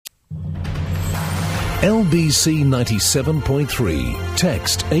LBC 97.3.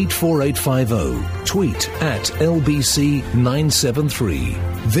 Text 84850. Tweet at LBC 973.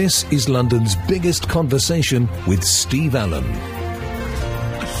 This is London's biggest conversation with Steve Allen.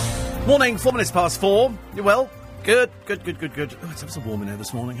 Morning, 4 minutes past 4. You well? Good. Oh, it's ever so warm in here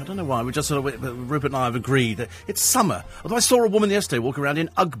this morning. I don't know why. We just sort of, Rupert and I have agreed that it's summer. Although I saw a woman yesterday walk around in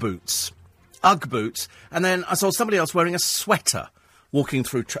Ugg boots. And then I saw somebody else wearing a sweater. Walking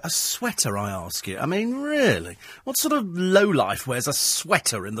through... a sweater, I ask you? I mean, really? What sort of lowlife wears a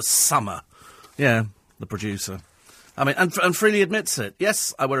sweater in the summer? Yeah, the producer. I mean, and freely admits it.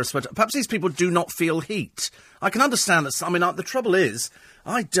 Yes, I wear a sweater. Perhaps these people do not feel heat. I can understand that. I mean, the trouble is,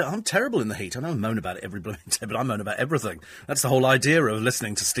 I'm terrible in the heat. I know I moan about it every blooming day, but I moan about everything. That's the whole idea of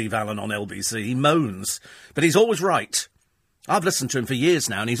listening to Steve Allen on LBC. He moans, but he's always right. I've listened to him for years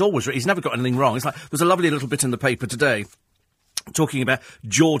now, and he's never got anything wrong. It's like, there's a lovely little bit in the paper today talking about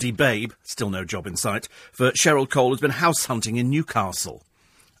Geordie Babe, still no job in sight, for Cheryl Cole, who's been house hunting in Newcastle.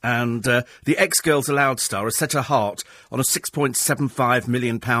 And the Ex-Girls Aloud star has set her heart on a £6.75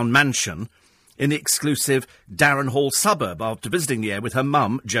 million mansion in the exclusive Darren Hall suburb after visiting the area with her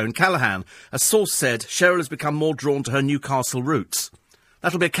mum, Joan Callaghan. A source said Cheryl has become more drawn to her Newcastle roots.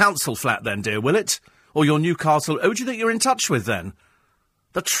 That'll be a council flat then, dear, will it? Or your Newcastle... Who do you think you're in touch with then?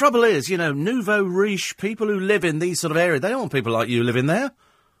 The trouble is, you know, nouveau riche, people who live in these sort of areas, they don't want people like you living there.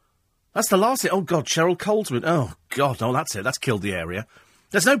 That's the last thing. Oh, God, Cheryl Cole's... Oh, God, no, that's it. That's killed the area.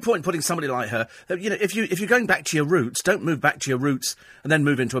 There's no point in putting somebody like her... You know, if you're going back to your roots, don't move back to your roots and then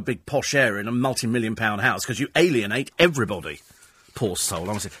move into a big posh area in a multi-million-pound house, because you alienate everybody. Poor soul,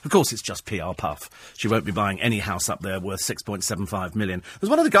 honestly. Of course, it's just PR puff. She won't be buying any house up there worth $6.75 million. There's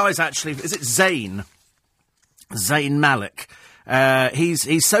one of the guys, actually... Is it Zayn? Zayn Malik.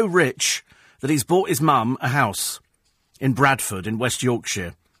 He's so rich that he's bought his mum a house in Bradford in West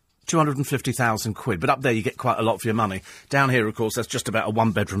Yorkshire. 250,000 quid. But up there you get quite a lot for your money. Down here, of course, that's just about a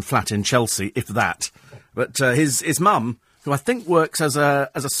one-bedroom flat in Chelsea, if that. But his mum, who I think works as a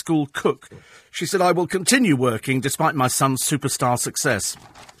school cook, she said, I will continue working despite my son's superstar success.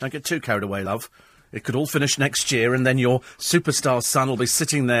 Don't get too carried away, love. It could all finish next year, and then your superstar son will be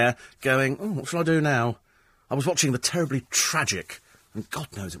sitting there going, oh, what shall I do now? I was watching the terribly tragic, and God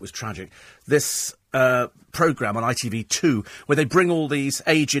knows it was tragic, this programme on ITV2 where they bring all these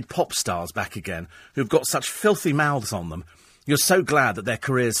aged pop stars back again who've got such filthy mouths on them. You're so glad that their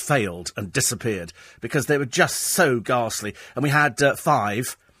careers failed and disappeared because they were just so ghastly. And we had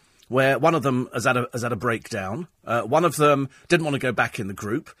 5 where one of them has had a breakdown. One of them didn't want to go back in the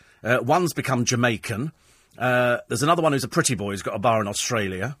group. One's become Jamaican. There's another one who's a pretty boy who's got a bar in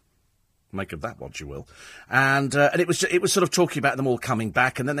Australia. Make of that what you will. And it was sort of talking about them all coming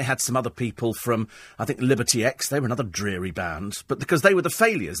back, and then they had some other people from, I think, Liberty X. They were another dreary band, but because they were the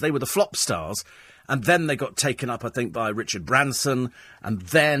failures, they were the flop stars, and then they got taken up, I think, by Richard Branson, and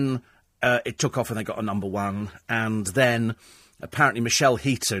then it took off and they got a number 1, and then apparently Michelle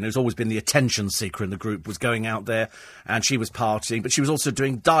Heaton, who's always been the attention seeker in the group, was going out there, and she was partying, but she was also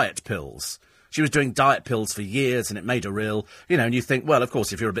doing diet pills. She was doing diet pills for years, and it made her ill. You know, and you think, well, of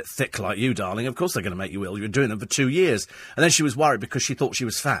course, if you're a bit thick like you, darling, of course they're going to make you ill. You were doing them for 2 years. And then she was worried because she thought she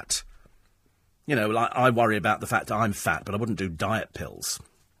was fat. You know, like, I worry about the fact that I'm fat, but I wouldn't do diet pills.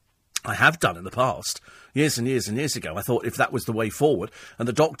 I have done in the past, years and years and years ago. I thought if that was the way forward, and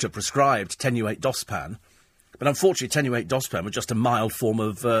the doctor prescribed Tenuate Dospan, but unfortunately, Tenuate Dospan was just a mild form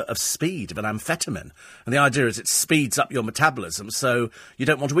of speed, of an amphetamine. And the idea is it speeds up your metabolism, so you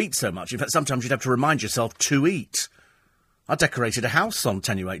don't want to eat so much. In fact, sometimes you'd have to remind yourself to eat. I decorated a house on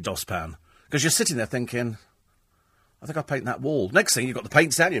Tenuate Dospan, because you're sitting there thinking, I think I'll paint that wall. Next thing, you've got the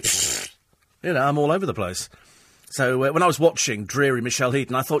paints down, you know, I'm all over the place. So when I was watching dreary Michelle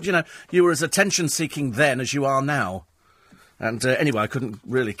Heaton, I thought, you know, you were as attention-seeking then as you are now. And anyway, I couldn't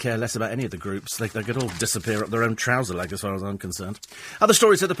really care less about any of the groups. They could all disappear up their own trouser leg, as far as I'm concerned. Other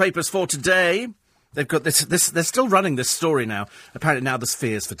stories of the papers for today. They've got this. They're still running this story now. Apparently now there's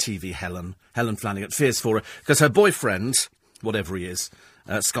fears for TV Helen Flanagan. Fears for her because her boyfriend, whatever he is,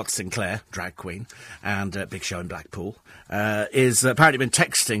 Scott Sinclair, drag queen, and big show in Blackpool, is apparently been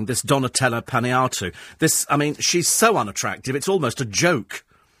texting this Donatella Paniatu. She's so unattractive, it's almost a joke.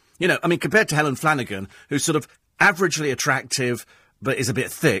 You know, I mean, compared to Helen Flanagan, who's sort of averagely attractive but is a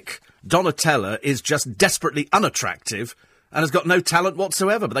bit thick, Donatella is just desperately unattractive and has got no talent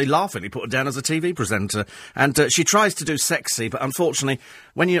whatsoever, but they laughingly put her down as a TV presenter. And she tries to do sexy, but unfortunately,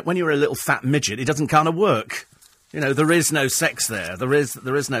 when you're a little fat midget, it doesn't kind of work. You know, there is no sex there. There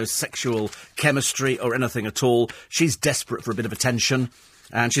is no sexual chemistry or anything at all. She's desperate for a bit of attention.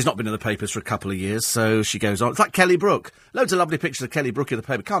 And she's not been in the papers for a couple of years, so she goes on. It's like Kelly Brook. Loads of lovely pictures of Kelly Brook in the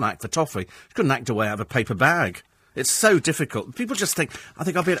paper. Can't act for toffee. She couldn't act her way out of a paper bag. It's so difficult. People just think... I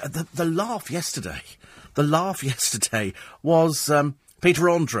think I'll be... The laugh yesterday was Peter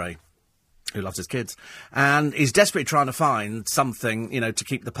Andre, who loves his kids, and he's desperately trying to find something, to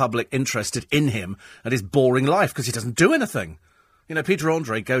keep the public interested in him and his boring life, because he doesn't do anything. Peter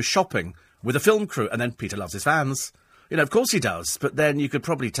Andre goes shopping with a film crew, and then Peter loves his fans. Of course he does, but then you could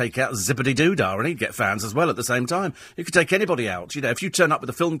probably take out Zippity Doodah and he'd get fans as well at the same time. You could take anybody out. If you turn up with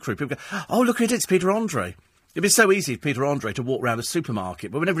a film crew, people go, oh, look at it, it's Peter Andre. It'd be so easy for Peter Andre to walk around a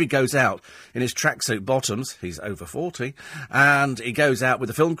supermarket, but whenever he goes out in his tracksuit bottoms, he's over 40, and he goes out with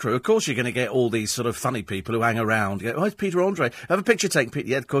the film crew, of course you're going to get all these sort of funny people who hang around. You go, oh, it's Peter Andre. Have a picture taken, Peter.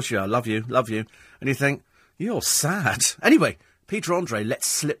 Yeah, of course you are. Love you. And you think, you're sad. Anyway, Peter Andre let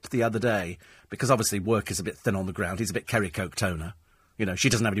slip the other day, because obviously work is a bit thin on the ground. He's a bit Kerry Coke Toner. She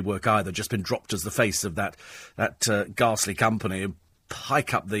doesn't have any work either, just been dropped as the face of that ghastly company.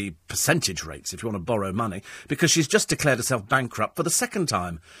 Hike up the percentage rates if you want to borrow money, because she's just declared herself bankrupt for the second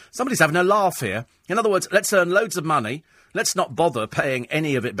time. Somebody's having a laugh here. In other words, let's earn loads of money. Let's not bother paying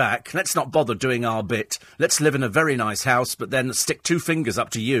any of it back. Let's not bother doing our bit. Let's live in a very nice house, but then stick two fingers up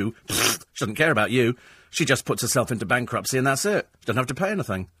to you. She doesn't care about you. She just puts herself into bankruptcy and that's it. She doesn't have to pay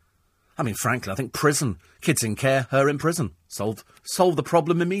anything. I mean, frankly, I think prison. Kids in care, her in prison. Solve the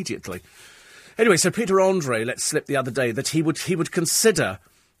problem immediately. Anyway, so Peter Andre let slip the other day that he would consider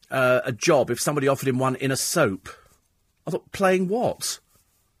a job if somebody offered him one in a soap. I thought, playing what?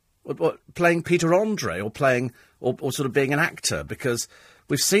 What playing Peter Andre or playing or sort of being an actor? Because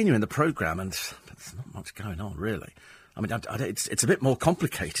we've seen you in the programme and there's not much going on, really. I mean, it's a bit more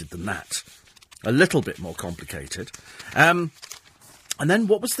complicated than that. A little bit more complicated. And then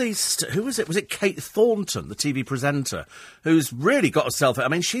what was who was it? Was it Kate Thornton, the TV presenter, who's really got herself... I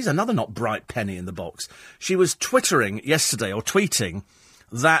mean, she's another not bright penny in the box. She was tweeting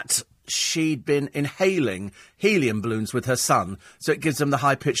that she'd been inhaling helium balloons with her son, so it gives them the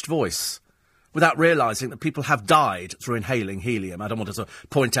high-pitched voice, without realising that people have died through inhaling helium. I don't want to sort of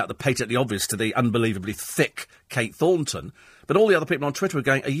point out the patently obvious to the unbelievably thick Kate Thornton, but all the other people on Twitter were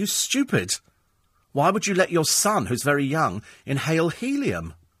going, are you stupid? Why would you let your son, who's very young, inhale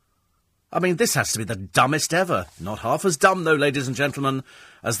helium? I mean, this has to be the dumbest ever. Not half as dumb, though, ladies and gentlemen,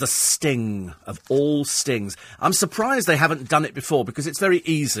 as the sting of all stings. I'm surprised they haven't done it before, because it's very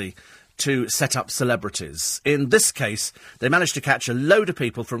easy to set up celebrities. In this case, they managed to catch a load of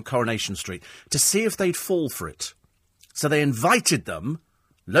people from Coronation Street to see if they'd fall for it. So they invited them,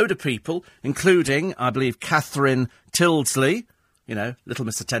 load of people, including, I believe, Catherine Tildesley, Little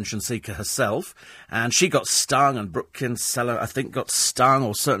Miss Attention Seeker herself, and she got stung, and Brooke Kinsella, I think, got stung,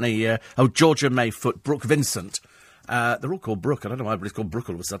 or certainly, Georgia Mayfoot, Brooke Vincent. They're all called Brooke. I don't know why everybody's called Brooke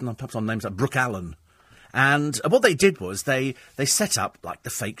all of a sudden. Perhaps on names like Brooke Allen. And what they did was they set up, like the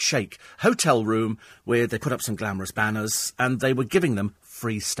Fake Shake, hotel room where they put up some glamorous banners, and they were giving them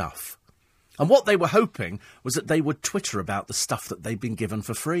free stuff. And what they were hoping was that they would Twitter about the stuff that they'd been given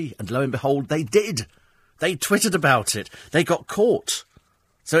for free, and lo and behold, they did. They twittered about it. They got caught.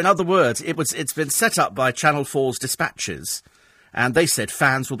 So in other words, it's been set up by Channel 4's dispatches, and they said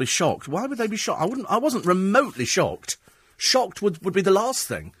fans will be shocked. Why would they be shocked? I wasn't remotely shocked. Shocked would be the last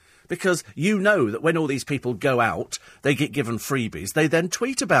thing, because you know that when all these people go out, they get given freebies. They then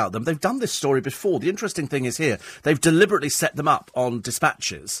tweet about them. They've done this story before. The interesting thing is here, they've deliberately set them up on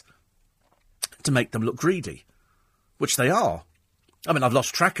dispatches to make them look greedy, which they are. I mean, I've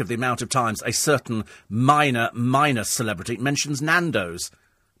lost track of the amount of times a certain minor celebrity mentions Nando's,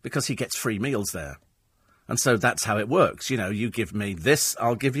 because he gets free meals there. And so that's how it works. You give me this,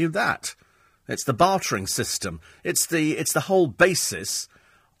 I'll give you that. It's the bartering system. It's the whole basis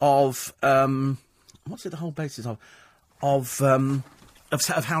of, what's it the whole basis of?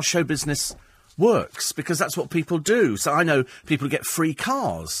 Of how show business works, because that's what people do. So I know people get free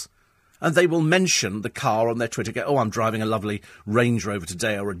cars. And they will mention the car on their Twitter, go, oh, I'm driving a lovely Range Rover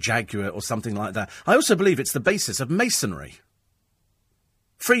today, or a Jaguar, or something like that. I also believe it's the basis of masonry.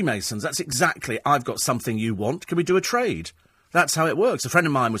 Freemasons, that's exactly, I've got something you want, can we do a trade? That's how it works. A friend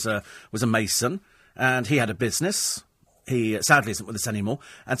of mine was a Mason, and he had a business. He sadly isn't with us anymore,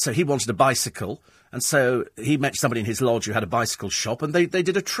 and so he wanted a bicycle, and so he met somebody in his lodge who had a bicycle shop, and they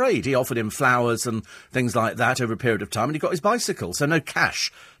did a trade. He offered him flowers and things like that over a period of time, and he got his bicycle. So no cash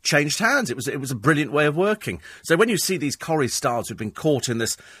changed hands. It was a brilliant way of working. So when you see these Corrie stars who've been caught in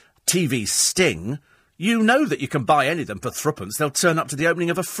this TV sting, you know that you can buy any of them for threepence. They'll turn up to the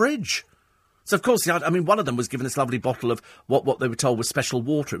opening of a fridge. So, of course, one of them was given this lovely bottle of what they were told was special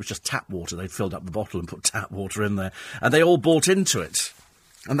water. It was just tap water. They'd filled up the bottle and put tap water in there. And they all bought into it.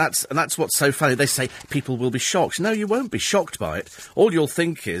 And that's what's so funny. They say people will be shocked. No, you won't be shocked by it. All you'll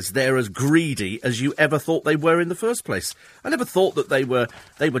think is they're as greedy as you ever thought they were in the first place. I never thought that they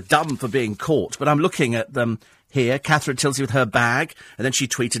were dumb for being caught, but I'm looking at them here. Catherine Tilsey with her bag, and then she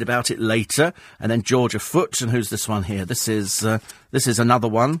tweeted about it later. And then Georgia Foote, and who's this one here? This is another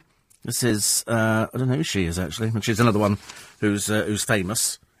one. This is I don't know who she is actually, but she's another one who's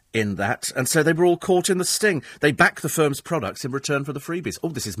famous in that. And so they were all caught in the sting. They back the firm's products in return for the freebies. Oh,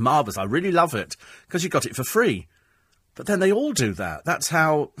 this is marvellous. I really love it, because you got it for free. But then they all do that. That's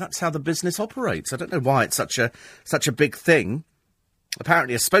how the business operates. I don't know why it's such a big thing.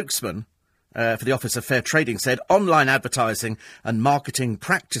 Apparently a spokesman for the Office of Fair Trading said online advertising and marketing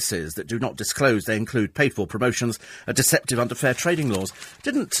practices that do not disclose they include paid-for promotions are deceptive under fair trading laws.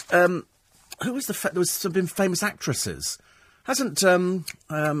 Didn't who was there was some been famous actresses? Hasn't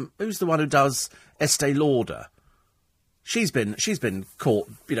who's the one who does Estee Lauder? She's been caught,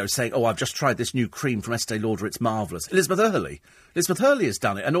 saying, "Oh, I've just tried this new cream from Estee Lauder. It's marvellous." Elizabeth Hurley has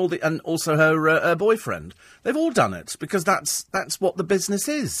done it, and also her boyfriend. They've all done it because that's what the business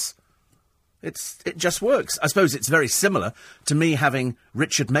is. It just works. I suppose it's very similar to me having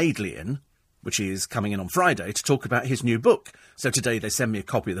Richard Madeley in, which is coming in on Friday, to talk about his new book. So today they send me a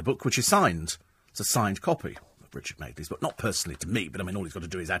copy of the book, which is signed. It's a signed copy. Richard Madeley's, but not personally to me, but I mean, all he's got to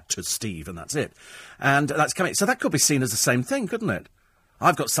do is add to Steve, and that's it. And that's coming. So that could be seen as the same thing, couldn't it?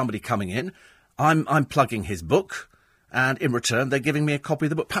 I've got somebody coming in, I'm plugging his book, and in return, they're giving me a copy of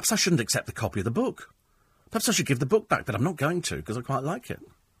the book. Perhaps I shouldn't accept the copy of the book. Perhaps I should give the book back, but I'm not going to, because I quite like it.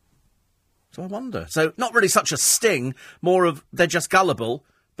 So I wonder. So, not really such a sting, more of they're just gullible,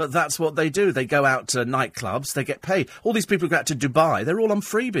 but that's what they do. They go out to nightclubs, they get paid. All these people who go out to Dubai, they're all on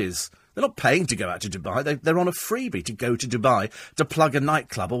freebies. They're not paying to go out to Dubai. They're on a freebie to go to Dubai to plug a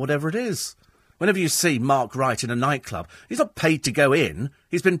nightclub or whatever it is. Whenever you see Mark Wright in a nightclub, he's not paid to go in.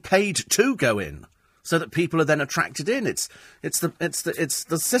 He's been paid to go in, so that people are then attracted in. It's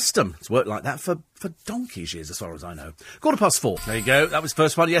the system. It's worked like that for donkey's years, as far as I know. 4:15. There you go. That was the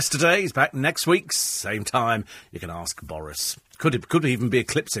first one yesterday. He's back next week, same time. You can ask Boris. Could even be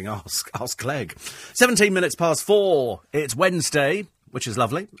eclipsing Ask Clegg. 17 minutes past 4. It's Wednesday, which is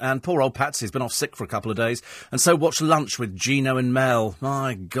lovely, and poor old Patsy's been off sick for a couple of days, and so watched lunch with Gino and Mel.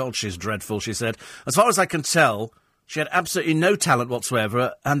 My God, she's dreadful, she said. As far as I can tell, she had absolutely no talent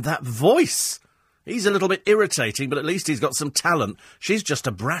whatsoever, and that voice. He's a little bit irritating, but at least he's got some talent. She's just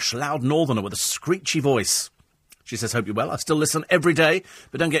a brash, loud northerner with a screechy voice. She says, hope you're well. I still listen every day,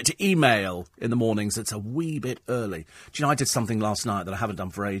 but don't get to email in the mornings. It's a wee bit early. Do you know, I did something last night that I haven't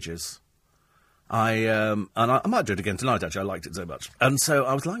done for ages. I might do it again tonight, actually. I liked it so much. And so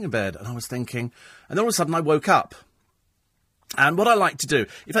I was lying in bed and I was thinking, and then all of a sudden I woke up. And what I like to do,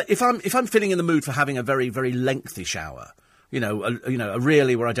 if I'm feeling in the mood for having a very, very lengthy shower, a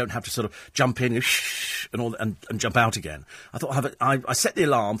really where I don't have to sort of jump in and jump out again, I thought I set the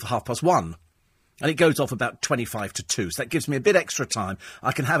alarm for 1:30. And it goes off about 25 to 2, so that gives me a bit extra time.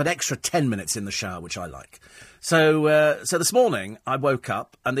 I can have an extra 10 minutes in the shower, which I like. So this morning, I woke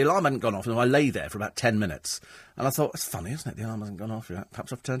up, and the alarm hadn't gone off, and I lay there for about 10 minutes. And I thought, it's funny, isn't it? The alarm hasn't gone off yet.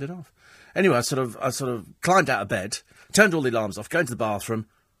 Perhaps I've turned it off. Anyway, I sort of climbed out of bed, turned all the alarms off, going to the bathroom,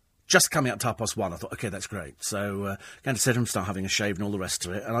 just coming up to 1:30. I thought, OK, that's great. So going to sit and start having a shave and all the rest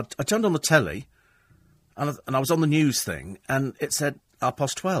of it. And I turned on the telly, and I was on the news thing, and it said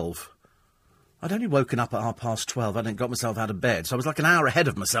 12:30. I'd only woken up at 12:30. I hadn't got myself out of bed, so I was like an hour ahead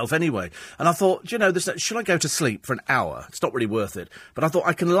of myself anyway. And I thought, should I go to sleep for an hour? It's not really worth it. But I thought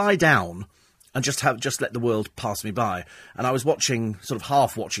I can lie down and just let the world pass me by. And I was watching, sort of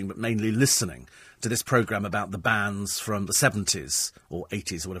half watching, but mainly listening to this programme about the bands from the 70s or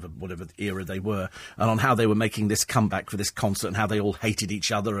 80s or whatever era they were, and on how they were making this comeback for this concert and how they all hated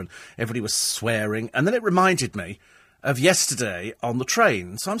each other and everybody was swearing. And then it reminded me of yesterday on the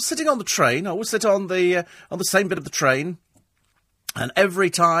train. So I'm sitting on the train. I always sit on the same bit of the train. And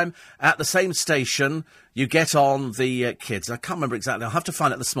every time at the same station, you get on the kids. I can't remember exactly. I'll have to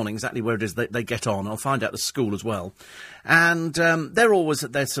find out this morning exactly where it is they get on. I'll find out the school as well. And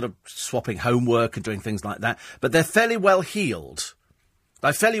they're sort of swapping homework and doing things like that. But they're fairly well heeled.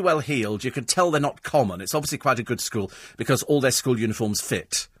 By fairly well heeled, you can tell they're not common. It's obviously quite a good school because all their school uniforms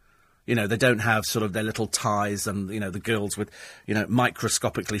fit. They don't have sort of their little ties and, the girls with,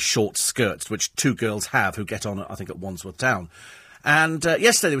 microscopically short skirts, which 2 girls have who get on, I think, at Wandsworth Town. And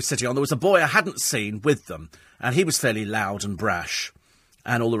yesterday they were sitting on, there was a boy I hadn't seen with them, and he was fairly loud and brash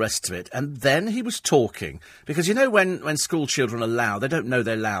and all the rest of it. And then he was talking, because, when school children are loud, they don't know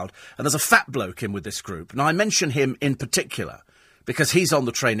they're loud. And there's a fat bloke in with this group, and I mention him in particular because he's on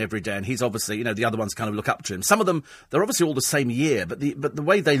the train every day, and he's obviously, you know, the other ones kind of look up to him. Some of them, they're obviously all the same year, but the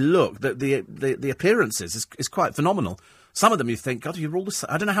way they look, the appearances is quite phenomenal. Some of them you think, God, you're all the same.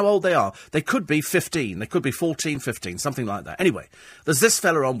 I don't know how old they are. They could be 15, they could be 14, 15, something like that. Anyway, there's this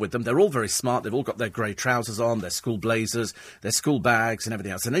fella on with them. They're all very smart. They've all got their grey trousers on, their school blazers, their school bags and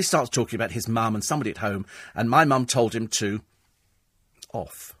everything else. And he starts talking about his mum and somebody at home, and my mum told him to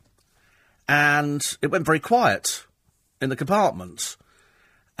off. And it went very quiet in the compartment.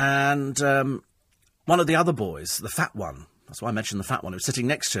 And one of the other boys, the fat one, that's why I mentioned the fat one, who was sitting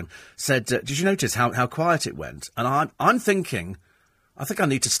next to him, said, did you notice how quiet it went? And I'm thinking, I think I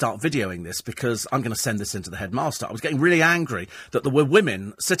need to start videoing this because I'm going to send this into the headmaster. I was getting really angry that there were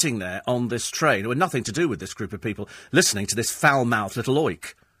women sitting there on this train who had nothing to do with this group of people, listening to this foul-mouthed little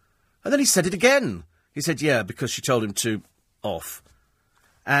oik. And then he said it again. He said, yeah, because she told him to off.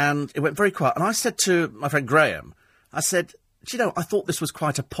 And it went very quiet. And I said to my friend Graham, I said, do you know, I thought this was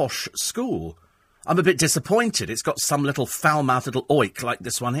quite a posh school. I'm a bit disappointed. It's got some little foul-mouthed little oik like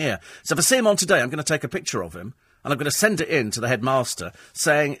this one here. So if I see him on today, I'm going to take a picture of him, and I'm going to send it in to the headmaster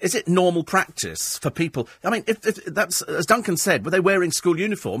saying, is it normal practice for people? I mean, if that's, as Duncan said, were they wearing school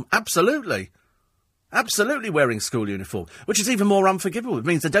uniform? Absolutely. Absolutely wearing school uniform, which is even more unforgivable. It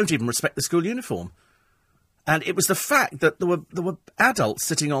means they don't even respect the school uniform. And it was the fact that there were adults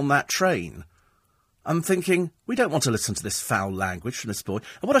sitting on that train. I'm thinking, we don't want to listen to this foul language from this boy.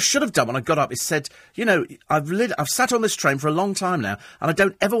 And what I should have done when I got up is said, you know, I've sat on this train for a long time now, and I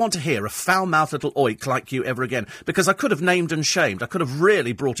don't ever want to hear a foul-mouthed little oik like you ever again, because I could have named and shamed. I could have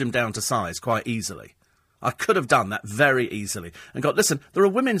really brought him down to size quite easily. I could have done that very easily. And got, listen, there are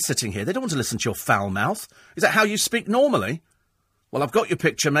women sitting here. They don't want to listen to your foul mouth. Is that how you speak normally? Well, I've got your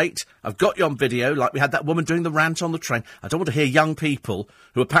picture, mate. I've got you on video, like we had that woman doing the rant on the train. I don't want to hear young people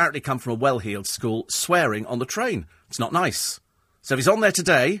who apparently come from a well-heeled school swearing on the train. It's not nice. So if he's on there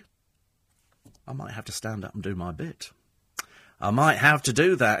today, I might have to stand up and do my bit. I might have to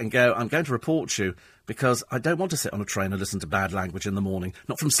do that and go, I'm going to report you, because I don't want to sit on a train and listen to bad language in the morning.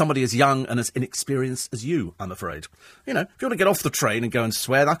 Not from somebody as young and as inexperienced as you, I'm afraid. You know, if you want to get off the train and go and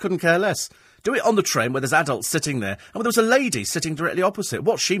swear, I couldn't care less. Do it on the train where there's adults sitting there, and there was a lady sitting directly opposite.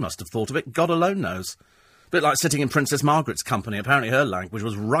 What she must have thought of it, God alone knows. A bit like sitting in Princess Margaret's company. Apparently her language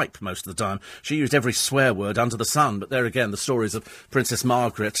was ripe most of the time. She used every swear word under the sun, but there again, the stories of Princess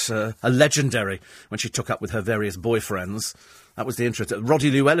Margaret are legendary when she took up with her various boyfriends. That was the interest.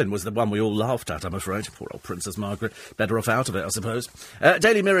 Roddy Llewellyn was the one we all laughed at, I'm afraid. Poor old Princess Margaret. Better off out of it, I suppose.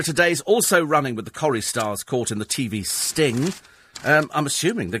 Daily Mirror today's also running with the Corrie stars caught in the TV sting. I'm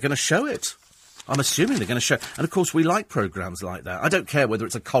assuming they're going to show it. And of course we like programmes like that. I don't care whether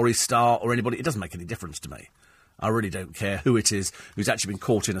it's a Corrie star or anybody. It doesn't make any difference to me. I really don't care who it is who's actually been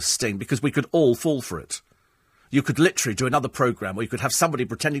caught in a sting, because we could all fall for it. You could literally do another programme where you could have somebody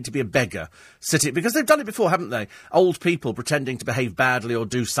pretending to be a beggar sitting, because they've done it before, haven't they? Old people pretending to behave badly or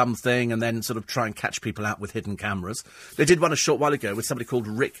do something and then sort of try and catch people out with hidden cameras. They did one a short while ago with somebody called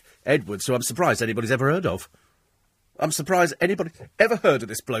Rick Edwards, who I'm surprised anybody's ever heard of. I'm surprised anybody ever heard of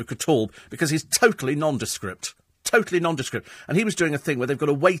this bloke at all, because he's totally nondescript. Totally nondescript. And he was doing a thing where they've got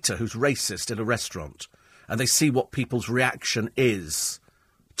a waiter who's racist in a restaurant, and they see what people's reaction is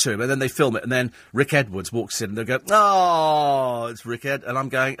to him, and then they film it, and then Rick Edwards walks in, and they go, oh, it's Rick Ed, and I'm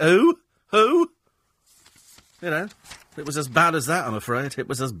going, who? You know, it was as bad as that, I'm afraid. It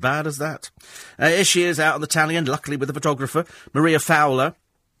was as bad as that. Here she is out on the tally, and luckily with the photographer, Maria Fowler.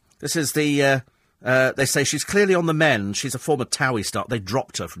 This is the... they say she's clearly on the mend. She's a former TOWIE star. They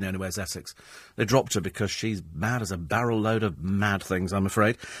dropped her from The Only Way Is Essex. They dropped her because she's mad as a barrel load of mad things, I'm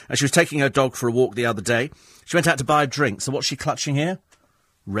afraid. And she was taking her dog for a walk the other day. She went out to buy a drink. So what's she clutching here?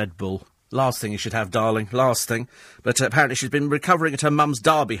 Red Bull. Last thing you should have, darling. Last thing. But apparently she's been recovering at her mum's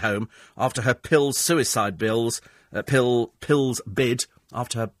Derby home after her pills suicide bid. After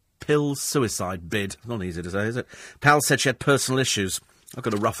her pills suicide bid. Not easy to say, is it? Pal said she had personal issues. I've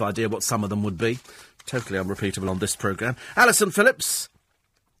got a rough idea what some of them would be. Totally unrepeatable on this programme. Alison Phillips,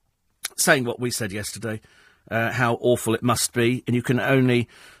 saying what we said yesterday, how awful it must be, and you can only...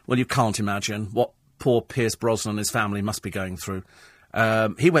 Well, you can't imagine what poor Pierce Brosnan and his family must be going through.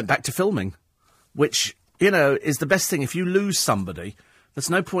 He went back to filming, which, you know, is the best thing. If you lose somebody, there's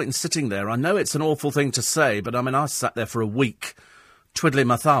no point in sitting there. I know it's an awful thing to say, but, I mean, I sat there for a week twiddling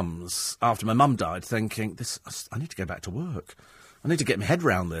my thumbs after my mum died, thinking, I need to go back to work. I need to get my head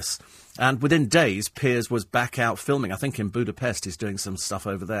round this. And within days, Piers was back out filming. I think in Budapest he's doing some stuff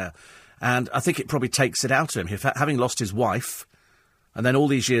over there. And I think it probably takes it out of him. Having lost his wife, and then all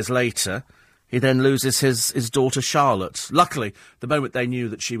these years later, he then loses his daughter Charlotte. Luckily, the moment they knew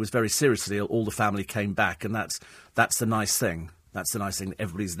that she was very seriously ill, all the family came back, and that's the nice thing. That's the nice thing, that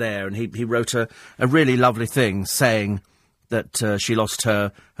everybody's there. And he wrote a really lovely thing saying that she lost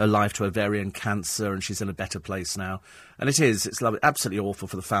her life to ovarian cancer and she's in a better place now. And it's lovely, absolutely awful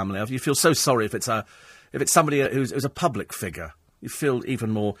for the family. You feel so sorry if it's somebody who's a public figure. You feel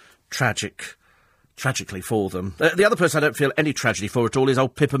even more tragically for them. The other person I don't feel any tragedy for at all is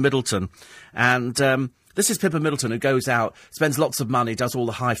old Pippa Middleton. And this is Pippa Middleton, who goes out, spends lots of money, does all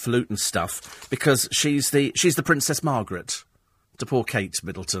the highfalutin stuff, because she's the Princess Margaret to poor Kate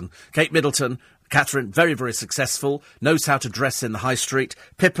Middleton. Kate Middleton, Catherine, very, very successful, knows how to dress in the high street.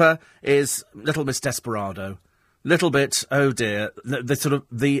 Pippa is Little Miss Desperado. Little bit, oh dear, the sort of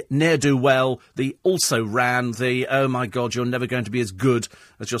the ne'er-do-well, the also-ran, the, oh my God, you're never going to be as good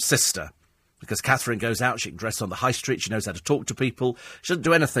as your sister. Because Catherine goes out, she can dress on the high street, she knows how to talk to people, she doesn't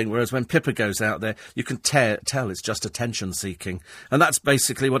do anything, whereas when Pippa goes out there, you can tell it's just attention-seeking. And that's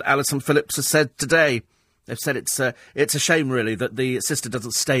basically what Alison Phillips has said today. They've said it's a shame, really, that the sister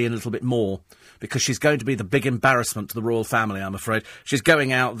doesn't stay in a little bit more, because she's going to be the big embarrassment to the royal family, I'm afraid. She's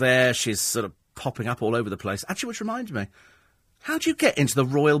going out there, she's sort of popping up all over the place. Actually, which reminds me, how do you get into the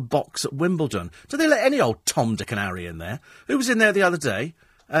royal box at Wimbledon? Do they let any old Tom, Dick and Harry in there? Who was in there the other day?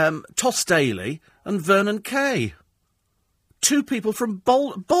 Toss Daly and Vernon Kay. Two people from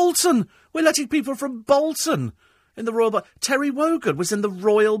Bolton. We're letting people from Bolton in the royal box. Terry Wogan was in the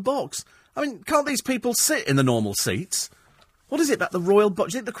royal box. I mean, can't these people sit in the normal seats? What is it about the royal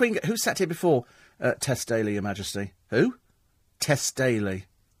box? Do you think the Queen... Who sat here before? Tess Daly, Your Majesty. Who? Tess Daly.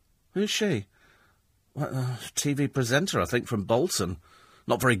 Who's she? TV presenter, I think, from Bolton.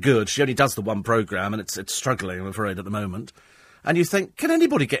 Not very good. She only does the one programme, and it's struggling, I'm afraid, at the moment. And you think, can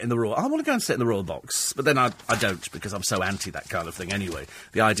anybody get in the royal... I want to go and sit in the royal box. But then I don't, because I'm so anti that kind of thing anyway.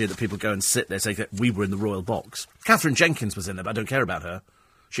 The idea that people go and sit there, say that we were in the royal box. Catherine Jenkins was in there, but I don't care about her.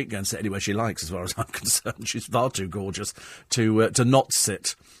 She can go and sit anywhere she likes, as far as I'm concerned. She's far too gorgeous to not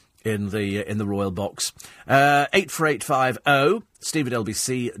sit in the royal box. 84850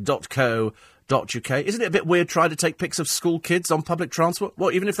 steve@lbc.co.uk. Isn't it a bit weird trying to take pics of school kids on public transport?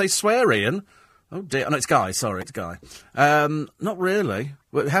 What, even if they swear, Ian? Oh, dear. Oh, no, it's Guy. Sorry, it's Guy. Not really.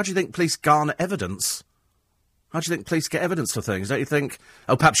 How do you think police garner evidence? How do you think police get evidence for things? Don't you think...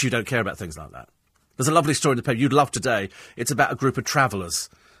 Oh, perhaps you don't care about things like that. There's a lovely story in the paper you'd love today. It's about a group of travellers.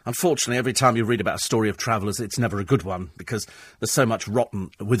 Unfortunately, every time you read about a story of travellers, it's never a good one, because there's so much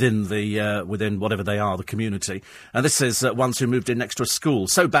rotten within within whatever they are, the community. And this is ones who moved in next to a school.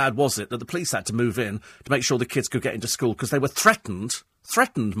 So bad was it that the police had to move in to make sure the kids could get into school, because they were threatened,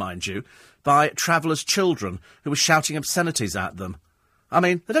 mind you, by travellers' children who were shouting obscenities at them. I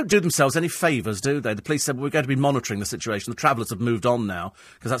mean, they don't do themselves any favours, do they? The police said, well, we're going to be monitoring the situation. The travellers have moved on now,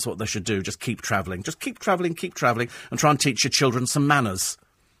 because that's what they should do. Just keep travelling. Just keep travelling, and try and teach your children some manners.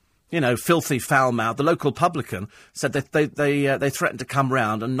 You know, filthy, foul-mouthed. The local publican said that they threatened to come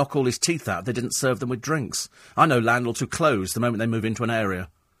round and knock all his teeth out. They didn't serve them with drinks. I know landlords who close the moment they move into an area.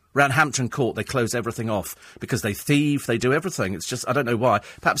 Round Hampton Court, they close everything off because they thieve, they do everything. It's just, I don't know why.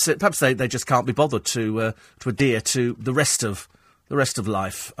 Perhaps they just can't be bothered to adhere to the rest of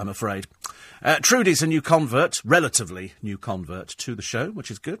life, I'm afraid. Trudy's a new convert, relatively new convert to the show,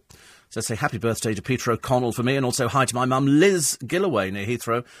 which is good. So say happy birthday to Peter O'Connell for me, and also hi to my mum, Liz Gilloway, near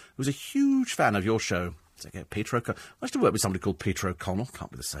Heathrow, who's a huge fan of your show. So, okay, Peter O'Connell. I used to work with somebody called Peter O'Connell.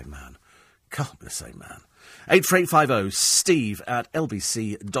 Can't be the same man. 84850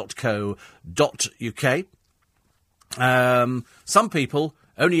 steve@lbc.co.uk. Some people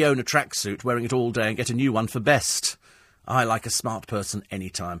only own a tracksuit, wearing it all day, and get a new one for best. I like a smart person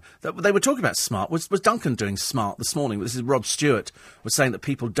anytime. They were talking about smart. Was Duncan doing smart this morning? This is Rod Stewart was saying that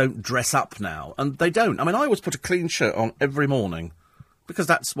people don't dress up now, and they don't. I mean, I always put a clean shirt on every morning, because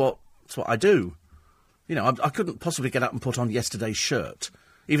that's what I do. You know, I couldn't possibly get up and put on yesterday's shirt,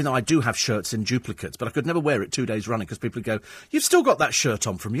 even though I do have shirts in duplicates, but I could never wear it 2 days running, because people would go, you've still got that shirt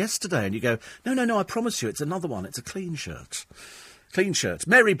on from yesterday, and you go, no, I promise you, it's another one, it's a clean shirt. Clean shirt.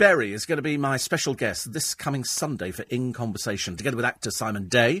 Mary Berry is going to be my special guest this coming Sunday for In Conversation, together with actor Simon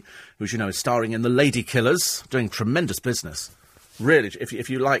Day, who, as you know, is starring in The Lady Killers, doing tremendous business. Really, if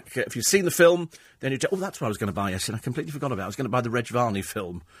you've seen the film, then oh, that's what I was going to buy yesterday. I completely forgot about it. I was going to buy the Reg Varney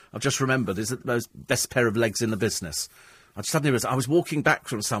film. I've just remembered, is it the most best pair of legs in the business? I was walking back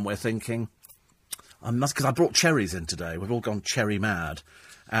from somewhere thinking, because I brought cherries in today. We've all gone cherry mad.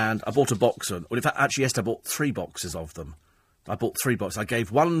 And I bought a box of, well, in fact, actually, yesterday I bought 3 boxes of them. I bought 3 boxes. I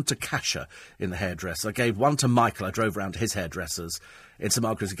gave one to Kasha in the hairdresser. I gave one to Michael. I drove round to his hairdressers in St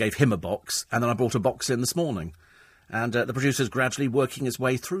Margaret's. I gave him a box. And then I brought a box in this morning. And the producer's gradually working his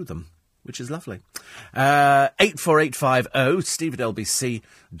way through them, which is lovely. 84850 steve@lbc.co.uk.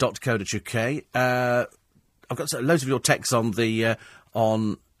 I've got loads of your texts on the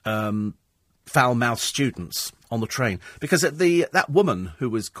foul-mouthed students on the train, because that woman who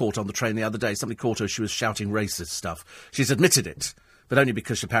was caught on the train the other day, somebody caught her, she was shouting racist stuff. She's admitted it, but only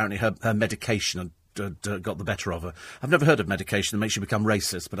because apparently her medication had got the better of her. I've never heard of medication that makes you become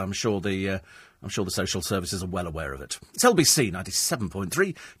racist, but I'm sure the social services are well aware of it. It's LBC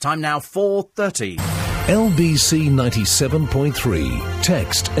 97.3. Time now 4:30. LBC 97.3.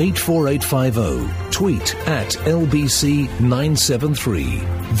 Text 84850. Tweet at LBC 973.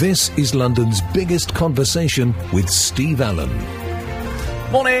 This is London's biggest conversation with Steve Allen.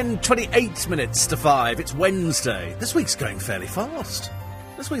 Morning, 28 minutes to 5. It's Wednesday. This week's going fairly fast.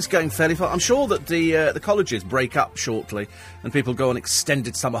 I'm sure that the colleges break up shortly and people go on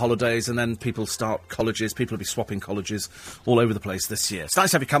extended summer holidays, and then people start colleges. People will be swapping colleges all over the place this year. It's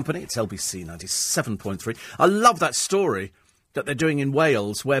nice to have your company. It's LBC 97.3. I love that story that they're doing in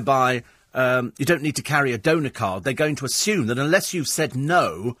Wales, whereby you don't need to carry a donor card. They're going to assume that unless you've said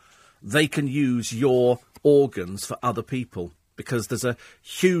no, they can use your organs for other people, because there's a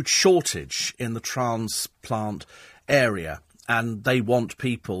huge shortage in the transplant area. And they want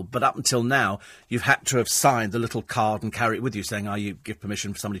people, but up until now, you've had to have signed the little card and carry it with you, saying, you give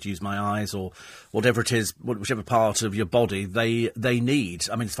permission for somebody to use my eyes, or whatever it is, whichever part of your body they need.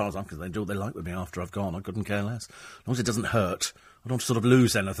 I mean, as far as I'm concerned, they do what they like with me after I've gone. I couldn't care less. As long as it doesn't hurt. I don't want to sort of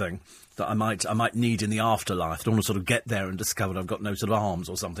lose anything that I might need in the afterlife. I don't want to sort of get there and discover I've got no sort of arms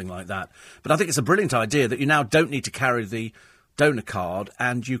or something like that. But I think it's a brilliant idea that you now don't need to carry the donor card,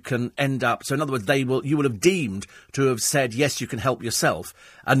 and you can end up, so in other words, you will have deemed to have said yes, you can help yourself,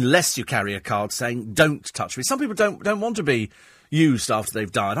 unless you carry a card saying don't touch me. Some people don't want to be used after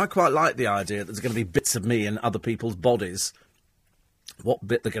they've died. I quite like the idea that there's going to be bits of me in other people's bodies. What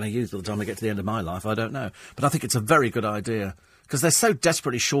bit they're going to use by the time I get to the end of my life, I don't know, but I think it's a very good idea, because they're so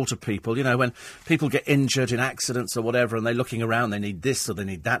desperately short of people. You know, when people get injured in accidents or whatever, and they're looking around, they need this or they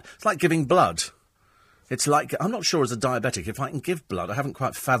need that. It's like giving blood. It's like, I'm not sure as a diabetic if I can give blood. I haven't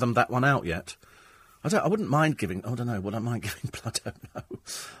quite fathomed that one out yet. I wouldn't mind giving, I don't know, would I mind giving blood? I don't know.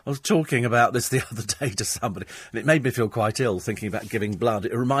 I was talking about this the other day to somebody, and it made me feel quite ill thinking about giving blood.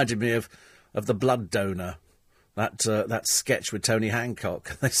 It reminded me of The Blood Donor, that sketch with Tony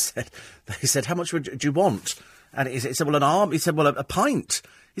Hancock. They said, how much do you want? And he said, well, an arm. He said, well, a pint.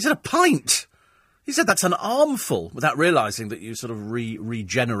 He said, a pint. He said, that's an armful, without realising that you sort of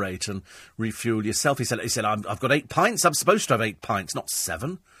regenerate and refuel yourself. He said, I've got 8 pints. I'm supposed to have 8 pints, not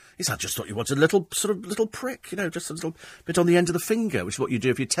 7. He said, I just thought you wanted a little prick, just a little bit on the end of the finger, which is what you do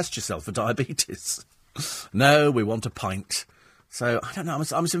if you test yourself for diabetes. No, we want a pint. So, I don't know,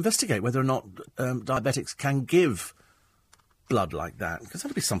 I must investigate whether or not diabetics can give blood like that, because that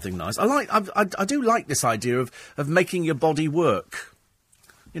would be something nice. I do like this idea of making your body work.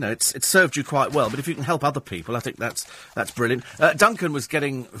 You know, it's served you quite well, but if you can help other people, I think that's brilliant. Duncan was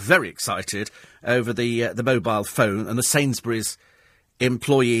getting very excited over the mobile phone, and the Sainsbury's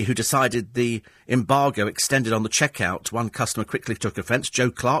employee who decided the embargo extended on the checkout. One customer quickly took offence.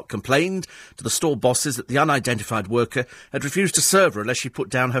 Joe Clark complained to the store bosses that the unidentified worker had refused to serve her unless she put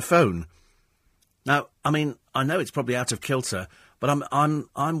down her phone. Now, I mean, I know it's probably out of kilter, but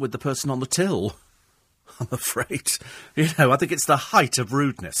I'm with the person on the till. I'm afraid. I think it's the height of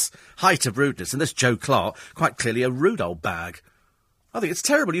rudeness. And this Joe Clark, quite clearly a rude old bag. I think it's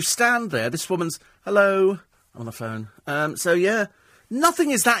terrible. You stand there, this woman's, hello, I'm on the phone. So, yeah,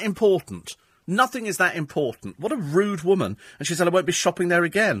 nothing is that important. What a rude woman. And she said, I won't be shopping there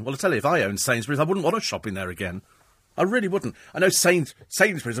again. Well, I tell you, if I owned Sainsbury's, I wouldn't want to shopping there again. I really wouldn't. I know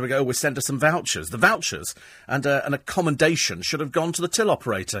Sainsbury's would go, we'll send us some vouchers. The vouchers and an accommodation should have gone to the till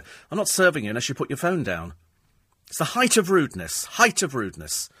operator. I'm not serving you unless you put your phone down. It's the height of rudeness.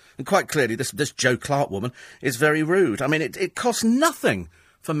 And quite clearly, this Joe Clark woman is very rude. I mean, it costs nothing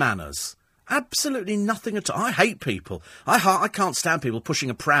for manners. Absolutely nothing at all. I hate people. I can't stand people pushing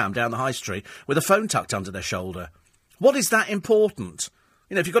a pram down the high street with a phone tucked under their shoulder. What is that important?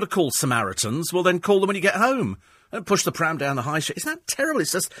 If you've got to call Samaritans, well, then call them when you get home. Don't push the pram down the high street. Isn't that terrible?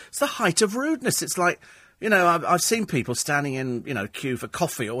 It's the height of rudeness. It's like, I've seen people standing in, queue for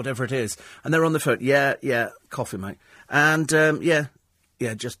coffee or whatever it is, and they're on the phone. Yeah, coffee, mate. And,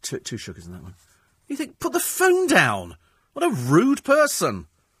 just two sugars in that one. You think, put the phone down. What a rude person.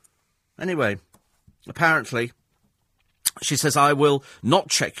 Anyway, apparently, she says, I will not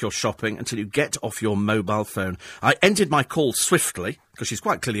check your shopping until you get off your mobile phone. I ended my call swiftly, because she's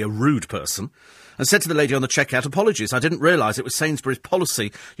quite clearly a rude person, and said to the lady on the checkout, apologies, I didn't realise it was Sainsbury's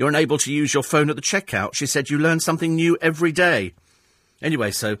policy you're unable to use your phone at the checkout. She said, you learn something new every day.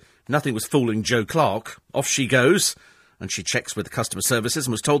 Anyway, so nothing was fooling Joe Clark. Off she goes, And she checks with the customer services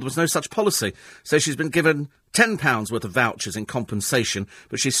and was told there was no such policy. So she's been given £10 worth of vouchers in compensation,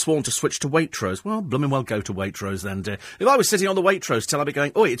 but she's sworn to switch to Waitrose. Well, blooming well go to Waitrose then, dear. If I was sitting on the Waitrose till I'd be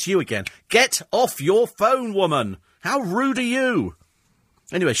going, oi, it's you again. Get off your phone, woman! How rude are you?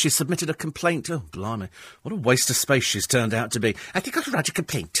 Anyway, she submitted a complaint. Oh, blimey. What a waste of space she's turned out to be. I think I should write a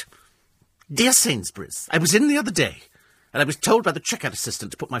complaint. Dear Sainsbury's, I was in the other day, and I was told by the checkout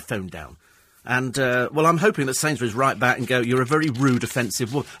assistant to put my phone down. And, well, I'm hoping that Sainsbury's write back and go, you're a very rude,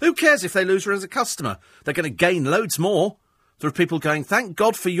 offensive woman. Who cares if they lose her as a customer? They're going to gain loads more through people going, thank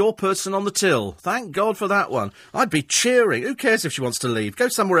God for your person on the till. Thank God for that one. I'd be cheering. Who cares if she wants to leave? Go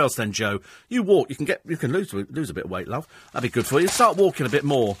somewhere else then, Joe. You walk. You can lose a bit of weight, love. That'd be good for you. Start walking a bit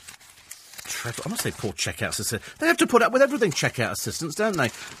more. I must say poor checkout assistants. They have to put up with everything, checkout assistants, don't they?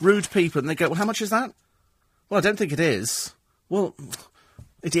 Rude people. And they go, well, how much is that? Well, I don't think it is. Well,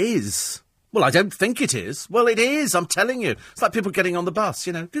 it is. Well, I don't think it is. Well, it is, I'm telling you. It's like people getting on the bus,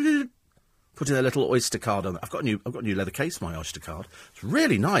 you know, putting their little Oyster card on. I've got a new leather case for my Oyster card. It's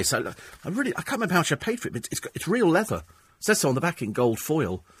really nice. I can't remember how much I paid for it, but it's real leather. It says so on the back in gold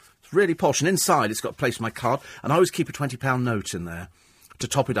foil. It's really posh. And inside it's got a place for my card, and I always keep a £20 note in there to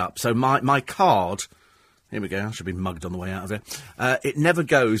top it up. So my card, here we go, I should be mugged on the way out of here. It never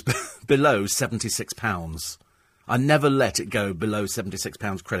goes below £76. I never let it go below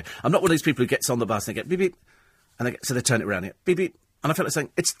 £76 credit. I'm not one of these people who gets on the bus and they get beep beep, and so they turn it around here, beep beep, and I feel like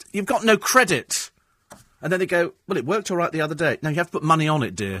saying, you've got no credit. And then they go, well, it worked all right the other day. No, you have to put money on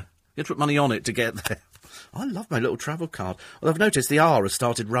it, dear. You have to put money on it to get there. I love my little travel card. Well, I've noticed the R has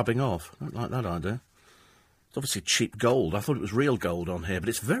started rubbing off. I don't like that idea. It's obviously cheap gold. I thought it was real gold on here, but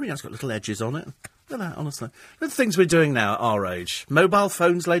it's very nice. It's got little edges on it. Look at that, honestly. Look at the things we're doing now at our age. Mobile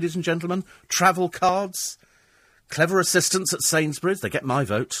phones, ladies and gentlemen. Travel cards. Clever assistants at Sainsbury's. They get my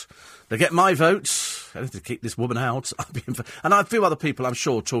vote. They get my vote. I have to keep this woman out. And a few other people, I'm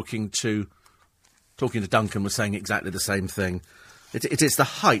sure, talking to Duncan, were saying exactly the same thing. It is the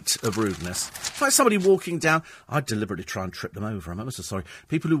height of rudeness. It's like somebody walking down. I'd deliberately try and trip them over. I'm ever so sorry.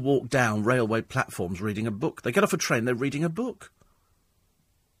 People who walk down railway platforms reading a book. They get off a train, they're reading a book.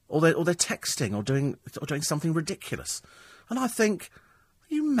 Or they're texting or doing something ridiculous. And I think,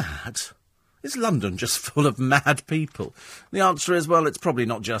 are you mad? Is London just full of mad people? The answer is, well, it's probably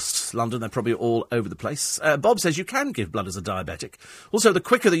not just London. They're probably all over the place. Bob says you can give blood as a diabetic. Also, the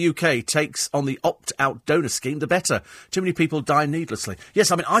quicker the UK takes on the opt-out donor scheme, the better. Too many people die needlessly. Yes,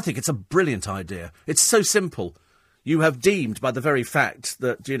 I mean, I think it's a brilliant idea. It's so simple. You have deemed, by the very fact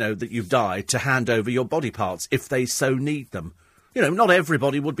that, you know, that you've died, to hand over your body parts if they so need them. You know, not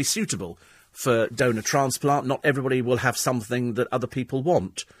everybody would be suitable for donor transplant. Not everybody will have something that other people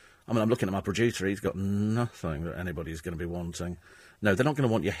want. I mean, I'm looking at my producer. He's got nothing that anybody's going to be wanting. No, they're not going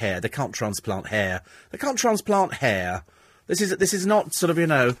to want your hair. They can't transplant hair. They can't transplant hair. This is not sort of, you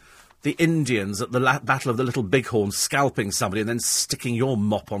know, the Indians at the Battle of the Little Bighorn scalping somebody and then sticking your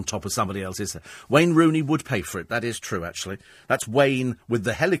mop on top of somebody else's. Wayne Rooney would pay for it. That is true, actually. That's Wayne with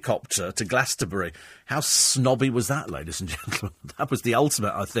the helicopter to Glastonbury. How snobby was that, ladies and gentlemen? That was the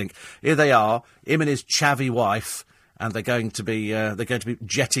ultimate, I think. Here they are, him and his chavvy wife. And they're going to be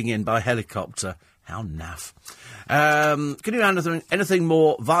jetting in by helicopter. How naff. Can you add anything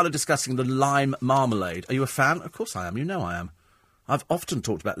more vilely disgusting than lime marmalade? Are you a fan? Of course I am. You know I am. I've often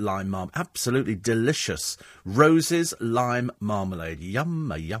talked about lime marmalade. Absolutely delicious. Rose's lime marmalade.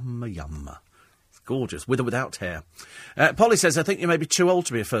 Yumma, yumma, yumma. It's gorgeous, with or without hair. Polly says, I think you may be too old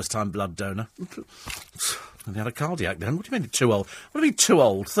to be a first-time blood donor. They had a cardiac then. What do you mean too old? What do you mean too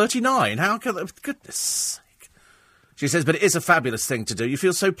old? 39? How can that... Goodness. She says, but it is a fabulous thing to do. You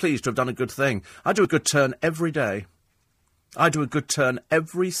feel so pleased to have done a good thing. I do a good turn every day. I do a good turn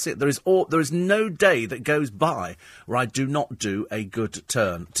every... There is no day that goes by where I do not do a good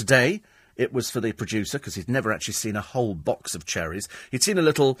turn. Today, it was for the producer, because he'd never actually seen a whole box of cherries. He'd seen a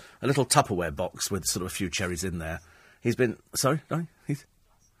little Tupperware box with sort of a few cherries in there. He's been... Sorry?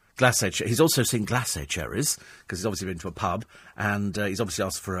 Glacé cherries. He's also seen glacé cherries, because he's obviously been to a pub, and he's obviously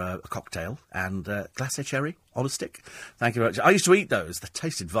asked for a cocktail, and glacé cherry on a stick. Thank you very much. I used to eat those. They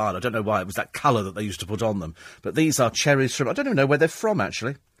tasted vile. I don't know why. It was that colour that they used to put on them. But these are cherries from... I don't even know where they're from,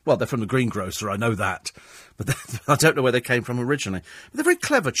 actually. Well, they're from the greengrocer, I know that. But I don't know where they came from originally. But they're very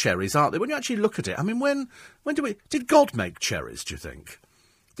clever cherries, aren't they? When you actually look at it. I mean, when did God make cherries, do you think?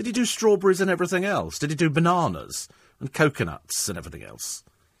 Did he do strawberries and everything else? Did he do bananas and coconuts and everything else?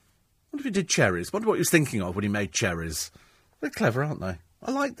 I wonder if he did cherries. I wonder what he was thinking of when he made cherries. They're clever, aren't they?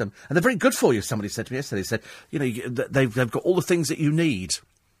 I like them. And they're very good for you, somebody said to me yesterday. He said, you know, they've got all the things that you need.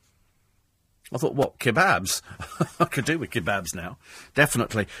 I thought, what, kebabs? I could do with kebabs now,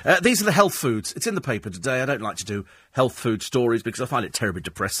 definitely. These are the health foods. It's in the paper today. I don't like to do health food stories because I find it terribly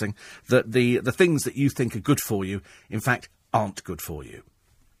depressing that the things that you think are good for you, in fact, aren't good for you.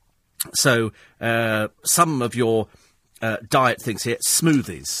 So, some of your diet things here,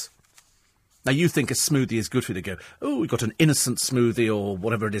 smoothies. Now, you think a smoothie is good for you. They go, oh, we've got an innocent smoothie or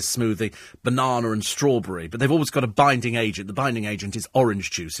whatever it is smoothie, banana and strawberry. But they've always got a binding agent. The binding agent is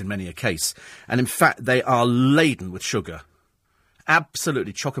orange juice in many a case. And in fact, they are laden with sugar.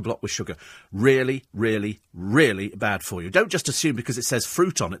 Absolutely chock-a-block with sugar. Really, really, really bad for you. Don't just assume because it says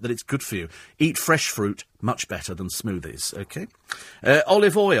fruit on it that it's good for you. Eat fresh fruit, much better than smoothies, OK?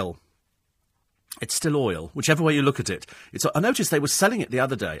 Olive oil. It's still oil, whichever way you look at it. I noticed they were selling it the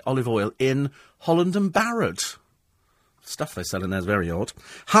other day, olive oil, in Holland and Barrett. Stuff they sell in there is very odd.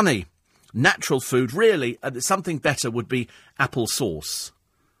 Honey, natural food, really, something better would be apple sauce.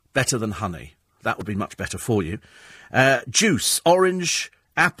 Better than honey. That would be much better for you. Juice, orange,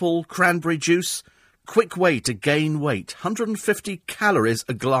 apple, cranberry juice. Quick way to gain weight. 150 calories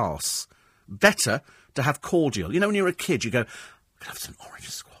a glass. Better to have cordial. You know, when you're a kid, you go, I could have some orange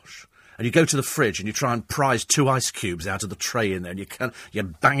squash. And you go to the fridge and you try and prise 2 ice cubes out of the tray in there, and you're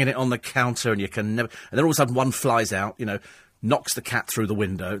banging it on the counter, and you can never. And then all of a sudden one flies out, knocks the cat through the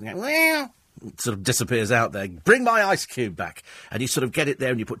window, and sort of disappears out there. Bring my ice cube back, and you sort of get it there,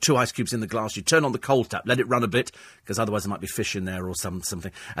 and you put 2 ice cubes in the glass. You turn on the cold tap, let it run a bit, because otherwise there might be fish in there or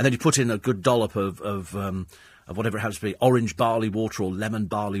something. And then you put in a good dollop of whatever it happens to be, orange barley water or lemon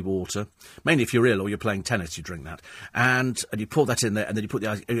barley water. Mainly if you're ill or you're playing tennis, you drink that. And you pour that in there, and then you put the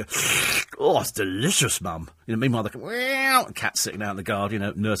ice... And oh, it's delicious, Mum. Meanwhile, the cat's sitting out in the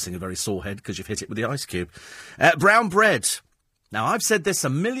garden, nursing a very sore head because you've hit it with the ice cube. Brown bread. Now, I've said this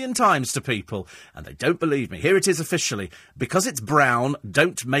 1,000,000 times to people, and they don't believe me. Here it is officially. Because it's brown,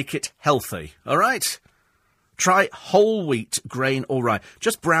 don't make it healthy. All right? Try whole wheat, grain, all right.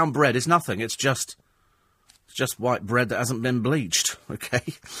 Just brown bread is nothing. It's just white bread that hasn't been bleached, OK?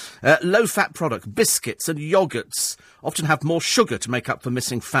 Low-fat product, biscuits and yoghurts often have more sugar to make up for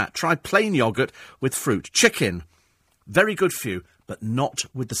missing fat. Try plain yoghurt with fruit. Chicken, very good for you, but not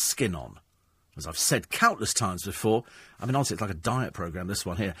with the skin on. As I've said countless times before, honestly, it's like a diet programme, this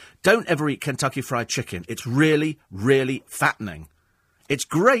one here. Don't ever eat Kentucky Fried Chicken. It's really, really fattening. It's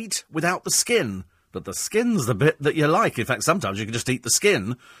great without the skin. But the skin's the bit that you like. In fact, sometimes you can just eat the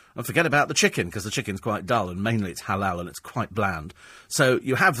skin and forget about the chicken, because the chicken's quite dull, and mainly it's halal and it's quite bland. So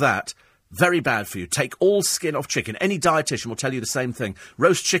you have that. Very bad for you. Take all skin off chicken. Any dietitian will tell you the same thing.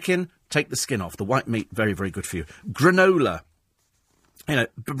 Roast chicken, take the skin off. The white meat, very, very good for you. Granola.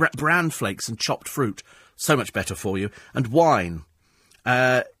 Bran flakes and chopped fruit, so much better for you. And wine.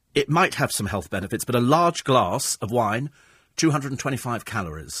 It might have some health benefits, but a large glass of wine, 225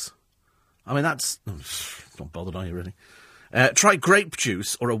 calories. That's... not bothered, are you, really? Try grape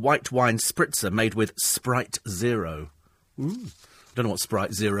juice or a white wine spritzer made with Sprite Zero. Ooh. I don't know what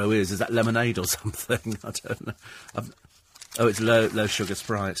Sprite Zero is. Is that lemonade or something? I don't know. It's low sugar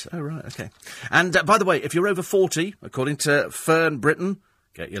Sprite. Oh, right, OK. And, by the way, if you're over 40, according to Fern Britain,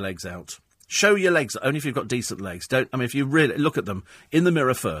 get your legs out. Show your legs, only if you've got decent legs. If you really look at them in the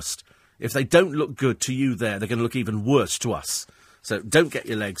mirror first. If they don't look good to you there, they're going to look even worse to us. So don't get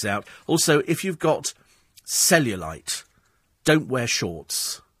your legs out. Also, if you've got cellulite, don't wear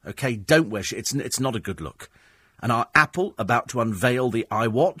shorts, OK? Don't wear shorts. It's not a good look. And are Apple about to unveil the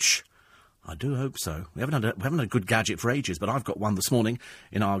iWatch? I do hope so. We haven't had a good gadget for ages, but I've got one this morning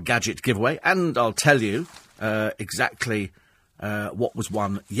in our gadget giveaway, and I'll tell you exactly what was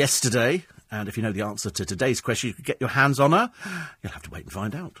won yesterday. And if you know the answer to today's question, you can get your hands on her. You'll have to wait and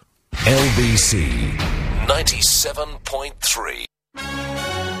find out. LBC 97.3.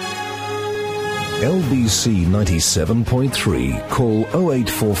 LBC 97.3. Call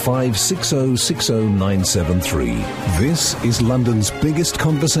 0845 6060 973. This is London's biggest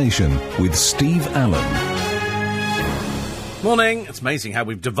conversation with Steve Allen. Morning. It's amazing how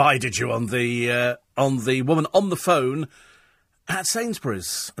we've divided you on the woman on the phone at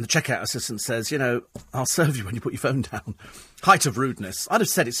Sainsbury's. And the checkout assistant says, I'll serve you when you put your phone down. Height of rudeness. I'd have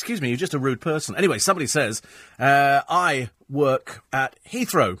said, excuse me, you're just a rude person. Anyway, somebody says, I work at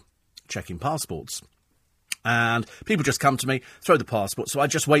Heathrow, checking passports. And people just come to me, throw the passport, so I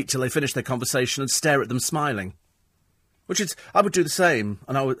just wait till they finish their conversation and stare at them smiling. Which is, I would do the same,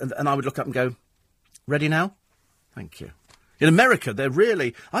 and I would look up and go, ready now? Thank you. In America, they're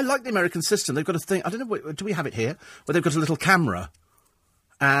really... I like the American system. They've got a thing... I don't know, do we have it here? Where they've got a little camera.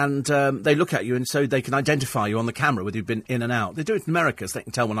 And they look at you, and so they can identify you on the camera whether you've been in and out. They do it in America, so they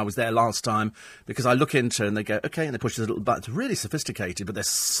can tell when I was there last time, because I look into and they go, OK, and they push this little button. It's really sophisticated, but they're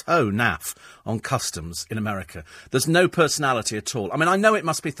so naff on customs in America. There's no personality at all. I mean, I know it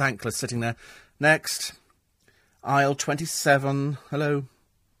must be thankless sitting there. Next. Aisle 27. Hello.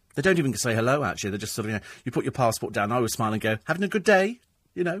 They don't even say hello, actually. They're just sort of, you put your passport down, I always smile and go, having a good day?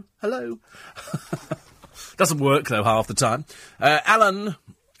 Hello. Doesn't work, though, half the time. Alan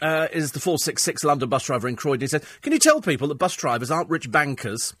is the 466 London bus driver in Croydon. He said, can you tell people that bus drivers aren't rich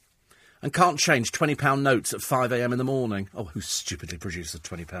bankers and can't change £20 notes at 5 a.m. in the morning? Oh, who stupidly produces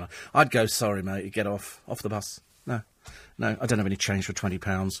 £20? I'd go, sorry, mate, you get off the bus. No, I don't have any change for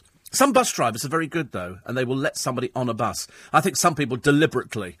 £20. Some bus drivers are very good, though, and they will let somebody on a bus. I think some people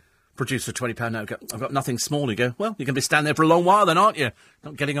deliberately produce a £20 note. I've got nothing small. You go, well, you're going to be standing there for a long while then, aren't you?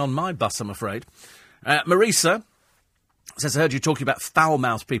 Not getting on my bus, I'm afraid. Marisa says, I heard you talking about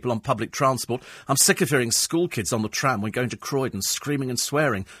foul-mouthed people on public transport. I'm sick of hearing school kids on the tram when going to Croydon screaming and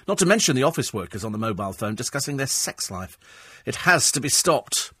swearing, not to mention the office workers on the mobile phone discussing their sex life. It has to be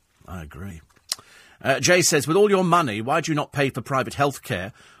stopped. I agree. Jay says, with all your money, why do you not pay for private health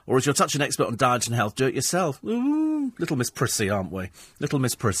care? Or as you're such an expert on diet and health, do it yourself. Ooh, little Miss Prissy, aren't we? Little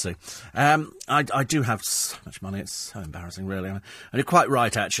Miss Prissy. I do have so much money, it's so embarrassing, really. And you're quite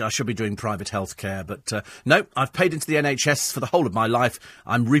right, actually, I should be doing private health care. But no, I've paid into the NHS for the whole of my life.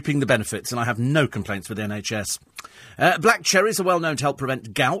 I'm reaping the benefits, and I have no complaints with the NHS. Black cherries are well known to help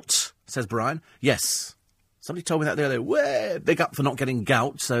prevent gout, says Brian. Yes. Somebody told me that the other day. Way big up for not getting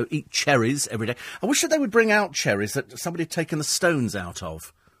gout, so eat cherries every day. I wish that they would bring out cherries that somebody had taken the stones out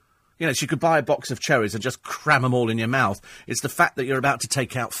of. So you could buy a box of cherries and just cram them all in your mouth. It's the fact that you're about to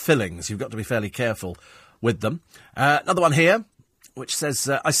take out fillings. You've got to be fairly careful with them. Another one here, which says,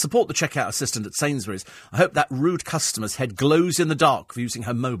 I support the checkout assistant at Sainsbury's. I hope that rude customer's head glows in the dark for using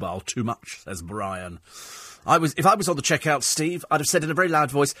her mobile too much, says Brian. If I was on the checkout, Steve, I'd have said in a very loud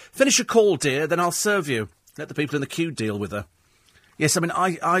voice, finish your call, dear, then I'll serve you. Let the people in the queue deal with her. Yes, I mean,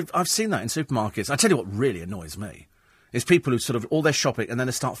 I've seen that in supermarkets. I tell you what really annoys me is people who sort of all their shopping and then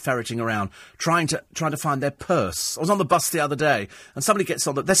they start ferreting around, trying to find their purse. I was on the bus the other day and somebody gets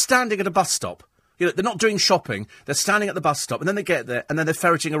on they're standing at a bus stop. They're not doing shopping. They're standing at the bus stop and then they get there and then they're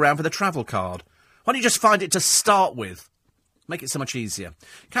ferreting around for their travel card. Why don't you just find it to start with? Make it so much easier.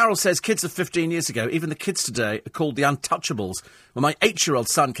 Carol says, kids of 15 years ago, even the kids today, are called the untouchables. When my 8-year-old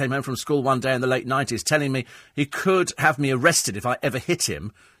son came home from school one day in the late 90s telling me he could have me arrested if I ever hit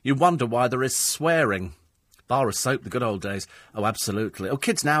him, you wonder why there is swearing. Bar of soap, the good old days. Oh, absolutely. Oh,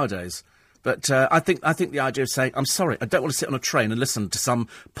 kids nowadays. But I think the idea of saying, I'm sorry, I don't want to sit on a train and listen to some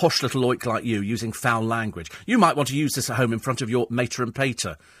posh little oik like you using foul language. You might want to use this at home in front of your mater and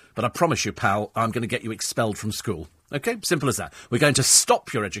pater. But I promise you, pal, I'm going to get you expelled from school. OK? Simple as that. We're going to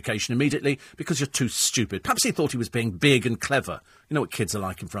stop your education immediately because you're too stupid. Perhaps he thought he was being big and clever. You know what kids are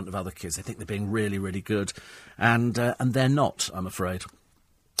like in front of other kids. They think they're being really, really good. And they're not, I'm afraid.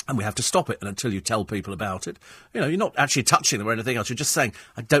 And we have to stop it. And until you tell people about it, you're not actually touching them or anything else. You're just saying,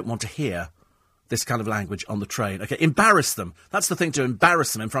 I don't want to hear this kind of language on the train. OK, embarrass them. That's the thing, to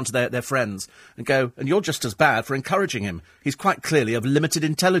embarrass them in front of their friends and go, and you're just as bad for encouraging him. He's quite clearly of limited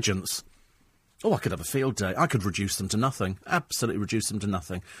intelligence. Oh, I could have a field day. I could reduce them to nothing. Absolutely reduce them to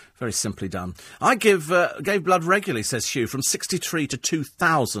nothing. Very simply done. I gave blood regularly, says Hugh, from 63 to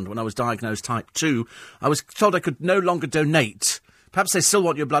 2000 when I was diagnosed type 2. I was told I could no longer donate. Perhaps they still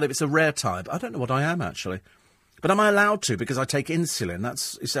want your blood if it's a rare type. I don't know what I am, actually. But am I allowed to because I take insulin?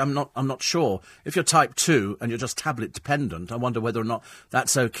 I'm not sure. If you're type 2 and you're just tablet dependent, I wonder whether or not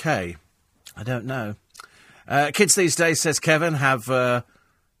that's okay. I don't know. Kids these days, says Kevin, have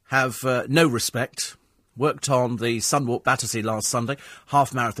no respect. Worked on the Sunwalk Battersea last Sunday,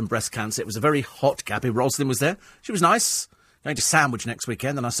 half-marathon breast cancer. It was a very hot. Gabby Roslin was there. She was nice. Going to Sandwich next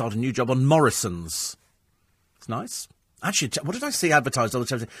weekend, then I started a new job on Morrison's. It's nice. Actually, what did I see advertised on the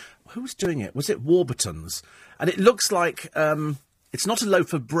television? Who was doing it? Was it Warburton's? And it looks like, it's not a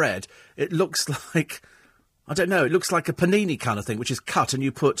loaf of bread. It looks like, I don't know, it looks like a panini kind of thing, which is cut and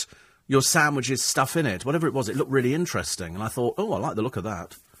you put your sandwich's stuff in it. Whatever it was, it looked really interesting. And I thought, oh, I like the look of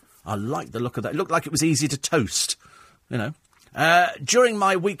that. I like the look of that. It looked like it was easy to toast, During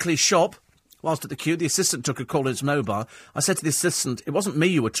my weekly shop, whilst at the queue, the assistant took a call on his mobile. I said to the assistant, it wasn't me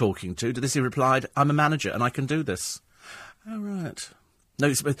you were talking to. To this he replied, I'm a manager and I can do this. Oh, right.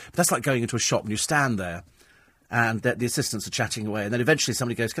 No, but that's like going into a shop and you stand there and the assistants are chatting away and then eventually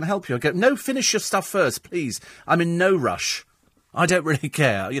somebody goes, can I help you? I go, no, finish your stuff first, please. I'm in no rush. I don't really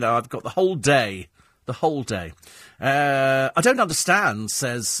care. I've got the whole day. The whole day. I don't understand,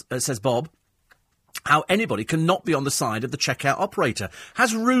 says Bob. how anybody can not be on the side of the checkout operator.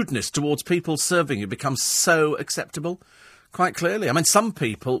 Has rudeness towards people serving you become so acceptable? Quite clearly. I mean, some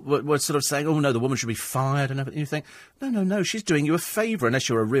people were sort of saying, oh, no, the woman should be fired and everything. You think, no, she's doing you a favour, unless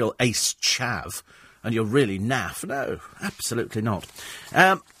you're a real ace chav and you're really naff. No, absolutely not.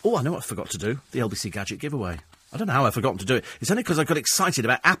 I know what I forgot to do. The LBC Gadget giveaway. I don't know how I've forgotten to do it. It's only because I got excited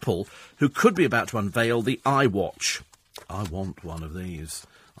about Apple, who could be about to unveil the iWatch. I want one of these.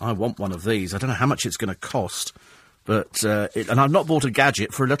 I don't know how much it's going to cost, but and I've not bought a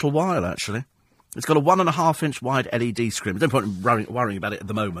gadget for a little while, actually. It's got a 1.5-inch wide LED screen. There's no point in worrying about it at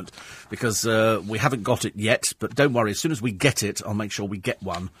the moment, because we haven't got it yet. But don't worry, as soon as we get it, I'll make sure we get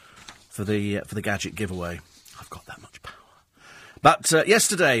one for the gadget giveaway. I've got that much power. But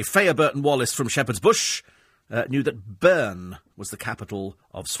yesterday, Faya Burton-Wallace from Shepherd's Bush knew that Bern was the capital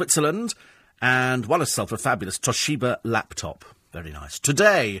of Switzerland, and won herself a fabulous Toshiba laptop. Very nice.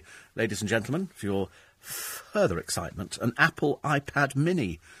 Today, ladies and gentlemen, for your further excitement, an Apple iPad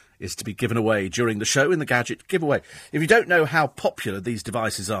mini is to be given away during the show in the gadget giveaway. If you don't know how popular these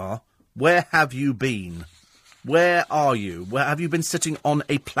devices are, where have you been? Where are you? Where have you been sitting on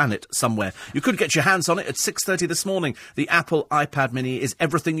a planet somewhere? You could get your hands on it at 6:30 this morning. The Apple iPad mini is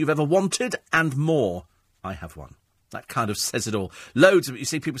everything you've ever wanted and more. I have one. That kind of says it all. Loads of it. You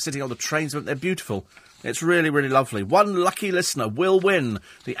see people sitting on the trains, but they're beautiful. It's really, really lovely. One lucky listener will win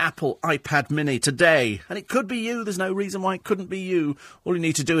the Apple iPad mini today. And it could be you. There's no reason why it couldn't be you. All you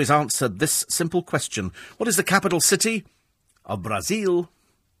need to do is answer this simple question. What is the capital city of Brazil?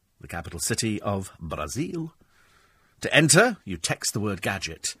 The capital city of Brazil. To enter, you text the word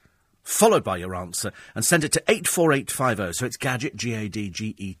gadget, followed by your answer, and send it to 84850. So it's gadget,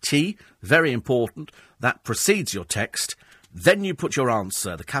 G-A-D-G-E-T. Very important. That precedes your text. Then you put your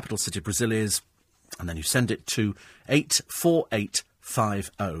answer. The capital city of Brazil is, and then you send it to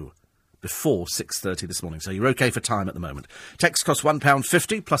 84850 before 6:30 this morning. So you're OK for time at the moment. Text costs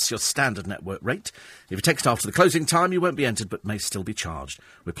 £1.50 plus your standard network rate. If you text after the closing time, you won't be entered but may still be charged.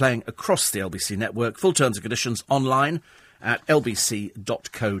 We're playing across the LBC network. Full terms and conditions online at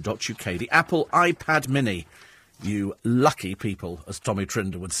lbc.co.uk. The Apple iPad mini. You lucky people, as Tommy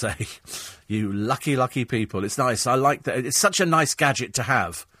Trinder would say. You lucky, lucky people. It's nice. I like that. It's such a nice gadget to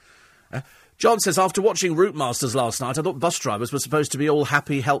have. John says, after watching Route Masters last night, I thought bus drivers were supposed to be all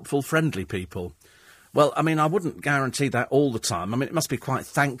happy, helpful, friendly people. Well, I mean, I wouldn't guarantee that all the time. I mean, it must be quite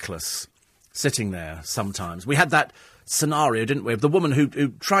thankless sitting there sometimes. We had that scenario, didn't we, of the woman who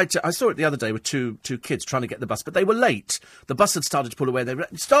tried to... I saw it the other day with two kids trying to get the bus, but they were late. The bus had started to pull away. They were,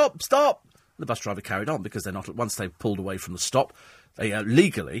 stop! The bus driver carried on because they're not... Once they've pulled away from the stop, they are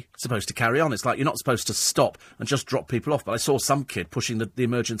legally supposed to carry on. It's like you're not supposed to stop and just drop people off. But I saw some kid pushing the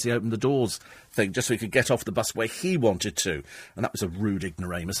emergency open the doors thing just so he could get off the bus where he wanted to. And that was a rude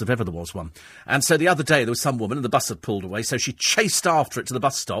ignoramus, if ever there was one. And so the other day there was some woman and the bus had pulled away, so she chased after it to the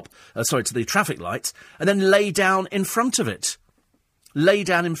bus stop, to the traffic lights, and then lay down in front of it. Lay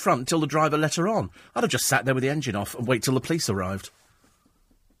down in front till the driver let her on. I'd have just sat there with the engine off and wait till the police arrived.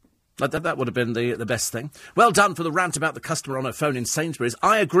 That would have been the best thing. Well done for the rant about the customer on her phone in Sainsbury's.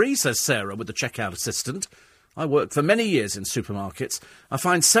 I agree, says Sarah, with the checkout assistant. I worked for many years in supermarkets. I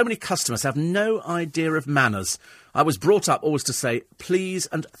find so many customers have no idea of manners. I was brought up always to say, please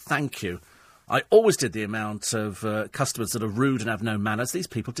and thank you. I always did the amount of customers that are rude and have no manners. These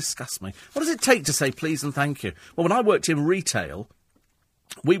people disgust me. What does it take to say please and thank you? Well, when I worked in retail...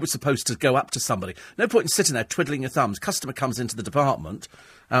 we were supposed to go up to somebody. No point in sitting there twiddling your thumbs. Customer comes into the department,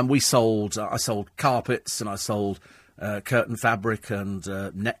 and I sold carpets, and I sold curtain fabric and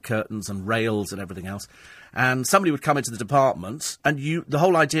net curtains and rails and everything else. And somebody would come into the department, and the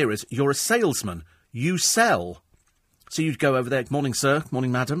whole idea is you're a salesman. You sell. So you'd go over there, morning, sir,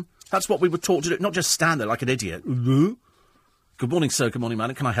 morning, madam. That's what we were taught to do, not just stand there like an idiot. Good morning, sir. Good morning,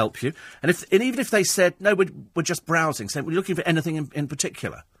 madam. Can I help you? And even if they said, no, we're just browsing, saying, we're looking for anything in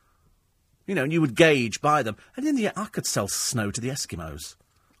particular. You know, and you would gauge by them. And in the end, I could sell snow to the Eskimos.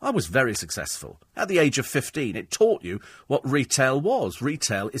 I was very successful. At the age of 15, it taught you what retail was.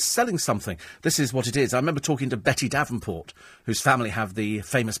 Retail is selling something. This is what it is. I remember talking to Betty Davenport, whose family have the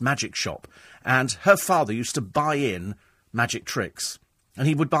famous magic shop. And her father used to buy in magic tricks. And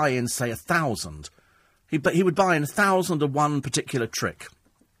he would buy in, say, 1,000. He would buy in 1,000 of one particular trick.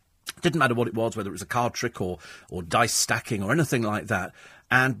 Didn't matter what it was, whether it was a card trick or dice stacking or anything like that.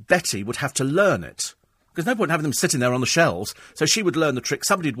 And Betty would have to learn it. Because no point in having them sitting there on the shelves. So she would learn the trick.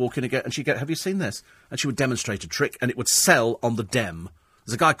 Somebody would walk in again and she'd go, have you seen this? And she would demonstrate a trick and it would sell on the dem.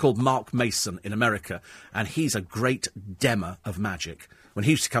 There's a guy called Mark Mason in America, and he's a great demmer of magic. When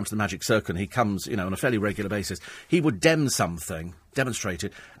he used to come to the Magic Circle, and he comes, on a fairly regular basis, he would demonstrate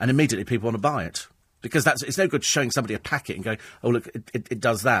it, and immediately people want to buy it. Because it's no good showing somebody a packet and going, oh, look, it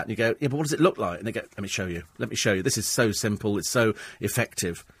does that. And you go, yeah, but what does it look like? And they go, let me show you. This is so simple. It's so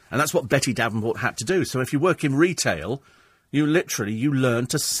effective. And that's what Betty Davenport had to do. So if you work in retail, you learn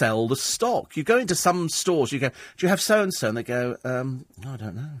to sell the stock. You go into some stores, you go, do you have so-and-so? And they go, I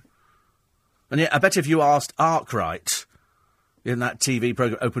don't know. And yet, I bet if you asked Arkwright in that TV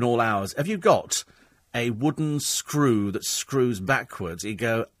programme, Open All Hours, have you got a wooden screw that screws backwards? He'd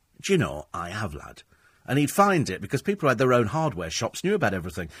go, do you know, I have, lad. And he'd find it, because people who had their own hardware shops knew about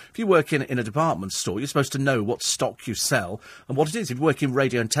everything. If you work in a department store, you're supposed to know what stock you sell and what it is. If you work in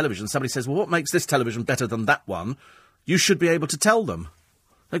radio and television, somebody says, well, what makes this television better than that one? You should be able to tell them.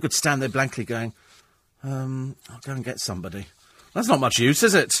 They could stand there blankly going, I'll go and get somebody. That's not much use,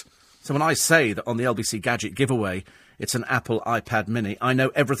 is it? So when I say that on the LBC Gadget giveaway, it's an Apple iPad mini, I know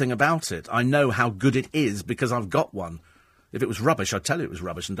everything about it. I know how good it is because I've got one. If it was rubbish, I'd tell you it was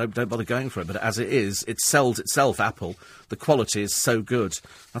rubbish and don't bother going for it. But as it is, it sells itself, Apple. The quality is so good.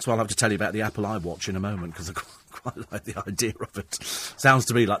 That's why I'll have to tell you about the Apple iWatch in a moment, because I quite like the idea of it. Sounds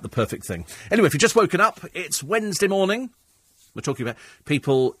to me like the perfect thing. Anyway, if you've just woken up, it's Wednesday morning. We're talking about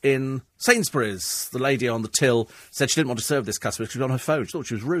people in Sainsbury's. The lady on the till said she didn't want to serve this customer because she was on her phone. She thought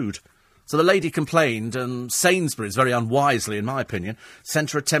she was rude. So the lady complained, and Sainsbury's, very unwisely, in my opinion,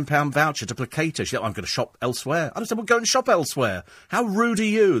 sent her a £10 voucher to placate her. She said, I'm going to shop elsewhere. I said, well, go and shop elsewhere. How rude are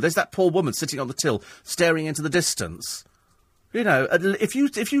you? There's that poor woman sitting on the till, staring into the distance. You know, if you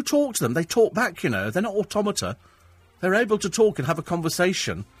talk to them, they talk back, you know. They're not automata. They're able to talk and have a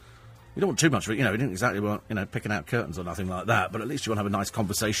conversation. You don't want too much of it, you know, you didn't exactly want, you know, picking out curtains or nothing like that, but at least you want to have a nice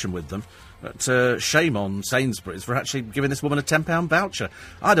conversation with them. But shame on Sainsbury's for actually giving this woman a £10 voucher.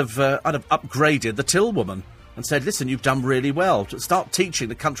 I'd have upgraded the till woman and said, listen, you've done really well. Start teaching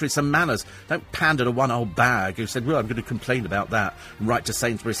the country some manners. Don't pander to one old bag who said, well, I'm going to complain about that and write to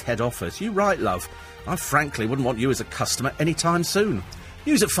Sainsbury's head office. You right, love. I frankly wouldn't want you as a customer any time soon.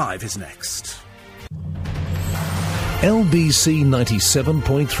 News at 5 is next. LBC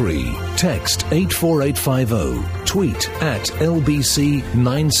 97.3. Text 84850. Tweet at LBC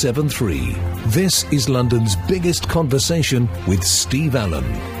 973. This is London's biggest conversation with Steve Allen.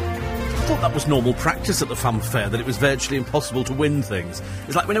 I thought that was normal practice at the fun fair, that it was virtually impossible to win things.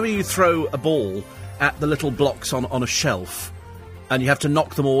 It's like whenever you throw a ball at the little blocks on a shelf and you have to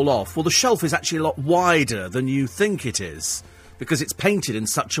knock them all off, well, the shelf is actually a lot wider than you think it is because it's painted in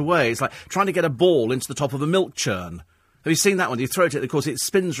such a way. It's like trying to get a ball into the top of a milk churn. Have you seen that one? You throw it, of course, it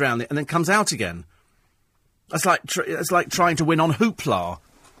spins round and then comes out again. That's like trying to win on Hoopla.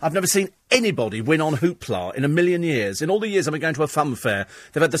 I've never seen anybody win on Hoopla in a million years. In all the years I've been going to a fun fair,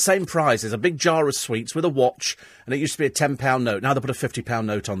 they've had the same prizes, a big jar of sweets with a watch, and it used to be a £10 note. Now they put a £50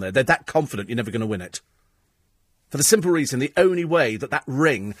 note on there. They're that confident you're never going to win it. For the simple reason, the only way that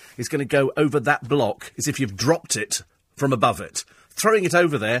ring is going to go over that block is if you've dropped it from above it. Throwing it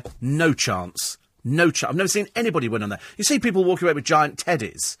over there, no chance. No chance. I've never seen anybody win on that. You see people walking away with giant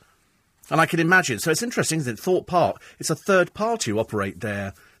teddies. And I can imagine. So it's interesting, isn't it? Thorpe Park, it's a third party who operate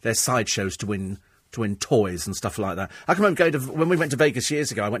their sideshows to win toys and stuff like that. I can remember when we went to Vegas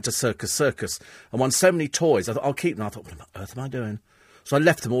years ago, I went to Circus and won so many toys. I thought, I'll keep them. I thought, what on earth am I doing? So I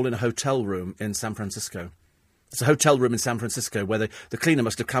left them all in a hotel room in San Francisco. It's a hotel room in San Francisco where the cleaner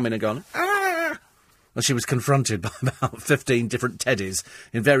must have come in and gone, ah! And she was confronted by about 15 different teddies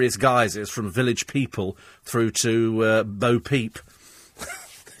in various guises, from village people through to Bo Peep.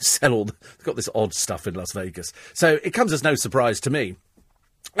 They've got this odd stuff in Las Vegas. So it comes as no surprise to me.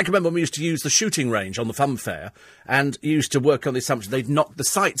 I can remember when we used to use the shooting range on the fun fair and used to work on the assumption they'd knock the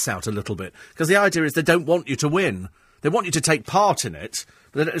sights out a little bit. Because the idea is they don't want you to win. They want you to take part in it,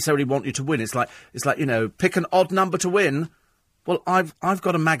 but they don't necessarily want you to win. It's like, you know, pick an odd number to win. Well, I've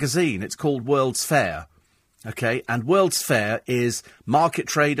got a magazine. It's called World's Fair, okay? And World's Fair is market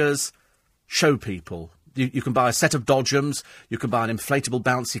traders, show people. You can buy a set of Dodgems. You can buy an inflatable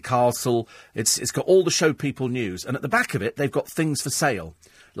bouncy castle. It's got all the show people news. And at the back of it, they've got things for sale,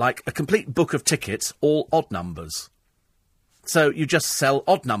 like a complete book of tickets, all odd numbers. So you just sell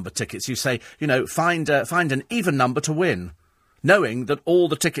odd number tickets. You say, you know, find an even number to win, knowing that all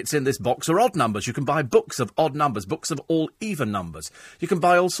the tickets in this box are odd numbers. You can buy books of odd numbers, books of all even numbers. You can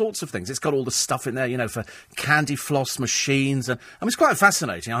buy all sorts of things. It's got all the stuff in there, you know, for candy floss machines. And I mean, it's quite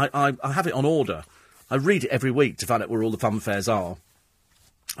fascinating. I have it on order. I read it every week to find out where all the fun fairs are.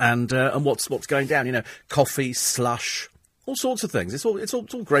 And what's going down, you know, coffee, slush, all sorts of things. It's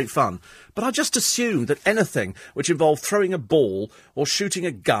all great fun. But I just assumed that anything which involved throwing a ball or shooting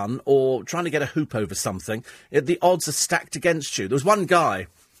a gun or trying to get a hoop over something, the odds are stacked against you. There was one guy,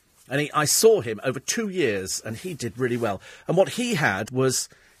 and I saw him over 2 years, and he did really well. And what he had was,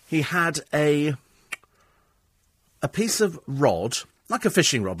 he had a a piece of rod, like a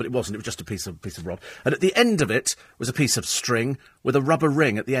fishing rod, but it wasn't. It was just a piece of rod. And at the end of it was a piece of string with a rubber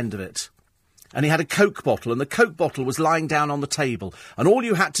ring at the end of it. And he had a Coke bottle, and the Coke bottle was lying down on the table. And all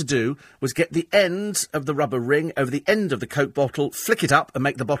you had to do was get the end of the rubber ring over the end of the Coke bottle, flick it up, and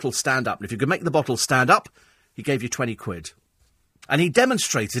make the bottle stand up. And if you could make the bottle stand up, he gave you 20 quid. And he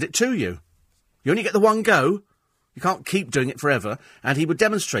demonstrated it to you. You only get the one go. You can't keep doing it forever. And he would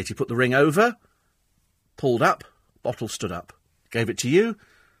demonstrate. He put the ring over, pulled up, bottle stood up. Gave it to you,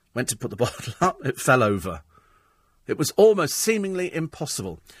 went to put the bottle up, it fell over. It was almost seemingly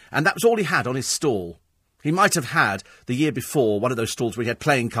impossible. And that was all he had on his stall. He might have had, the year before, one of those stalls where he had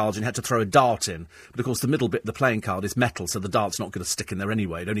playing cards and you had to throw a dart in. But, of course, the middle bit of the playing card is metal, so the dart's not going to stick in there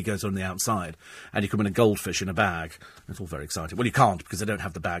anyway. It only goes on the outside. And you can win a goldfish in a bag. It's all very exciting. Well, you can't, because they don't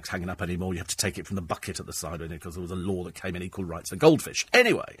have the bags hanging up anymore. You have to take it from the bucket at the side, because there was a law that came in, equal rights for goldfish.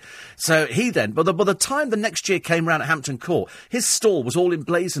 Anyway, so he then, by the time the next year came round at Hampton Court, his stall was all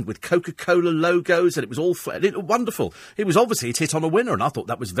emblazoned with Coca-Cola logos, and it was all wonderful. It was obviously, he'd hit on a winner, and I thought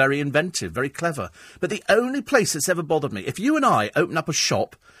that was very inventive, very clever. But the only place that's ever bothered me, if you and I open up a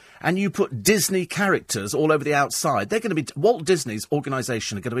shop and you put Disney characters all over the outside, they're going to be, Walt Disney's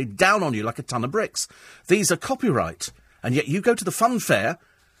organisation are going to be down on you like a ton of bricks. These are copyright. And yet you go to the fun fair,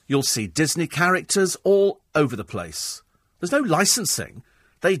 you'll see Disney characters all over the place. There's no licensing.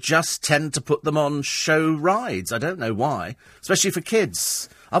 They just tend to put them on show rides. I don't know why. Especially for kids.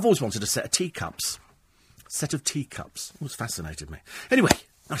 I've always wanted a set of teacups. Set of teacups. Always fascinated me. Anyway,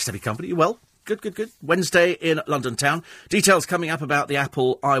 nice to be company. You well? Good. Wednesday in London town. Details coming up about the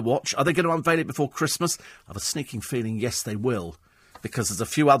Apple iWatch. Are they going to unveil it before Christmas? I have a sneaking feeling, yes, they will. Because there's a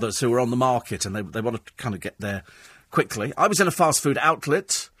few others who are on the market and they want to kind of get there quickly. I was in a fast food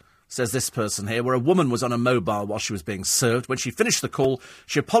outlet, says this person here, where a woman was on a mobile while she was being served. When she finished the call,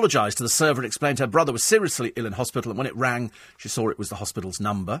 she apologised to the server and explained her brother was seriously ill in hospital, and when it rang, she saw it was the hospital's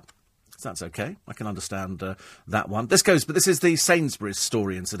number. So that's okay. I can understand that one. This is the Sainsbury's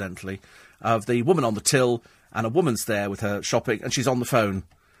story, incidentally, of the woman on the till, and a woman's there with her shopping, and she's on the phone.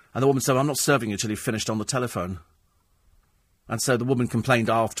 And the woman said, I'm not serving you till you've finished on the telephone. And so the woman complained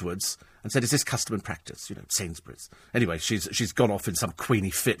afterwards and said, is this custom and practice? Sainsbury's. Anyway, she's gone off in some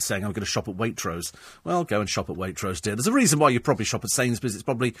queenie fit saying, I'm going to shop at Waitrose. Well, go and shop at Waitrose, dear. There's a reason why you probably shop at Sainsbury's. It's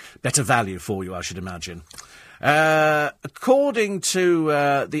probably better value for you, I should imagine. According to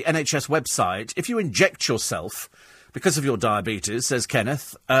the NHS website, if you inject yourself because of your diabetes, says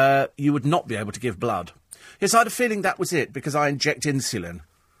Kenneth, you would not be able to give blood. Yes, I had a feeling that was it, because I inject insulin.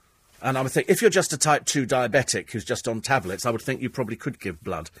 And I would think, if you're just a type 2 diabetic who's just on tablets, I would think you probably could give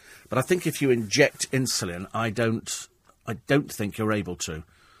blood. But I think if you inject insulin, I don't think you're able to.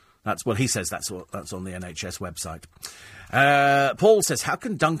 He says that's on the NHS website. Paul says, how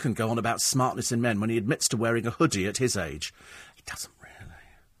can Duncan go on about smartness in men when he admits to wearing a hoodie at his age? He doesn't really.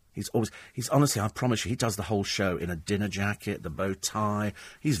 He's honestly, I promise you, he does the whole show in a dinner jacket, the bow tie.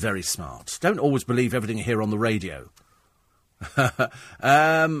 He's very smart. Don't always believe everything you hear on the radio. To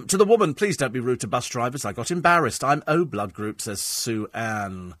the woman, please don't be rude to bus drivers. I got embarrassed. I'm O blood group, says Sue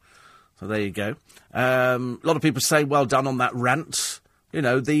Ann. So there you go. A lot of people say, well done on that rant.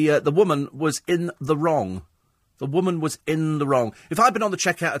 The woman was in the wrong. The woman was in the wrong. If I'd been on the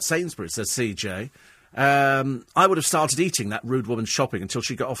checkout at Sainsbury's, says CJ, I would have started eating that rude woman's shopping until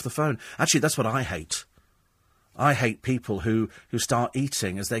she got off the phone. Actually, that's what I hate. I hate people who start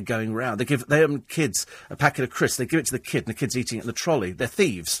eating as they're going round. They give kids a packet of crisps. They give it to the kid, and the kid's eating it in the trolley. They're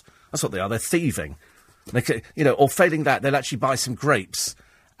thieves. That's what they are. They're thieving. Or failing that, they'll actually buy some grapes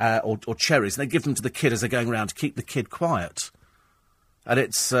or cherries, and they give them to the kid as they're going round to keep the kid quiet. And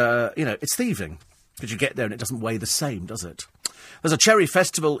it's thieving. Because you get there and it doesn't weigh the same, does it? There's a cherry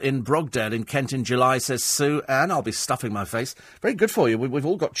festival in Brogdale in Kent in July, says Sue Ann. I'll be stuffing my face. Very good for you. We've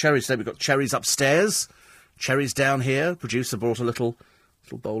all got cherries today. We've got cherries upstairs, cherries down here. Producer brought a little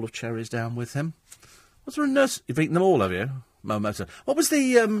bowl of cherries down with him. Was there a nursery? You've eaten them all, have you? Momoto. What was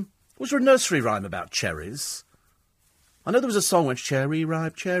was there a nursery rhyme about cherries? I know there was a song which cherry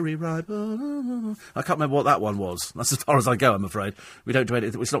ripe, oh. I can't remember what that one was. That's as far as I go, I'm afraid. We don't do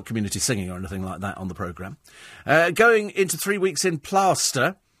anything. It's not community singing or anything like that on the programme. Going into 3 weeks in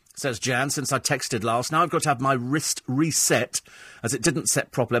plaster, says Jan, since I texted last. Now I've got to have my wrist reset, as it didn't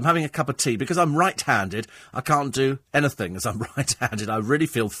set properly. I'm having a cup of tea. Because I'm right-handed, I can't do anything as I'm right-handed. I really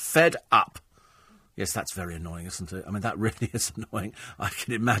feel fed up. Yes, that's very annoying, isn't it? I mean, that really is annoying. I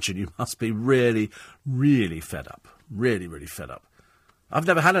can imagine you must be really, really fed up. Really, really fed up. I've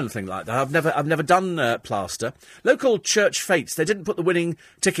never had anything like that. I've never done plaster. Local church fetes, they didn't put the winning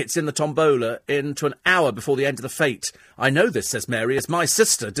tickets in the tombola into an hour before the end of the fete. I know this, says Mary, as my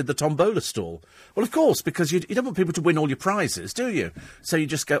sister did the tombola stall. Well, of course, because you don't want people to win all your prizes, do you? So you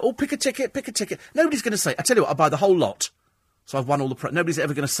just go, oh, pick a ticket. Nobody's going to say, I tell you what, I'll buy the whole lot. So I've won all the nobody's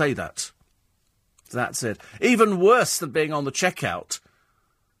ever going to say that. So that's it. Even worse than being on the checkout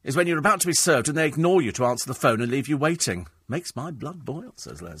is when you're about to be served and they ignore you to answer the phone and leave you waiting. Makes my blood boil,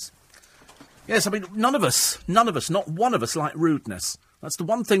 says Les. Yes, I mean, none of us, not one of us like rudeness. That's the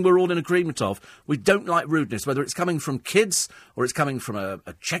one thing we're all in agreement of. We don't like rudeness, whether it's coming from kids or it's coming from a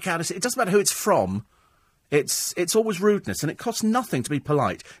checkout. It doesn't matter who it's from. It's always rudeness, and it costs nothing to be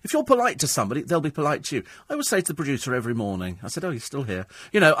polite. If you're polite to somebody, they'll be polite to you. I always say to the producer every morning, I said, oh, you're still here.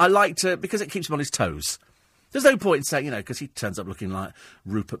 You know, I like to, because it keeps him on his toes. There's no point in saying, you know, because he turns up looking like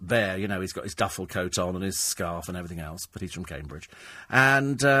Rupert Bear, you know, he's got his duffel coat on and his scarf and everything else, but he's from Cambridge.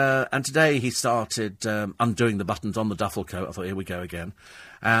 And today he started undoing the buttons on the duffel coat. I thought, here we go again.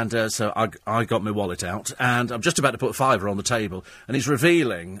 And so I got my wallet out, and I'm just about to put £5 on the table, and he's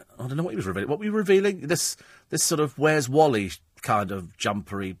revealing, I don't know what he was revealing. What were you revealing? This sort of Where's Wally kind of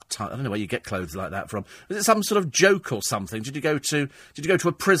jumpery I don't know where you get clothes like that from. Was it some sort of joke or something? Did you go to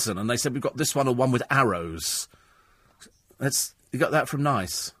a prison and they said we've got this one or one with arrows? You got that from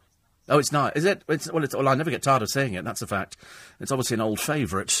Nice. Oh, it's nice. Is it? Well, I never get tired of saying it, that's a fact. It's obviously an old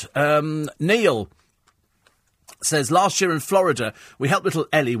favourite. Neil says, last year in Florida, we helped little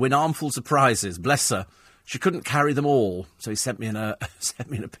Ellie win armfuls of prizes. Bless her. She couldn't carry them all, so he sent me in a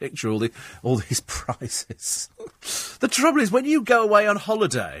picture all these prizes. The trouble is, when you go away on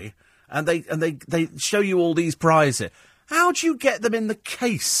holiday and they show you all these prizes, how do you get them in the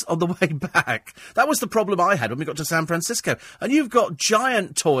case on the way back? That was the problem I had when we got to San Francisco. And you've got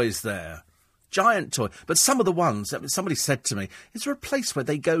giant toys there. Giant toy. But some of the ones, somebody said to me, is there a place where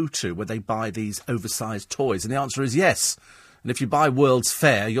they go to where they buy these oversized toys? And the answer is yes. And if you buy World's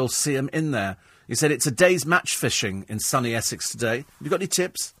Fair, you'll see them in there. He said it's a day's match fishing in sunny Essex today. Have you got any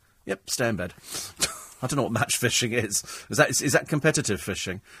tips? Yep, stay in bed. I don't know what match fishing is. Is that competitive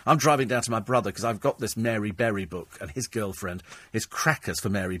fishing? I'm driving down to my brother because I've got this Mary Berry book, and his girlfriend is crackers for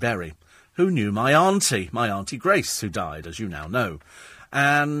Mary Berry. Who knew my auntie Grace, who died, as you now know.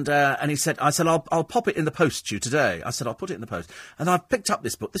 And he said, I said, I'll pop it in the post to you today. I said, I'll put it in the post. And I've picked up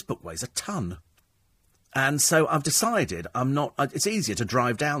this book. This book weighs a ton. And so I've decided it's easier to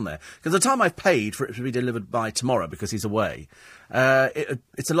drive down there. Because the time I've paid for it to be delivered by tomorrow, because he's away,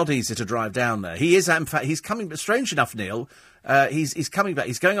 it's a lot easier to drive down there. He is, in fact, he's coming, but strange enough, Neil, he's coming back.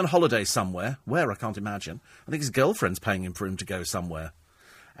 He's going on holiday somewhere. Where, I can't imagine. I think his girlfriend's paying him for him to go somewhere.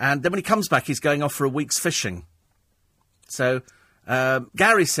 And then when he comes back, he's going off for a week's fishing. So,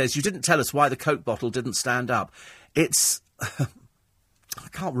 Gary says, you didn't tell us why the Coke bottle didn't stand up. It's... I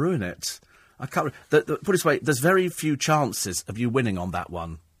can't ruin it. Put it this way, there's very few chances of you winning on that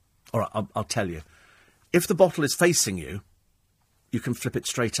one. All right, I'll tell you. If the bottle is facing you, you can flip it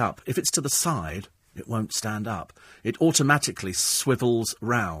straight up. If it's to the side, it won't stand up. It automatically swivels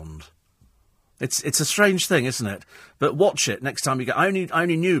round. It's a strange thing, isn't it? But watch it next time you go. I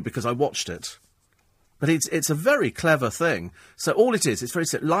only knew because I watched it. But it's a very clever thing. So all it is, it's very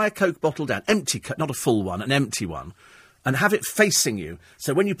simple. Lie a Coke bottle down, empty, not a full one, an empty one, and have it facing you.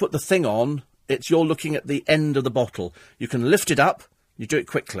 So when you put the thing on, you're looking at the end of the bottle. You can lift it up, you do it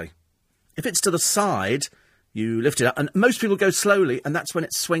quickly. If it's to the side, you lift it up, and most people go slowly, and that's when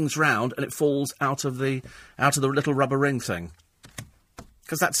it swings round and it falls out of the little rubber ring thing.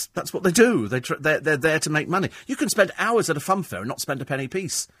 Because that's what they do. They're there to make money. You can spend hours at a fun fair and not spend a penny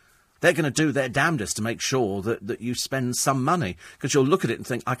piece. They're going to do their damnedest to make sure that you spend some money. Because you'll look at it and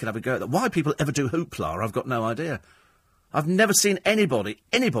think, I could have a go at that. Why people ever do hoopla, I've got no idea. I've never seen anybody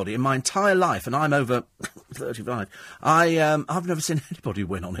in my entire life, and I'm over 35, I've never seen anybody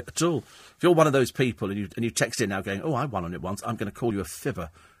win on it at all. If you're one of those people and you text in now going, oh, I won on it once, I'm going to call you a fibber,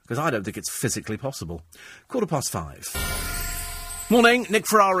 because I don't think it's physically possible. 5:15. Morning, Nick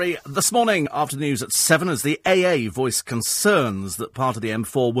Ferrari. This morning, after the news at 7, as the AA voiced concerns that part of the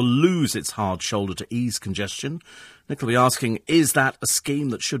M4 will lose its hard shoulder to ease congestion. Nick will be asking, is that a scheme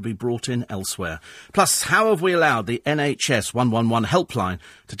that should be brought in elsewhere? Plus, how have we allowed the NHS 111 helpline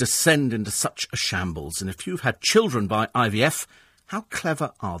to descend into such a shambles? And if you've had children by IVF, how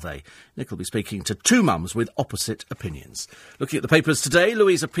clever are they? Nick will be speaking to two mums with opposite opinions. Looking at the papers today,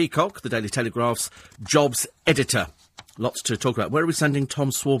 Louisa Peacock, the Daily Telegraph's jobs editor. Lots to talk about. Where are we sending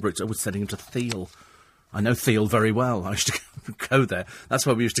Tom Swarbrick? Oh, we're sending him to Theale. I know Theale very well. I used to go there. That's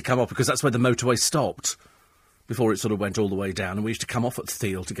where we used to come up, because that's where the motorway stopped. before it sort of went all the way down, and we used to come off at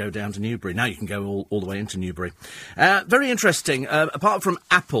Thiel to go down to Newbury. Now you can go all the way into Newbury. Very interesting. Apart from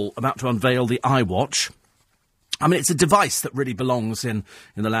Apple about to unveil the iWatch, I mean, it's a device that really belongs in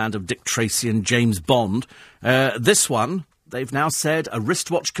the land of Dick Tracy and James Bond. This one, they've now said, a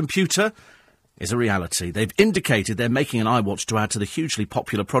wristwatch computer is a reality. They've indicated they're making an iWatch to add to the hugely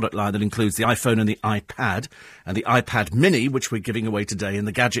popular product line that includes the iPhone and the iPad Mini, which we're giving away today in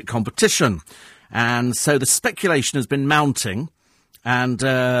the gadget competition. And so the speculation has been mounting, and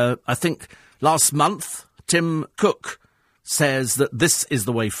I think last month Tim Cook says that this is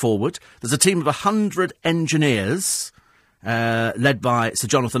the way forward. There's a team of 100 engineers, led by Sir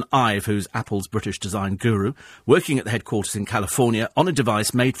Jonathan Ive, who's Apple's British design guru, working at the headquarters in California on a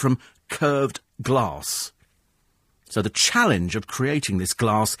device made from curved glass. So the challenge of creating this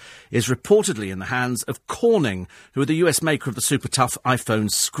glass is reportedly in the hands of Corning, who are the US maker of the super tough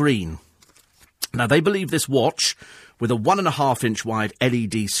iPhone screen. Now, they believe this watch, with a 1.5-inch wide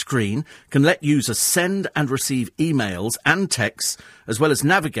LED screen, can let users send and receive emails and texts, as well as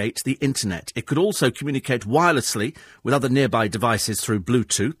navigate the internet. It could also communicate wirelessly with other nearby devices through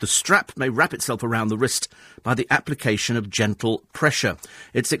Bluetooth. The strap may wrap itself around the wrist by the application of gentle pressure.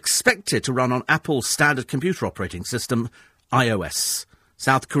 It's expected to run on Apple's standard computer operating system, iOS.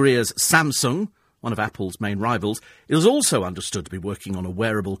 South Korea's Samsung, one of Apple's main rivals, is also understood to be working on a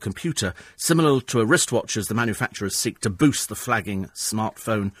wearable computer, similar to a wristwatch as the manufacturers seek to boost the flagging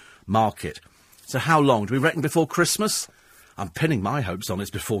smartphone market. So how long? Do we reckon before Christmas? I'm pinning my hopes on it's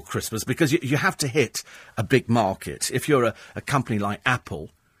before Christmas, because you have to hit a big market if you're a company like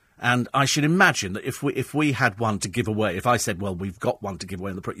Apple. And I should imagine that if we had one to give away, if I said, well, we've got one to give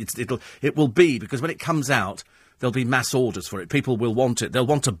away, it will be, because when it comes out, there'll be mass orders for it. People will want it. They'll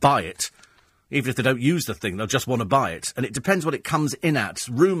want to buy it. Even if they don't use the thing, they'll just want to buy it. And it depends what it comes in at.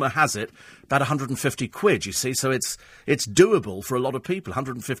 Rumour has it about 150 quid, you see. So it's doable for a lot of people.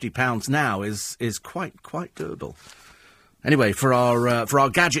 £150 now is quite doable. Anyway, for our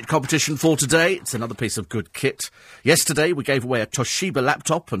gadget competition for today, it's another piece of good kit. Yesterday, we gave away a Toshiba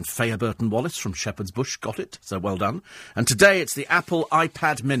laptop, and Faya Burton Wallace from Shepherd's Bush got it, so well done. And today, it's the Apple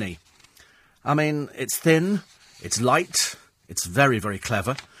iPad Mini. I mean, it's thin, it's light, it's very, very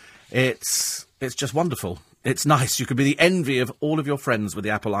clever. It's just wonderful. It's nice. You could be the envy of all of your friends with the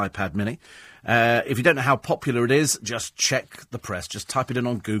Apple iPad Mini. If you don't know how popular it is, just check the press. Just type it in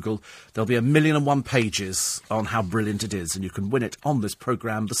on Google. There'll be 1,000,001 pages on how brilliant it is, and you can win it on this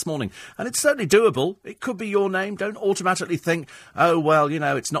programme this morning. And it's certainly doable. It could be your name. Don't automatically think, oh, well,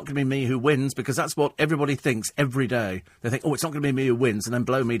 it's not going to be me who wins, because that's what everybody thinks every day. They think, oh, it's not going to be me who wins, and then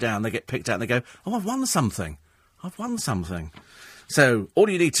blow me down. They get picked out and they go, oh, I've won something. So, all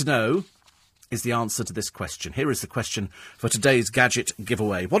you need to know is the answer to this question. Here is the question for today's gadget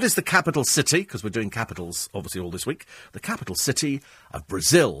giveaway. What is the capital city, because we're doing capitals, obviously, all this week, the capital city of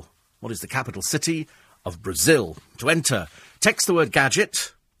Brazil? What is the capital city of Brazil? To enter, text the word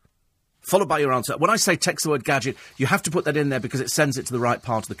gadget, followed by your answer. When I say text the word gadget, you have to put that in there because it sends it to the right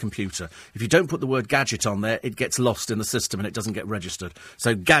part of the computer. If you don't put the word gadget on there, it gets lost in the system and it doesn't get registered.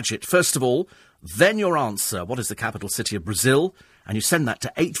 So gadget, first of all, then your answer. What is the capital city of Brazil? And you send that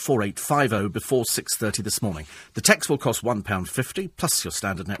to 84850 before 6:30 this morning. The text will cost £1.50 plus your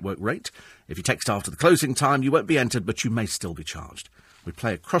standard network rate. If you text after the closing time, you won't be entered, but you may still be charged. We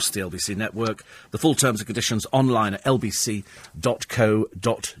play across the LBC network. The full terms and conditions online at lbc.co.uk.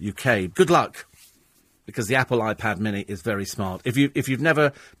 Good luck, because the Apple iPad Mini is very smart. If you've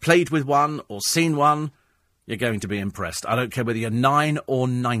never played with one or seen one, you're going to be impressed. I don't care whether you're 9 or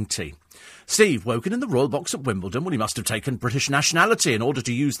 90. Steve, woken in the Royal Box at Wimbledon, well, he must have taken British nationality in order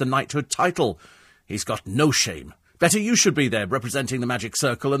to use the knighthood title. He's got no shame. Better you should be there, representing the Magic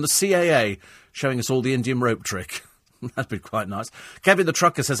Circle and the CAA, showing us all the Indian rope trick. That'd be quite nice. Kevin the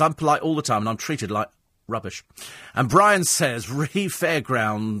Trucker says, I'm polite all the time and I'm treated like rubbish. And Brian says,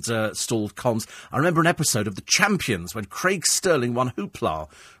 fairground stalled comms. I remember an episode of The Champions when Craig Sterling won Hoopla.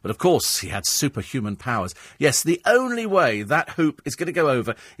 But of course, he had superhuman powers. Yes, the only way that hoop is going to go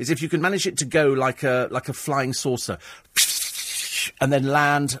over is if you can manage it to go like a flying saucer and then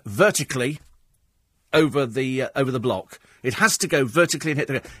land vertically over the block. It has to go vertically and hit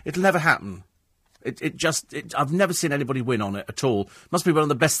the ground. It'll never happen. I've never seen anybody win on it at all. Must be one of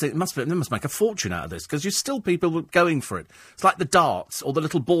the best things. They must make a fortune out of this, because you're still people going for it. It's like the darts or the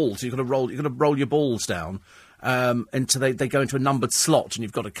little balls. You've got to roll your balls down until they go into a numbered slot, and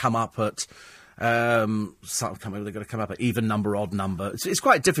you've got to come up at they've got to come up at even number, odd number. It's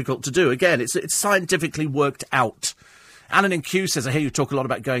quite difficult to do. Again, it's scientifically worked out. Alan in Kew says, I hear you talk a lot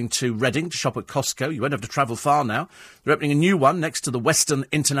about going to Reading to shop at Costco. You won't have to travel far now. They're opening a new one next to the Western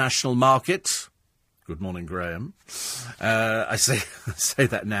International Market. Good morning, Graham. I say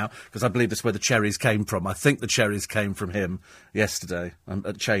that now because I believe that's where the cherries came from. I think the cherries came from him yesterday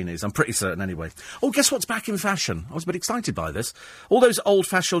at Cheney's. I'm pretty certain anyway. Oh, guess what's back in fashion? I was a bit excited by this. All those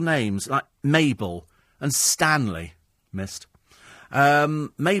old-fashioned names like Mabel and Stanley. Missed.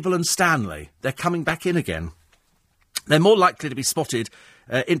 Mabel and Stanley. They're coming back in again. They're more likely to be spotted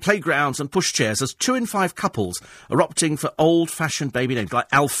in playgrounds and pushchairs as 2 in 5 couples are opting for old-fashioned baby names like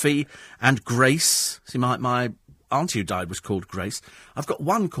Alfie and Grace. See, my auntie who died was called Grace. I've got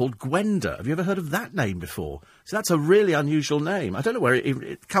one called Gwenda. Have you ever heard of that name before? So that's a really unusual name. I don't know where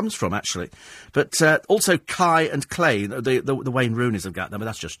it comes from, actually. But also Kai and Clay, the Wayne Rooneys have got them, but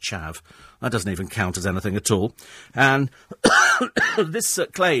that's just chav. That doesn't even count as anything at all. And this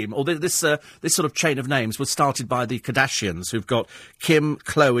claim, or this sort of chain of names, was started by the Kardashians, who've got Kim,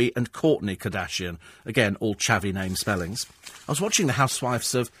 Khloe and Kourtney Kardashian. Again, all chavvy name spellings. I was watching The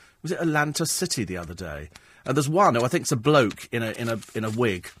Housewives of, was it Atlanta City the other day? And there's one who I think's a bloke in a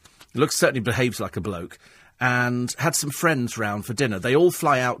wig. He certainly behaves like a bloke, and had some friends round for dinner. They all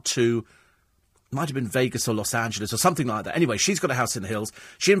fly out to, might have been Vegas or Los Angeles or something like that. Anyway, she's got a house in the hills.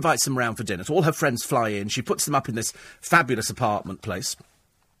 She invites them round for dinner. So all her friends fly in. She puts them up in this fabulous apartment place.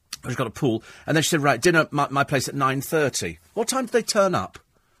 She's got a pool. And then she said, right, dinner at my place at 9:30. What time did they turn up?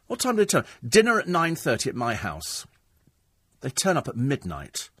 Dinner at 9:30 at my house. They turn up at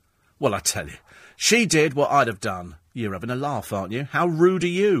midnight. Well, I tell you, she did what I'd have done. You're having a laugh, aren't you? How rude are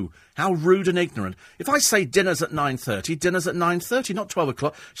you? How rude and ignorant. If I say dinner's at 9:30, dinner's at 9:30, not 12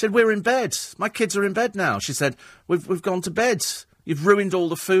 o'clock. She said, we're in bed. My kids are in bed now. She said, we've gone to bed. You've ruined all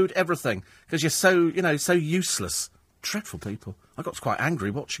the food, everything, because you're so useless. Dreadful people. I got quite angry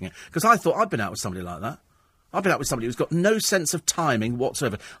watching it, because I thought I'd been out with somebody like that. I've been out with somebody who's got no sense of timing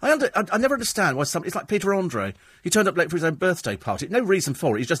whatsoever. I never understand why it's like Peter Andre. He turned up late for his own birthday party. No reason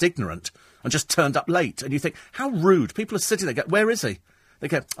for it. He's just ignorant and just turned up late. And you think, how rude. People are sitting there, go, where is he? They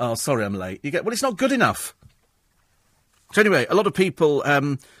go, oh, sorry, I'm late. You go, well, it's not good enough. So anyway, a lot of people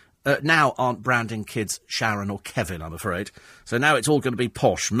now aren't branding kids Sharon or Kevin, I'm afraid. So now it's all going to be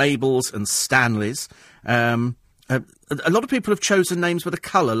posh. Mabels and Stanleys. A lot of people have chosen names with a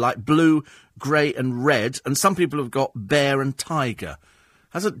colour, like blue, grey and red, and some people have got bear and tiger.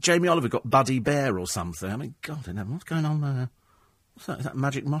 Hasn't Jamie Oliver got Buddy Bear or something? I mean, God, what's going on there? What's that? Is that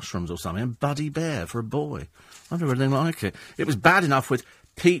magic mushrooms or something? And Buddy Bear for a boy. I don't really like it. It was bad enough with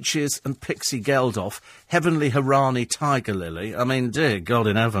Peaches and Pixie Geldof, Heavenly Harani Tiger Lily. I mean, dear God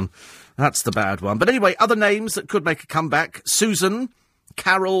in heaven, that's the bad one. But anyway, other names that could make a comeback. Susan,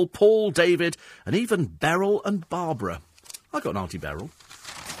 Carol, Paul, David, and even Beryl and Barbara. I got an Auntie Beryl.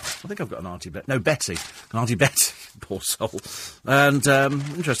 I think I've got an Auntie Betty. No, Betty. An Auntie Betty. Poor soul. And,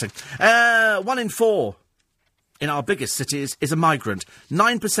 interesting. 1 in 4 in our biggest cities is a migrant.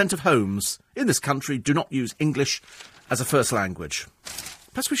 9% of homes in this country do not use English as a first language.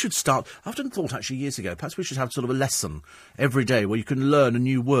 Perhaps we should start... I often thought, actually, years ago, perhaps we should have sort of a lesson every day where you can learn a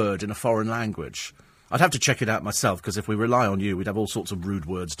new word in a foreign language. I'd have to check it out myself, because if we rely on you, we'd have all sorts of rude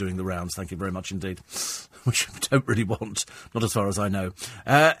words doing the rounds. Thank you very much indeed. Which I don't really want, not as far as I know.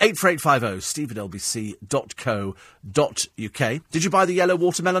 84850, steve at lbc.co.uk. Did you buy the yellow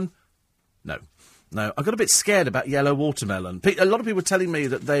watermelon? No. I got a bit scared about yellow watermelon. A lot of people were telling me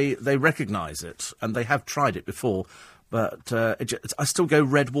that they recognise it, and they have tried it before. But I still go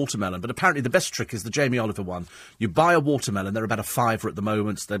red watermelon. But apparently the best trick is the Jamie Oliver one. You buy a watermelon, they're about a £5 at the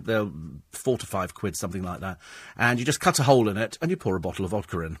moment. They're £4 to £5, something like that. And you just cut a hole in it and you pour a bottle of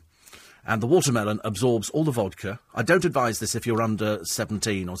vodka in. And the watermelon absorbs all the vodka. I don't advise this if you're under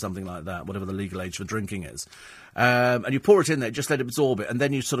 17 or something like that, whatever the legal age for drinking is. And you pour it in there, just let it absorb it, and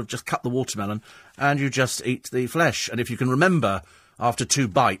then you sort of just cut the watermelon and you just eat the flesh. And if you can remember... after 2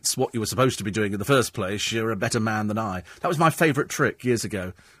 bites, what you were supposed to be doing in the first place, you're a better man than I. That was my favourite trick years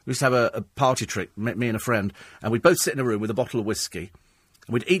ago. We used to have a party trick, me and a friend, and we'd both sit in a room with a bottle of whiskey.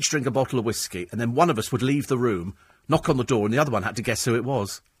 And we'd each drink a bottle of whiskey, and then one of us would leave the room, knock on the door, and the other one had to guess who it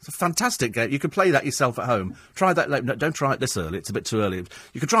was. It's a fantastic game. You could play that yourself at home. Try that later. No, don't try it this early. It's a bit too early.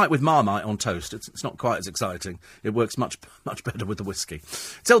 You could try it with Marmite on toast. It's not quite as exciting. It works much better with the whiskey.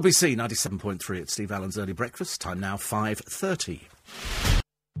 It's LBC 97.3 at Steve Allen's Early Breakfast. Time now 5:30.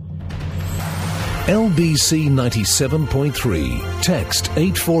 LBC 97.3. Text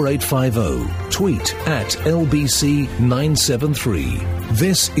 84850. Tweet at LBC 973.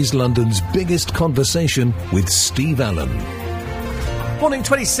 This is London's biggest conversation with Steve Allen. Morning,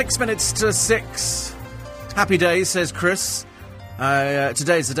 26 minutes to 6. Happy days, says Chris.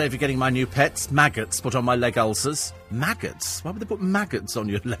 Today's the day for getting my new pets. Maggots put on my leg ulcers. Maggots? Why would they put maggots on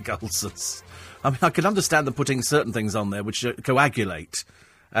your leg ulcers? I mean, I can understand them putting certain things on there which coagulate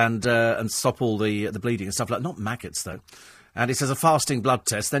and stop all the bleeding and stuff like that. Not maggots, though. And he says a fasting blood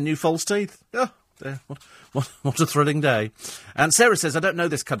test, then new false teeth. Oh, there. What a thrilling day. And Sarah says, I don't know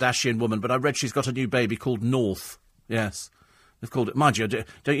this Kardashian woman, but I read she's got a new baby called North. Yes. They've called it... Mind you,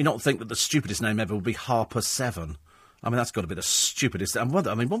 don't you not think that the stupidest name ever would be Harper 7? I mean, that's got to be the stupidest... what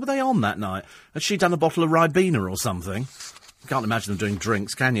were they on that night? Had she done a bottle of Ribena or something? Can't imagine them doing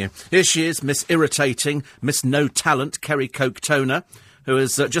drinks, can you? Here she is, Miss Irritating, Miss No Talent, Kerry Coke-Toner, who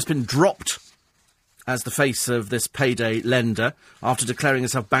has just been dropped as the face of this payday lender after declaring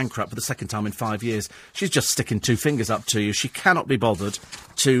herself bankrupt for the second time in 5 years. She's just sticking two fingers up to you. She cannot be bothered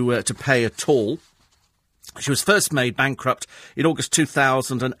to pay at all. She was first made bankrupt in August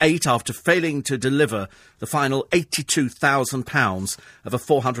 2008 after failing to deliver the final £82,000 of a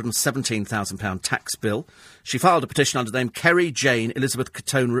 £417,000 tax bill. She filed a petition under the name Kerry Jane Elizabeth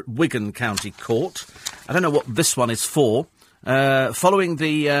Catone at Wigan County Court. I don't know what this one is for. Following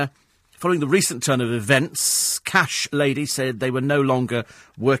the recent turn of events, Cash Lady said they were no longer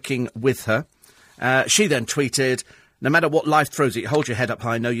working with her. She then tweeted, no matter what life throws at you, hold your head up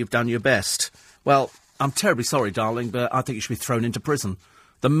high, know you've done your best. Well, I'm terribly sorry, darling, but I think you should be thrown into prison.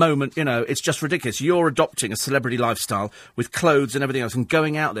 The moment, it's just ridiculous. You're adopting a celebrity lifestyle with clothes and everything else and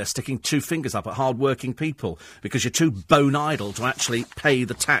going out there sticking two fingers up at hard-working people because you're too bone idle to actually pay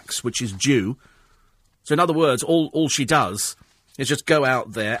the tax which is due. So in other words, all she does is just go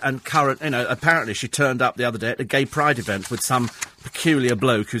out there and apparently she turned up the other day at a gay pride event with some peculiar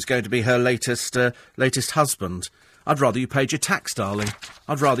bloke who's going to be her latest husband. I'd rather you paid your tax, darling.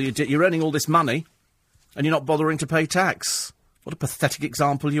 I'd rather you're earning all this money and you're not bothering to pay tax. What a pathetic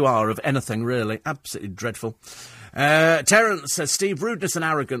example you are of anything, really. Absolutely dreadful. Terence says, Steve, rudeness and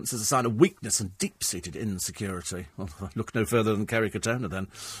arrogance is a sign of weakness and deep-seated insecurity. Well, look no further than Kerry Katona, then.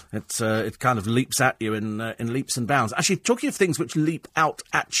 It kind of leaps at you in leaps and bounds. Actually, talking of things which leap out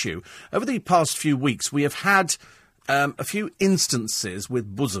at you, over the past few weeks we have had a few instances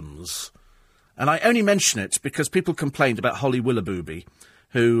with bosoms. And I only mention it because people complained about Holly Willoughby,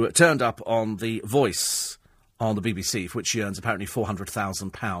 who turned up on The Voice on the BBC, for which she earns apparently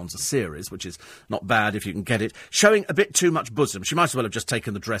 £400,000 a series, which is not bad if you can get it, showing a bit too much bosom. She might as well have just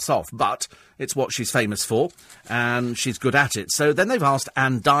taken the dress off, but it's what she's famous for, and she's good at it. So then they've asked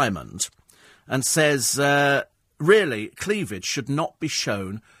Anne Diamond, and says, really, cleavage should not be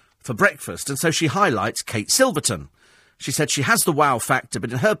shown for breakfast. And so she highlights Kate Silverton. She said she has the wow factor,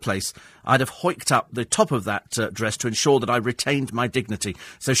 but in her place, I'd have hoiked up the top of that dress to ensure that I retained my dignity.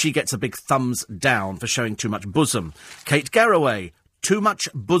 So she gets a big thumbs down for showing too much bosom. Kate Garraway, too much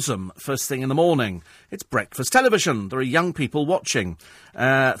bosom first thing in the morning. It's breakfast television. There are young people watching.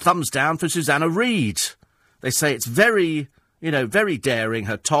 Thumbs down for Susanna Reid. They say it's very daring,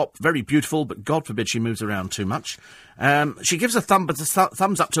 her top, very beautiful, but God forbid she moves around too much. She gives a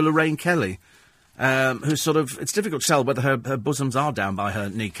thumbs up to Lorraine Kelly. Who's it's difficult to tell whether her bosoms are down by her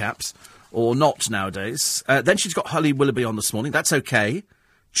kneecaps or not nowadays. Then she's got Holly Willoughby on this morning. That's okay.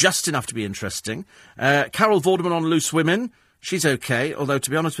 Just enough to be interesting. Carol Vorderman on Loose Women. She's okay, although, to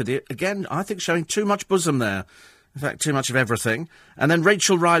be honest with you, again, I think showing too much bosom there. In fact, too much of everything. And then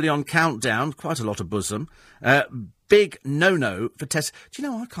Rachel Riley on Countdown. Quite a lot of bosom. Big no-no for Tess. Do you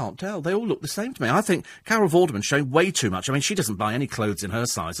know, I can't tell. They all look the same to me. I think Carol Vorderman's showing way too much. I mean, she doesn't buy any clothes in her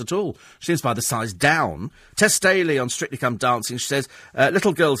size at all. She seems to buy the size down. Tess Daly on Strictly Come Dancing. She says,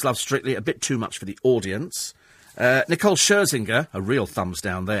 little girls love Strictly, a bit too much for the audience. Nicole Scherzinger, a real thumbs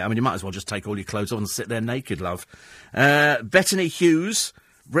down there. I mean, you might as well just take all your clothes off and sit there naked, love. Bettany Hughes,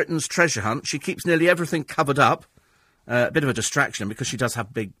 Britain's treasure hunt. She keeps nearly everything covered up. A bit of a distraction because she does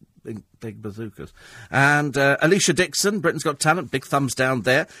have big bazookas. And Alicia Dixon, Britain's Got Talent, big thumbs down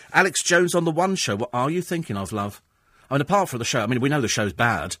there. Alex Jones on The One Show. What are you thinking of, love? I mean, apart from the show, I mean, we know the show's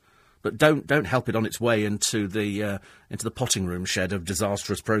bad, but don't help it on its way into the potting room shed of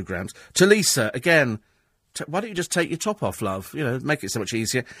disastrous programmes. Talisa, again, why don't you just take your top off, love? Make it so much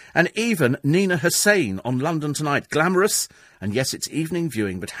easier. And even Nina Hussain on London Tonight. Glamorous, and yes, it's evening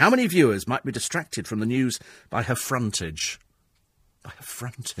viewing, but how many viewers might be distracted from the news by her frontage? By her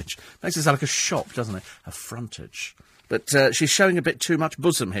frontage. Makes it sound like a shop, doesn't it? Her frontage. But she's showing a bit too much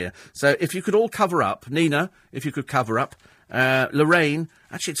bosom here. So if you could all cover up, Nina, if you could cover up, Lorraine,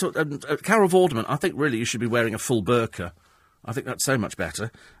 actually, Carol Vorderman, I think really you should be wearing a full burqa. I think that's so much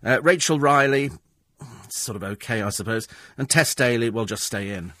better. Rachel Riley, sort of okay, I suppose. And Tess Daly, well, just stay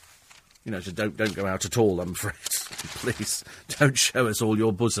in. Just don't go out at all, I'm afraid. Please, don't show us all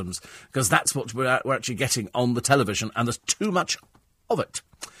your bosoms, because that's what we're actually getting on the television, and there's too much of it.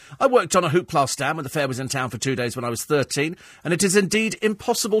 I worked on a hoopla stand when the fair was in town for 2 days when I was 13, and it is indeed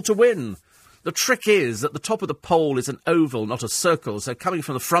impossible to win. The trick is that the top of the pole is an oval, not a circle, so coming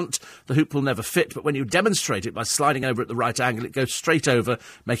from the front, the hoop will never fit, but when you demonstrate it by sliding over at the right angle, it goes straight over,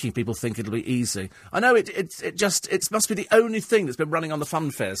 making people think it'll be easy. I know it must be the only thing that's been running on the fun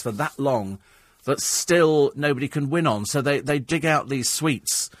fairs for that long that still nobody can win on, so they dig out these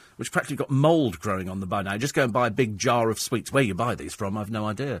sweets, which practically got mould growing on them by now. Just go and buy a big jar of sweets. Where you buy these from, I've no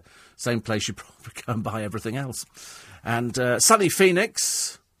idea. Same place you probably go and buy everything else. And sunny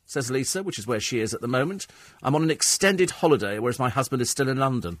Phoenix, says Lisa, which is where she is at the moment. I'm on an extended holiday, whereas my husband is still in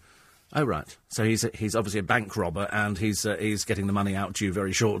London. Oh, right. So he's obviously a bank robber, and he's getting the money out to you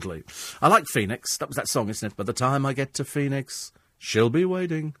very shortly. I like Phoenix. That was that song, isn't it? By the time I get to Phoenix, she'll be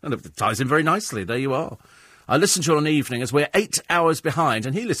waiting. And it ties in very nicely. There you are. I listen to you on an evening as we're 8 hours behind,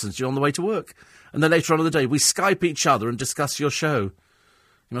 and he listens to you on the way to work. And then later on in the day, we Skype each other and discuss your show.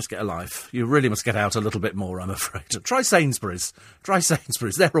 You must get a life. You really must get out a little bit more, I'm afraid. Try Sainsbury's.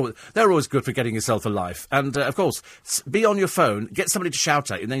 They're always good for getting yourself a life. And, of course, be on your phone, get somebody to shout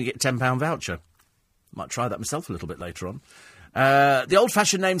at you, and then you get a £10 voucher. Might try that myself a little bit later on. The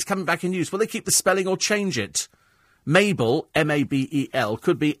old-fashioned name's coming back in use. Will they keep the spelling or change it? Mabel, M-A-B-E-L,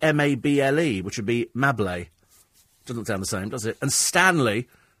 could be M-A-B-L-E, which would be Mabley. Doesn't sound the same, does it? And Stanley,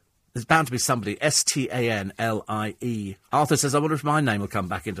 there's bound to be somebody, S-T-A-N-L-I-E. Arthur says, I wonder if my name will come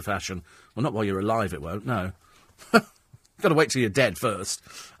back into fashion. Well, not while you're alive, it won't, no. Got to wait till you're dead first,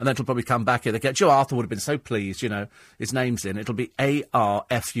 and then it'll probably come back in again. Joe Arthur would have been so pleased, you know, his name's in. It'll be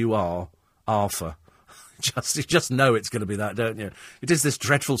A-R-F-U-R, Arthur. You just know it's going to be that, don't you? It is this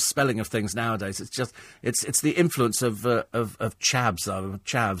dreadful spelling of things nowadays. It's just, it's the influence of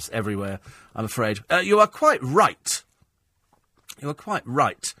chavs everywhere, I'm afraid. You are quite right. You are quite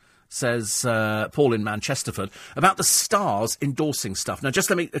right, says Paul in Manchesterford, about the stars endorsing stuff. Now, just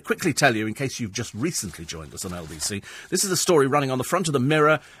let me quickly tell you, in case you've just recently joined us on LBC, this is a story running on the front of the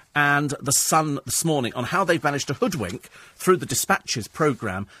Mirror and the Sun this morning on how they've managed to hoodwink, through the Dispatches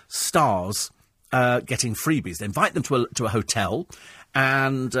programme, stars getting freebies. They invite them to a hotel,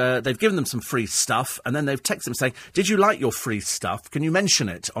 and they've given them some free stuff, and then they've texted them saying, did you like your free stuff? Can you mention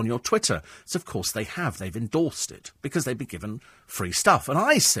it on your Twitter? So, of course, they have. They've endorsed it, because they've been given free stuff. And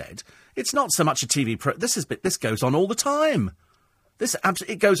I said, it's not so much a TV... This goes on all the time.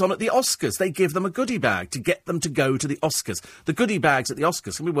 It goes on at the Oscars. They give them a goodie bag to get them to go to the Oscars. The goodie bags at the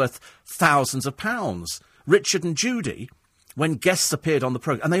Oscars can be worth thousands of pounds. Richard and Judy... when guests appeared on the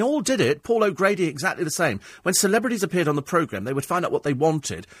programme, and they all did it, Paul O'Grady exactly the same. When celebrities appeared on the programme, they would find out what they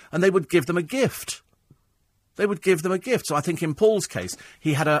wanted, and they would give them a gift. So I think in Paul's case,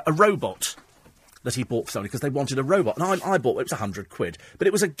 he had a robot that he bought for somebody, because they wanted a robot. And I bought it, was £100, but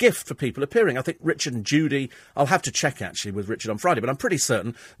it was a gift for people appearing. I think Richard and Judy, I'll have to check actually with Richard on Friday, but I'm pretty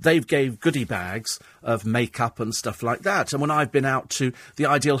certain they've gave goodie bags of makeup and stuff like that. And when I've been out to the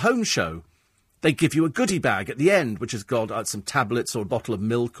Ideal Home Show, they give you a goodie bag at the end, which has got some tablets or a bottle of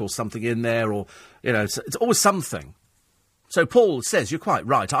milk or something in there, or, you know, it's always something. So Paul says, you're quite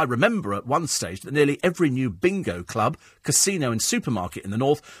right. I remember at one stage that nearly every new bingo club, casino and supermarket in the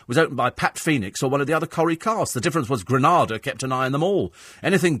north was opened by Pat Phoenix or one of the other Corrie casts. The difference was Granada kept an eye on them all.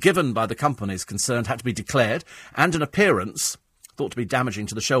 Anything given by the companies concerned had to be declared, and an appearance, thought to be damaging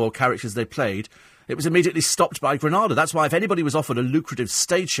to the show or characters they played, it was immediately stopped by Granada. That's why if anybody was offered a lucrative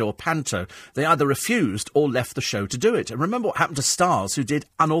stage show or panto, they either refused or left the show to do it. And remember what happened to stars who did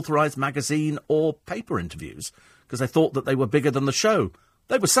unauthorised magazine or paper interviews because they thought that they were bigger than the show.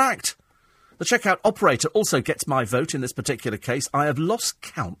 They were sacked. The checkout operator also gets my vote in this particular case. I have lost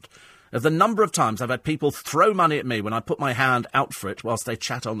count of the number of times I've had people throw money at me when I put my hand out for it whilst they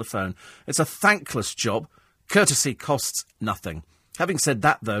chat on the phone. It's a thankless job. Courtesy costs nothing. Having said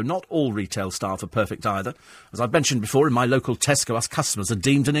that, though, not all retail staff are perfect either. As I've mentioned before, in my local Tesco, us customers are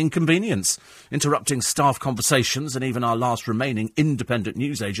deemed an inconvenience. Interrupting staff conversations, and even our last remaining independent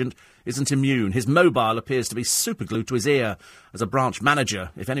newsagent isn't immune. His mobile appears to be superglued to his ear. As a branch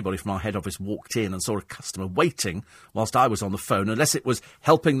manager, if anybody from our head office walked in and saw a customer waiting whilst I was on the phone, unless it was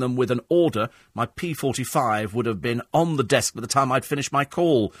helping them with an order, my P45 would have been on the desk by the time I'd finished my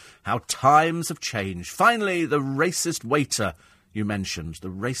call. How times have changed. Finally, the racist waiter you mentioned, the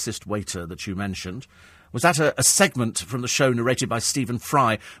racist waiter that you mentioned, was that a segment from the show narrated by Stephen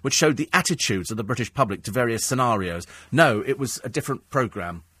Fry, which showed the attitudes of the British public to various scenarios? No, it was a different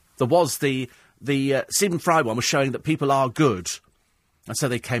programme. There was the Stephen Fry one was showing that people are good. And so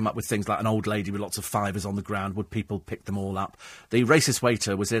they came up with things like an old lady with lots of fivers on the ground. Would people pick them all up? The racist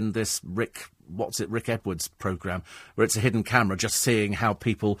waiter was in this Rick Edwards programme, where it's a hidden camera just seeing how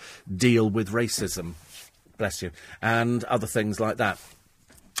people deal with racism. Bless you. And other things like that.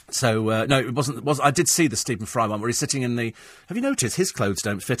 So, no, it wasn't. I did see the Stephen Fry one where he's sitting in the... Have you noticed his clothes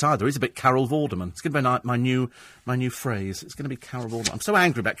don't fit either? He's a bit Carol Vorderman. It's going to be my new phrase. It's going to be Carol Vorderman. I'm so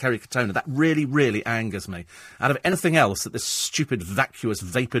angry about Kerry Katona. That really, really angers me. Out of anything else that this stupid, vacuous,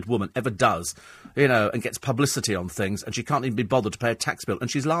 vapid woman ever does, you know, and gets publicity on things, and she can't even be bothered to pay a tax bill,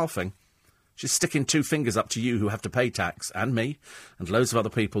 and she's laughing. She's sticking two fingers up to you who have to pay tax, and me, and loads of other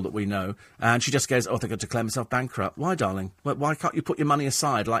people that we know, and she just goes, oh, they're going to declare myself bankrupt. Why, darling? Why can't you put your money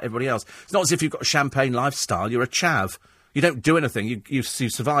aside like everybody else? It's not as if you've got a champagne lifestyle, you're a chav. You don't do anything, you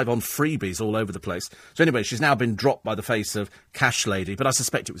survive on freebies all over the place. So anyway, she's now been dropped by the face of Cash Lady, but I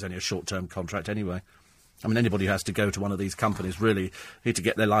suspect it was only a short-term contract anyway. I mean, anybody who has to go to one of these companies really need to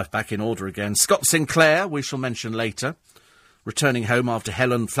get their life back in order again. Scott Sinclair, we shall mention later. Returning home after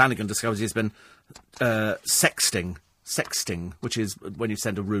Helen Flanagan discovers he's been sexting, which is when you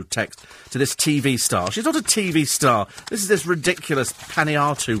send a rude text to this TV star. She's not a TV star. This is this ridiculous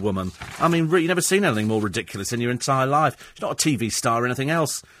Paniatu woman. I mean, you've never seen anything more ridiculous in your entire life. She's not a TV star or anything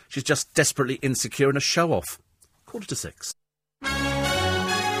else. She's just desperately insecure and a show-off. 5:45.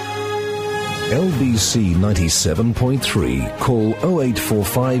 LBC 97.3. Call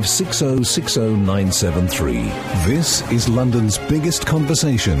 0845 6060 973. This is London's biggest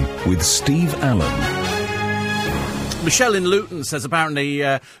conversation with Steve Allen. Michelle in Luton says apparently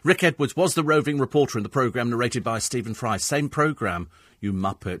Rick Edwards was the roving reporter in the programme narrated by Stephen Fry. Same programme, you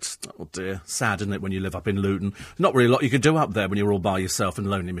muppet. Oh dear, sad, isn't it, when you live up in Luton? Not really a lot you could do up there when you're all by yourself and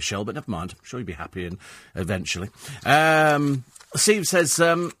lonely, Michelle, but never mind. I'm sure you'll be happy eventually. Steve says...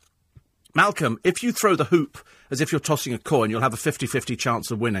 Malcolm, if you throw the hoop as if you're tossing a coin, you'll have a 50-50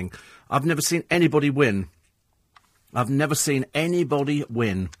 chance of winning. I've never seen anybody win. I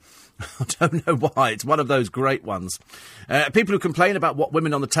don't know why. It's one of those great ones. People who complain about what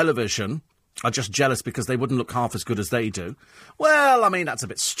women on the television are just jealous because they wouldn't look half as good as they do. Well, I mean, that's a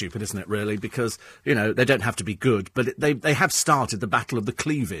bit stupid, isn't it, really? Because, you know, they don't have to be good, but they have started the battle of the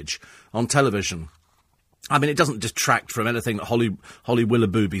cleavage on television. I mean, it doesn't detract from anything that Holly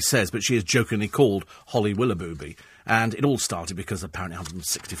Willoughby says, but she is jokingly called Holly Willoughby. And it all started because apparently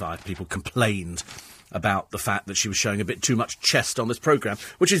 165 people complained about the fact that she was showing a bit too much chest on this programme,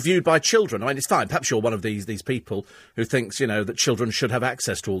 which is viewed by children. I mean, it's fine. Perhaps you're one of these people who thinks, you know, that children should have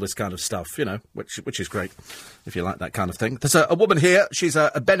access to all this kind of stuff, you know, which is great, if you like that kind of thing. There's a woman here. She's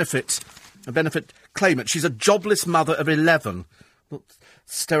a benefit claimant. She's a jobless mother of 11. Well,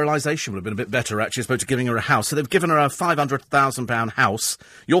 sterilisation would have been a bit better, actually, as opposed to giving her a house. So they've given her a £500,000 house.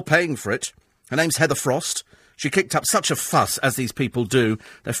 You're paying for it. Her name's Heather Frost. She kicked up such a fuss, as these people do.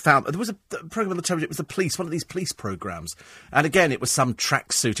 They found... There was a programme on the television, it was the police, one of these police programmes. And again, it was some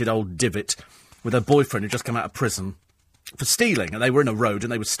track-suited old divot with her boyfriend who'd just come out of prison for stealing. And they were in a road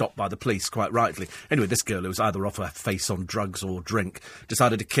and they were stopped by the police, quite rightly. Anyway, this girl, who was either off her face on drugs or drink,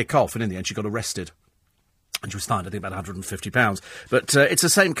 decided to kick off, and in the end she got arrested. And she was fined, I think, about £150. But it's the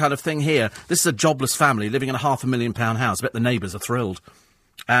same kind of thing here. This is a jobless family living in a £500,000 house. I bet the neighbours are thrilled.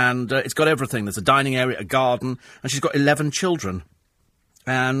 And it's got everything. There's a dining area, a garden, and she's got 11 children.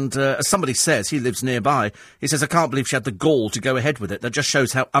 And as somebody says, he lives nearby, he says, I can't believe she had the gall to go ahead with it. That just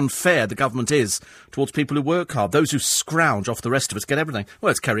shows how unfair the government is towards people who work hard. Those who scrounge off the rest of us get everything. Well,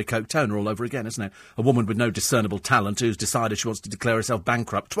 it's Kerry Katona all over again, isn't it? A woman with no discernible talent who's decided she wants to declare herself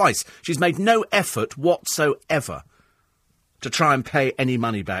bankrupt twice. She's made no effort whatsoever to try and pay any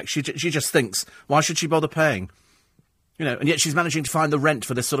money back. She just thinks, why should she bother paying? You know, and yet she's managing to find the rent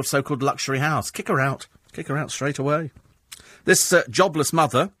for this sort of so-called luxury house. Kick her out. Kick her out straight away. This jobless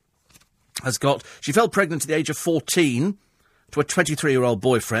mother she fell pregnant at the age of 14 to a 23-year-old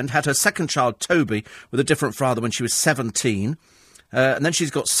boyfriend, had her second child, Toby, with a different father when she was 17. And then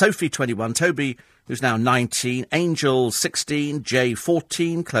she's got Sophie, 21, Toby, who's now 19, Angel, 16, Jay,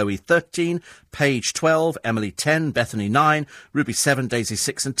 14, Chloe, 13, Paige, 12, Emily, 10, Bethany, 9, Ruby, 7, Daisy,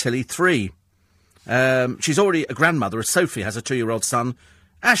 6, and Tilly, 3. She's already a grandmother, as Sophie has a 2-year-old son,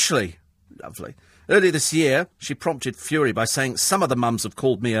 Ashley. Lovely. Earlier this year, she prompted fury by saying, some other mums have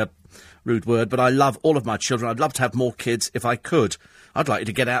called me a rude word, but I love all of my children. I'd love to have more kids if I could. I'd like you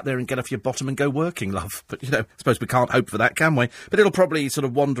to get out there and get off your bottom and go working, love. But, you know, I suppose we can't hope for that, can we? But it'll probably sort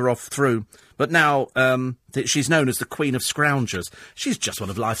of wander off through. But now she's known as the Queen of Scroungers. She's just one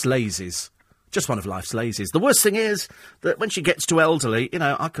of life's lazies. Just one of life's lazies. The worst thing is that when she gets too elderly, you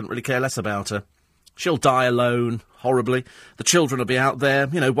know, I couldn't really care less about her. She'll die alone, horribly. The children will be out there.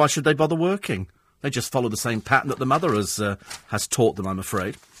 You know, why should they bother working? They just follow the same pattern that the mother has taught them, I'm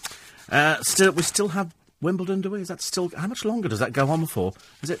afraid. We still have Wimbledon, do we? Is that still... How much longer does that go on for?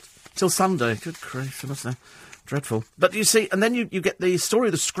 Is it till Sunday? Good grief, that's dreadful. But you see, and then you get the story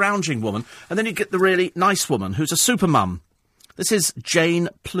of the scrounging woman, and then you get the really nice woman who's a super mum. This is Jane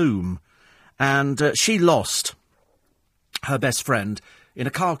Plume, and she lost her best friend in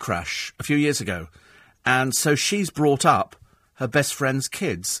a car crash a few years ago, and so she's brought up her best friend's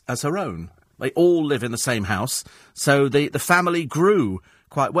kids as her own. They all live in the same house, so the family grew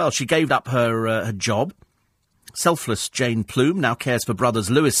quite well. She gave up her job. Selfless Jane Plume now cares for brothers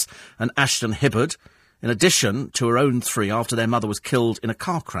Lewis and Ashton Hibbard, in addition to her own 3 after their mother was killed in a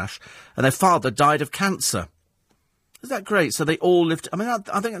car crash and their father died of cancer. Isn't that great? So they all lived... I mean,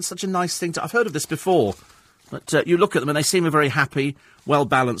 I think it's such a nice thing to... I've heard of this before, but you look at them and they seem a very happy,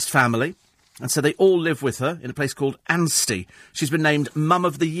 well-balanced family. And so they all live with her in a place called Anstey. She's been named Mum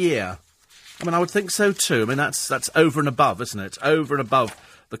of the Year. I mean, I would think so too. I mean, that's over and above, isn't it? Over and above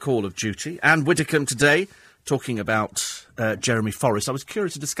the call of duty. Anne Widdecombe today, talking about Jeremy Forrest. I was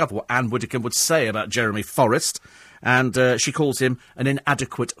curious to discover what Anne Widdecombe would say about Jeremy Forrest, and she calls him an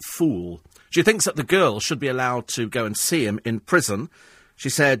inadequate fool. She thinks that the girl should be allowed to go and see him in prison. She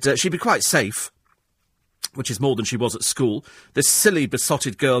said she'd be quite safe, which is more than she was at school. This silly,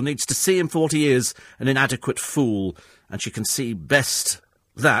 besotted girl needs to see him for what he is, an inadequate fool, and she can see best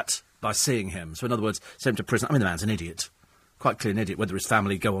that by seeing him. So in other words, send him to prison. I mean, the man's an idiot. Quite clear an idiot, whether his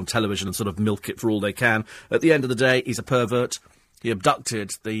family go on television and sort of milk it for all they can. At the end of the day, he's a pervert. He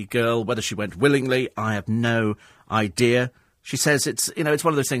abducted the girl. Whether she went willingly, I have no idea. She says it's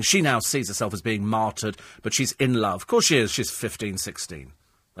one of those things. She now sees herself as being martyred, but she's in love. Of course she is. She's 15, 16.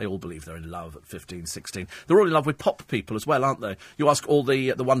 They all believe they're in love at 15, 16. They're all in love with pop people as well, aren't they? You ask all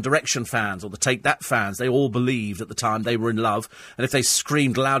the One Direction fans or the Take That fans, they all believed at the time they were in love, and if they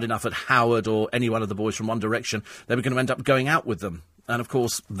screamed loud enough at Howard or any one of the boys from One Direction, they were going to end up going out with them. And, of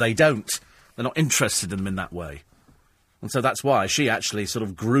course, they don't. They're not interested in them in that way. And so that's why she actually sort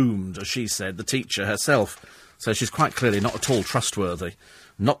of groomed, as she said, the teacher herself. So she's quite clearly not at all trustworthy.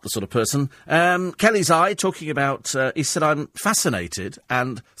 Not the sort of person. Kelly's Eye talking about, he said, I'm fascinated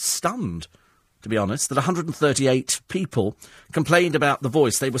and stunned, to be honest, that 138 people complained about The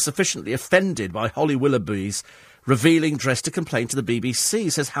Voice. They were sufficiently offended by Holly Willoughby's revealing dress to complain to the BBC. He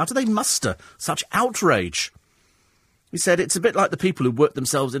says, how do they muster such outrage? He said, it's a bit like the people who worked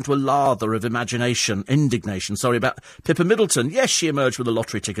themselves into a lather of indignation, about Pippa Middleton. Yes, she emerged with a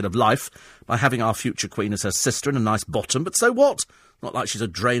lottery ticket of life by having our future Queen as her sister and a nice bottom, but so what? Not like she's a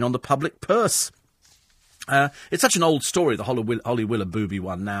drain on the public purse. It's such an old story, the Holly Willoughby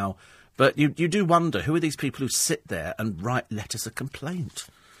one now, but you do wonder, who are these people who sit there and write letters of complaint?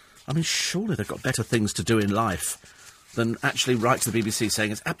 I mean, surely they've got better things to do in life than actually write to the BBC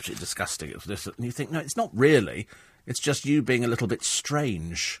saying it's absolutely disgusting, it's this, and you think, no, it's not really. It's just you being a little bit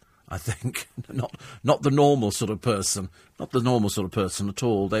strange, I think. Not the normal sort of person. Not the normal sort of person at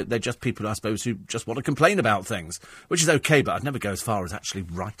all. They're just people, I suppose, who just want to complain about things, which is OK, but I'd never go as far as actually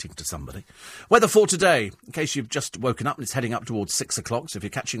writing to somebody. Weather for today, in case you've just woken up and it's heading up towards 6 o'clock, so if you're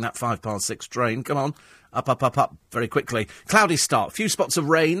catching that 6:05 train, come on, up, very quickly. Cloudy start, few spots of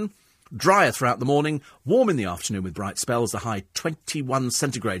rain. Drier throughout the morning, warm in the afternoon with bright spells, the high 21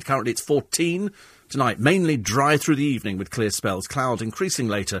 centigrade. Currently it's 14 tonight. Mainly dry through the evening with clear spells. Cloud increasing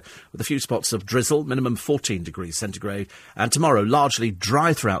later with a few spots of drizzle, minimum 14 degrees centigrade. And tomorrow, largely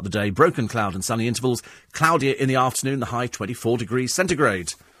dry throughout the day, broken cloud and sunny intervals. Cloudier in the afternoon, the high 24 degrees centigrade.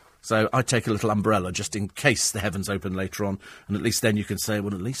 So I'd take a little umbrella just in case the heavens open later on, and at least then you can say,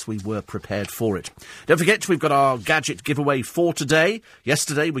 well, at least we were prepared for it. Don't forget, we've got our gadget giveaway for today.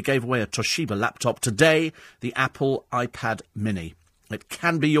 Yesterday, we gave away a Toshiba laptop. Today, the Apple iPad Mini. It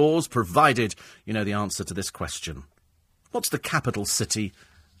can be yours, provided you know the answer to this question. What's the capital city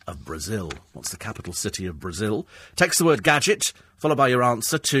of Brazil? What's the capital city of Brazil? Text the word gadget, followed by your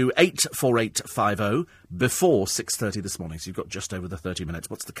answer to 84850 before 6:30 this morning. So you've got just over the 30 minutes.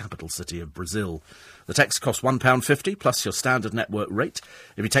 What's the capital city of Brazil? The text costs £1.50 plus your standard network rate.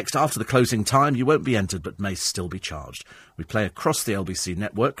 If you text after the closing time, you won't be entered but may still be charged. We play across the LBC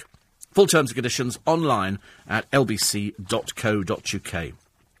network. Full terms and conditions online at lbc.co.uk.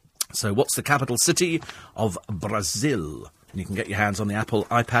 So what's the capital city of Brazil? And you can get your hands on the Apple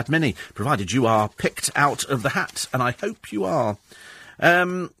iPad Mini, provided you are picked out of the hat, and I hope you are.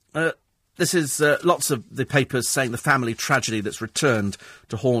 This is lots of the papers saying the family tragedy that's returned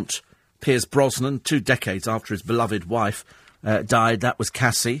to haunt Pierce Brosnan 2 decades after his beloved wife died. That was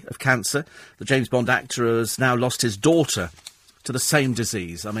Cassie, of cancer. The James Bond actor has now lost his daughter to the same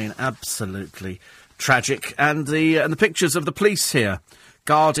disease. I mean, absolutely tragic. And the pictures of the police here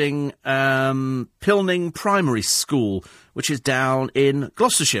guarding Pilning Primary School, which is down in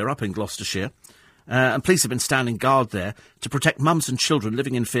Gloucestershire, up in Gloucestershire. And police have been standing guard there to protect mums and children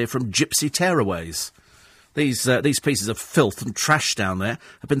living in fear from gypsy tearaways. These pieces of filth and trash down there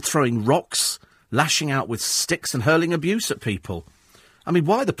have been throwing rocks, lashing out with sticks and hurling abuse at people. I mean,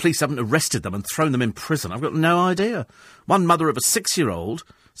 why the police haven't arrested them and thrown them in prison, I've got no idea. One mother of a 6-year-old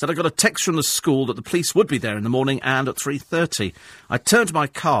said, I got a text from the school that the police would be there in the morning and at 3:30. I turned my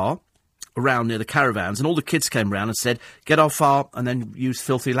car around near the caravans and all the kids came round and said, get off and then used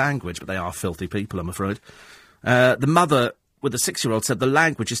filthy language. But they are filthy people, I'm afraid. The mother with the 6-year-old said the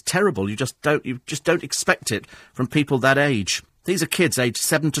language is terrible. You just don't expect it from people that age. These are kids aged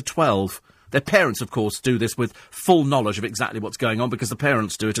 7 to 12. Their parents, of course, do this with full knowledge of exactly what's going on because the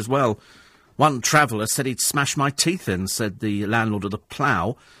parents do it as well. One traveller said he'd smash my teeth in, said the landlord of the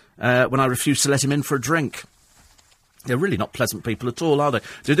Plough, when I refused to let him in for a drink. They're really not pleasant people at all, are they?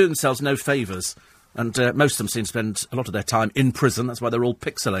 They do themselves no favours. And most of them seem to spend a lot of their time in prison. That's why they're all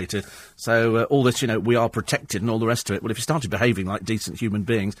pixelated. So all this, we are protected and all the rest of it. Well, if you started behaving like decent human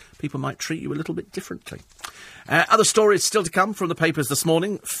beings, people might treat you a little bit differently. Other stories still to come from the papers this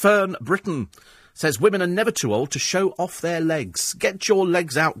morning. Fern Britain says women are never too old to show off their legs. Get your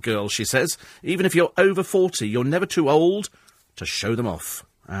legs out, girl, she says. Even if you're over 40, you're never too old to show them off.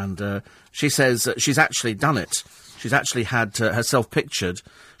 And she says she's actually done it. She's actually had herself pictured.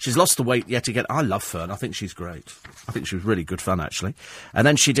 She's lost the weight yet again. I love Fern. I think she's great. I think she was really good fun, actually. And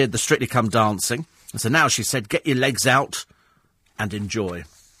then she did the Strictly Come Dancing. And so now she said, get your legs out and enjoy.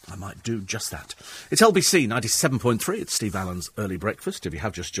 I might do just that. It's LBC 97.3. It's Steve Allen's Early Breakfast, if you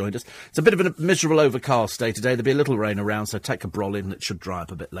have just joined us. It's a bit of a miserable overcast day today. There'll be a little rain around, so take a brol in. It should dry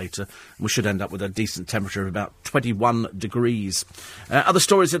up a bit later. We should end up with a decent temperature of about 21 degrees. Other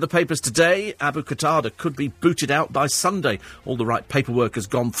stories in the papers today. Abu Qatada could be booted out by Sunday. All the right paperwork has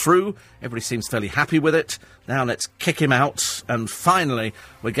gone through. Everybody seems fairly happy with it. Now let's kick him out. And finally,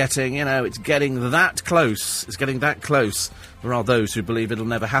 we're getting, it's getting that close. It's getting that close. There are those who believe it'll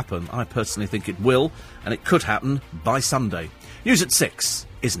never happen. I personally think it will, and it could happen by Sunday. News at 6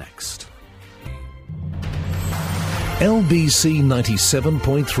 is next. LBC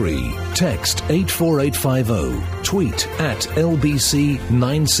 97.3. Text 84850. Tweet at LBC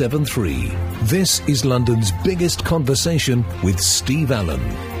 973. This is London's biggest conversation with Steve Allen.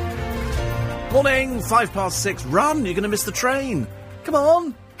 Morning, 6:05. Run, you're going to miss the train. Come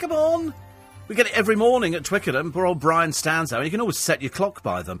on. We get it every morning at Twickenham. Poor old Brian stands there, and you can always set your clock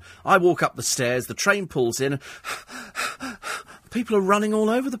by them. I walk up the stairs, the train pulls in, and people are running all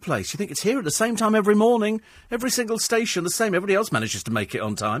over the place. You think it's here at the same time every morning, every single station the same. Everybody else manages to make it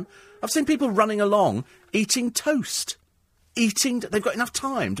on time. I've seen people running along, eating toast. They've got enough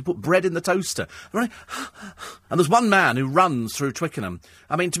time to put bread in the toaster. And there's one man who runs through Twickenham.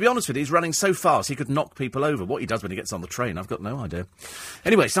 I mean, to be honest with you, he's running so fast he could knock people over. What he does when he gets on the train, I've got no idea.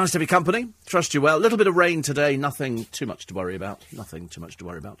 Anyway, it's nice to have your company. Trust you well. A little bit of rain today, nothing too much to worry about.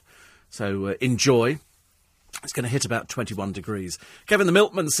 So enjoy. It's going to hit about 21 degrees. Kevin the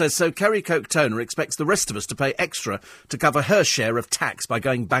Milkman says, so Kerry Coke Toner expects the rest of us to pay extra to cover her share of tax by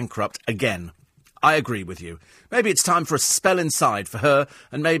going bankrupt again. I agree with you. Maybe it's time for a spell inside for her,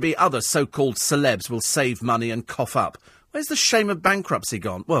 and maybe other so-called celebs will save money and cough up. Where's the shame of bankruptcy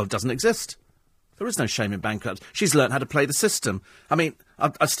gone? Well, it doesn't exist. There is no shame in bankruptcy. She's learnt how to play the system. I mean,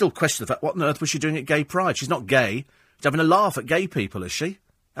 I still question the fact, what on earth was she doing at Gay Pride? She's not gay. She's having a laugh at gay people, is she?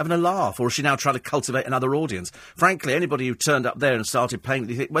 Having a laugh? Or is she now trying to cultivate another audience? Frankly, anybody who turned up there and started paying,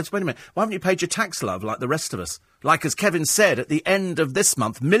 you think, wait a minute, why haven't you paid your tax, love, like the rest of us? Like, as Kevin said, at the end of this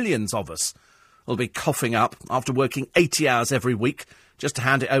month, millions of us will be coughing up after working 80 hours every week just to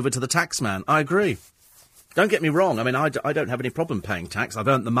hand it over to the taxman. I agree. Don't get me wrong. I mean, I don't have any problem paying tax. I've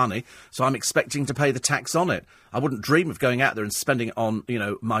earned the money, so I'm expecting to pay the tax on it. I wouldn't dream of going out there and spending it on,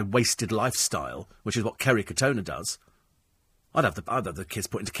 my wasted lifestyle, which is what Kerry Katona does. I'd have the kids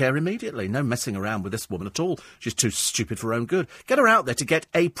put into care immediately. No messing around with this woman at all. She's too stupid for her own good. Get her out there to get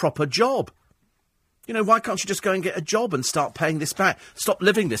a proper job. Why can't you just go and get a job and start paying this back? Stop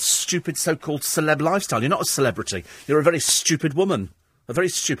living this stupid so-called celeb lifestyle. You're not a celebrity. You're a very stupid woman. A very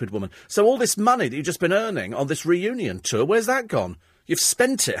stupid woman. So all this money that you've just been earning on this reunion tour, where's that gone? You've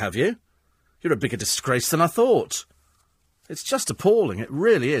spent it, have you? You're a bigger disgrace than I thought. It's just appalling. It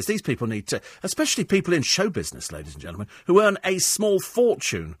really is. These people need to... Especially people in show business, ladies and gentlemen, who earn a small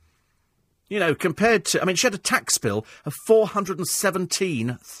fortune. Compared to... I mean, she had a tax bill of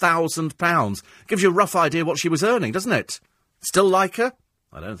 £417,000. Gives you a rough idea what she was earning, doesn't it? Still like her?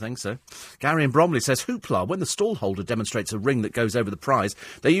 I don't think so. Gary in Bromley says, Hoopla, when the stallholder demonstrates a ring that goes over the prize,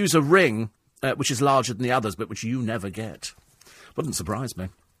 they use a ring which is larger than the others, but which you never get. Wouldn't surprise me.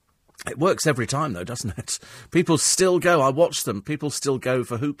 It works every time, though, doesn't it? People still go. I watch them. People still go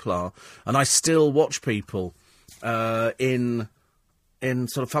for Hoopla. And I still watch people in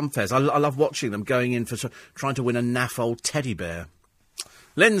sort of fun fairs. I love watching them going in for trying to win a naff old teddy bear.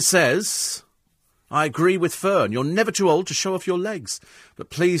 Lynn says, I agree with Fern. You're never too old to show off your legs. But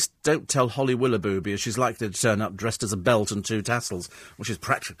please don't tell Holly Willoughby, as she's likely to turn up dressed as a belt and 2 tassels, which is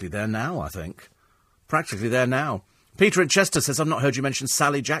practically there now, I think. Practically there now. Peter in Chester says, I've not heard you mention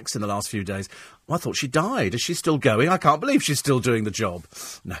Sally Jacks in the last few days. Well, I thought she died. Is she still going? I can't believe she's still doing the job.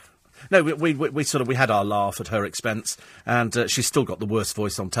 No, we had our laugh at her expense, and she's still got the worst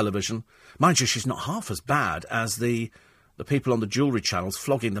voice on television. Mind you, she's not half as bad as the people on the jewellery channels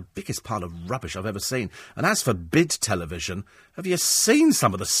flogging the biggest pile of rubbish I've ever seen. And as for bid television, have you seen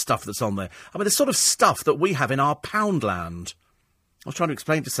some of the stuff that's on there? I mean, the sort of stuff that we have in our Poundland. I was trying to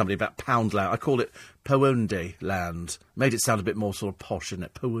explain to somebody about Poundland. I call it Pounde Land. Made it sound a bit more sort of posh, didn't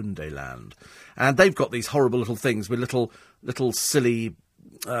it? Pounde Land. And they've got these horrible little things with little silly,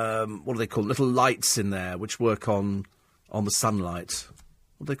 what do they call them? Little lights in there which work on the sunlight.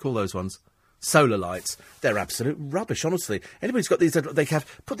 What do they call those ones? Solar lights. They're absolute rubbish, honestly. Anybody's got these, they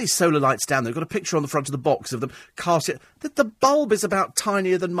have put these solar lights down. They've got a picture on the front of the box of them. Cast it. The bulb is about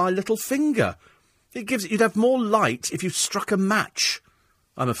tinier than my little finger. You'd have more light if you struck a match,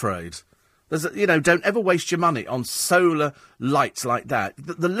 I'm afraid. Don't ever waste your money on solar lights like that.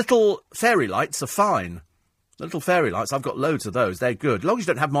 The little fairy lights are fine. The little fairy lights, I've got loads of those. They're good. As long as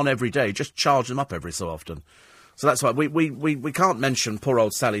you don't have them on every day, just charge them up every so often. So that's why we can't mention poor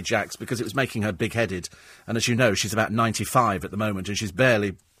old Sally Jacks because it was making her big-headed. And as you know, she's about 95 at the moment and she's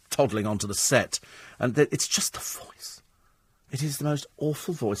barely toddling onto the set. And it's just the voice. It is the most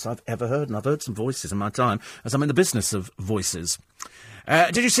awful voice I've ever heard, and I've heard some voices in my time, as I'm in the business of voices.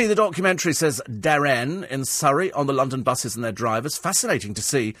 Did you see the documentary, says Darren, in Surrey, on the London buses and their drivers? Fascinating to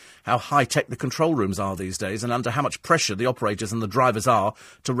see how high-tech the control rooms are these days and under how much pressure the operators and the drivers are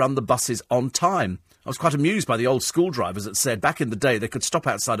to run the buses on time. I was quite amused by the old school drivers that said back in the day they could stop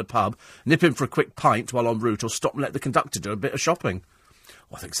outside a pub, nip in for a quick pint while en route, or stop and let the conductor do a bit of shopping.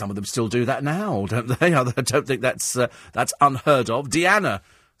 Well, I think some of them still do that now, don't they? I don't think that's unheard of. Deanna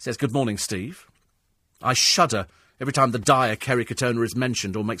says, good morning, Steve. I shudder every time the dire Kerry Katona is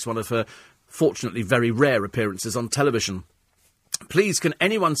mentioned or makes one of her, fortunately, very rare appearances on television. Please, can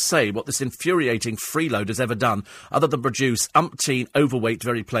anyone say what this infuriating freeloader's ever done other than produce umpteen overweight,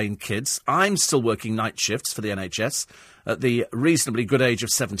 very plain kids? I'm still working night shifts for the NHS at the reasonably good age of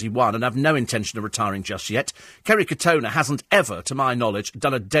 71 and have no intention of retiring just yet. Kerry Katona hasn't ever, to my knowledge,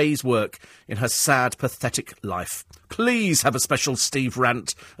 done a day's work in her sad, pathetic life. Please have a special Steve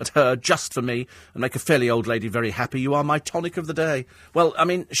rant at her just for me and make a fairly old lady very happy. You are my tonic of the day. Well, I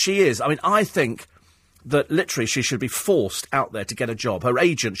mean, she is. I mean, I think that literally she should be forced out there to get a job. Her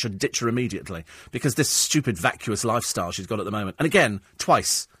agent should ditch her immediately because this stupid vacuous lifestyle she's got at the moment. And again,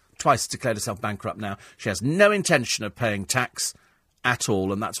 twice declared herself bankrupt now. She has no intention of paying tax at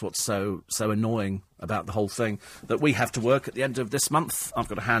all, and that's what's so annoying about the whole thing, that we have to work at the end of this month. I've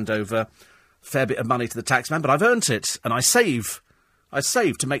got to hand over a fair bit of money to the taxman, but I've earned it, and I save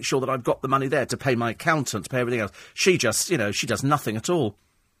to make sure that I've got the money there to pay my accountant, to pay everything else. She just, she does nothing at all.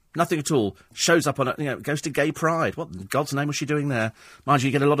 Nothing at all. Shows up on goes to Gay Pride. What in God's name was she doing there? Mind you,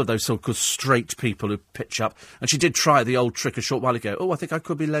 get a lot of those so-called straight people who pitch up. And she did try the old trick a short while ago. Oh, I think I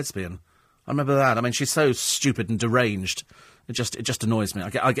could be lesbian. I remember that. I mean, she's so stupid and deranged. It just annoys me.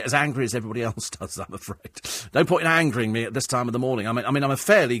 I get as angry as everybody else does, I'm afraid. No point in angering me at this time of the morning. I mean, I'm a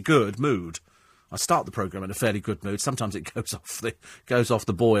fairly good mood. I start the programme in a fairly good mood. Sometimes it goes off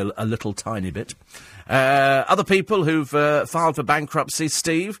the boil a little tiny bit. Other people who've filed for bankruptcy,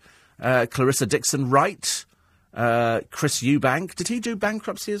 Steve, Clarissa Dixon Wright, Chris Eubank. Did he do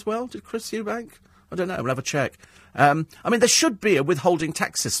bankruptcy as well? Did Chris Eubank? I don't know. We'll have a check. I mean, there should be a withholding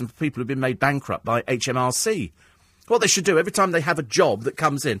tax system for people who've been made bankrupt by HMRC. What they should do, every time they have a job that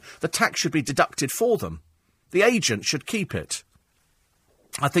comes in, the tax should be deducted for them. The agent should keep it.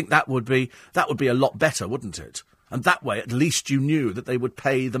 I think that would be a lot better, wouldn't it? And that way, at least you knew that they would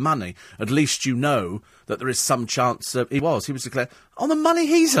pay the money. At least you know that there is some chance he was declared on the money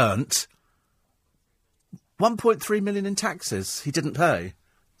he's earned. 1.3 million in taxes he didn't pay.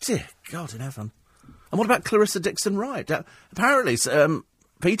 Dear God in heaven. And what about Clarissa Dixon Wright? Apparently,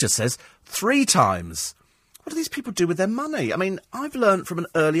 Peter says 3 times. What do these people do with their money? I mean, I've learned from an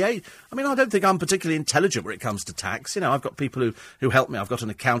early age. I mean, I don't think I'm particularly intelligent when it comes to tax. I've got people who help me. I've got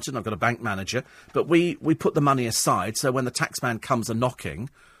an accountant, I've got a bank manager. But we put the money aside, so when the taxman comes a-knocking,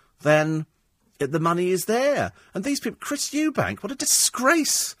 then the money is there. And these people, Chris Eubank, what a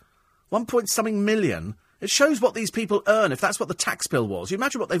disgrace. 1-point-something million. It shows what these people earn, if that's what the tax bill was. You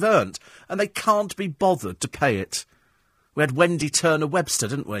imagine what they've earned, and they can't be bothered to pay it. We had Wendy Turner-Webster,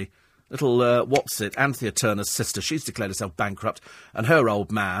 didn't we? Little, Anthea Turner's sister, she's declared herself bankrupt, and her old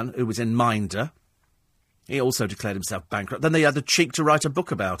man, who was in Minder, He also declared himself bankrupt. Then they had the cheek to write a book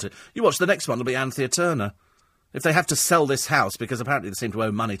about it. You watch the next one, it'll be Anthea Turner. If they have to sell this house, because apparently they seem to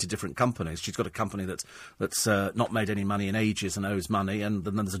owe money to different companies. She's got a company that's not made any money in ages and owes money, and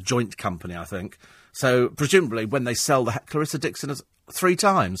then there's a joint company, I think. So, presumably, when they sell Clarissa Dixon has 3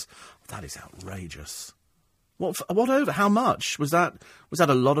 times. That is outrageous. What over? How much? Was that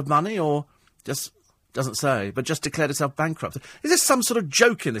a lot of money, or just... Doesn't say, but just declared itself bankrupt. Is this some sort of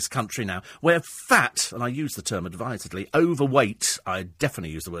joke in this country now, where fat, and I use the term advisedly, overweight, I definitely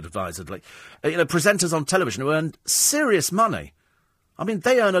use the word advisedly, presenters on television who earn serious money. I mean,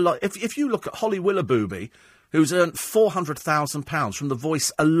 they earn a lot. If you look at Holly Willoughby, who's earned £400,000 from The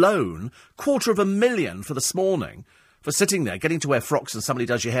Voice alone, £250,000 for This Morning, for sitting there, getting to wear frocks and somebody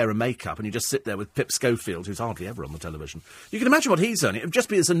does your hair and makeup and you just sit there with Pip Schofield, who's hardly ever on the television. You can imagine what he's earning. It would just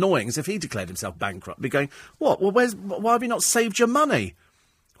be as annoying as if he declared himself bankrupt. Be going, what? Well, why have you not saved your money?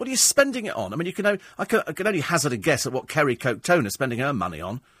 What are you spending it on? I mean, I can only hazard a guess at what Kerry Coke-Tone is spending her money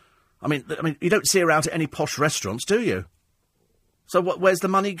on. I mean, you don't see her out at any posh restaurants, do you? So where's the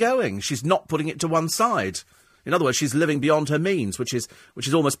money going? She's not putting it to one side. In other words, she's living beyond her means, which is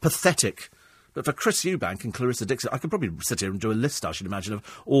almost pathetic. But for Chris Eubank and Clarissa Dixon, I could probably sit here and do a list, I should imagine,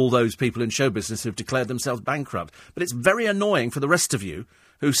 of all those people in show business who've declared themselves bankrupt. But it's very annoying for the rest of you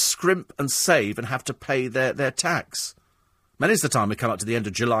who scrimp and save and have to pay their tax. Many's the time we come up to the end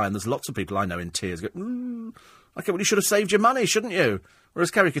of July and there's lots of people I know in tears go, okay, well, you should have saved your money, shouldn't you? Whereas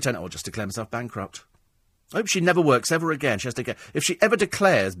Kerry Cote just declare himself bankrupt. I hope she never works ever again. She has to if she ever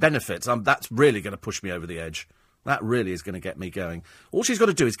declares benefits, that's really going to push me over the edge. That really is going to get me going. All she's got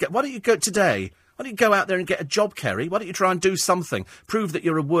to do is why don't you go today? Why don't you go out there and get a job, Kerry? Why don't you try and do something? Prove that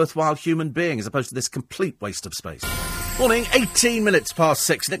you're a worthwhile human being as opposed to this complete waste of space. Morning, 18 minutes past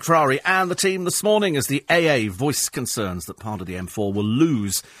 6. Nick Ferrari and the team this morning as the AA voiced concerns that part of the M4 will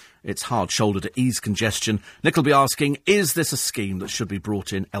lose its hard shoulder to ease congestion. Nick will be asking, is this a scheme that should be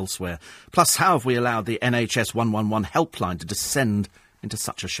brought in elsewhere? Plus, how have we allowed the NHS 111 helpline to descend into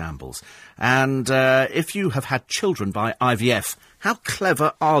such a shambles? And if you have had children by IVF, how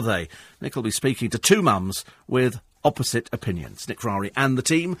clever are they? Nick will be speaking to 2 mums with opposite opinions. Nick Ferrari and the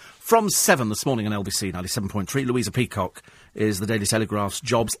team from 7 this morning on LBC 97.3. Louisa Peacock is the Daily Telegraph's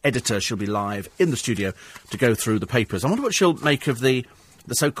jobs editor. She'll be live in the studio to go through the papers. I wonder what she'll make of the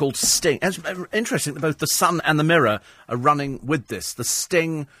so-called sting. It's interesting that both the Sun and the Mirror are running with this. The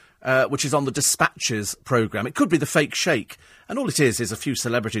sting, which is on the Dispatches programme. It could be the fake shake. And all it is a few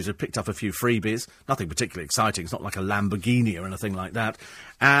celebrities who've picked up a few freebies. Nothing particularly exciting. It's not like a Lamborghini or anything like that.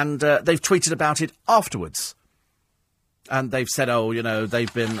 And they've tweeted about it afterwards. And they've said,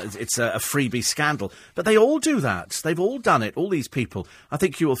 it's a freebie scandal. But they all do that. They've all done it, all these people. I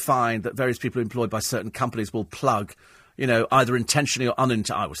think you will find that various people employed by certain companies will plug, either intentionally or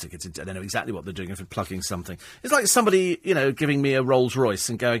unintentionally. I always think they know exactly what they're doing if they're plugging something. It's like somebody, giving me a Rolls Royce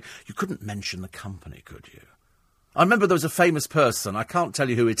and going, you couldn't mention the company, could you? I remember there was a famous person, I can't tell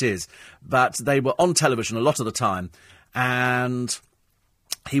you who it is, but they were on television a lot of the time, and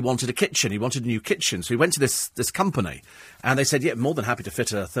he wanted a kitchen. He wanted a new kitchen. So he went to this company, and they said, yeah, more than happy to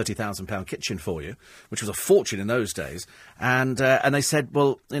fit a £30,000 kitchen for you, which was a fortune in those days. And they said,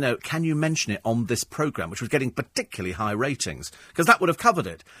 well, can you mention it on this programme, which was getting particularly high ratings, because that would have covered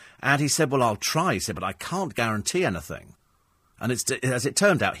it. And he said, well, I'll try. He said, but I can't guarantee anything. And as it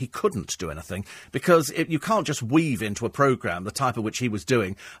turned out, he couldn't do anything, because you can't just weave into a programme the type of which he was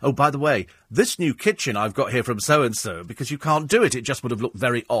doing, oh, by the way, this new kitchen I've got here from so-and-so, because you can't do it. It just would have looked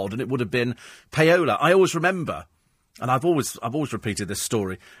very odd, and it would have been payola. I always remember, and I've always repeated this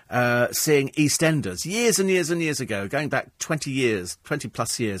story, seeing EastEnders years and years and years ago, going back 20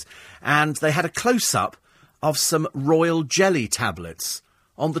 plus years, and they had a close-up of some royal jelly tablets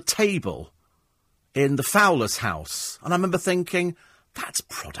on the table in the Fowler's house. And I remember thinking, that's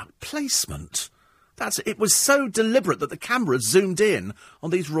product placement. It was so deliberate that the camera zoomed in on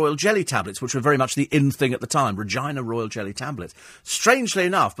these royal jelly tablets, which were very much the in thing at the time, Regina royal jelly tablets. Strangely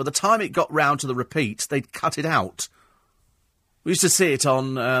enough, by the time it got round to the repeat, they'd cut it out. We used to see it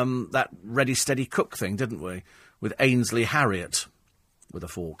on that Ready Steady Cook thing, didn't we? With Ainsley Harriott with a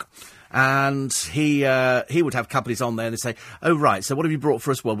fork. And he would have companies on there and they'd say, oh, right, so what have you brought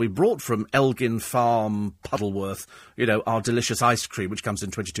for us? Well, we brought from Elgin Farm, Puddleworth, our delicious ice cream, which comes in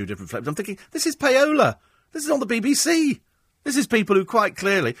 22 different flavours. I'm thinking, this is payola. This is on the BBC. This is people who quite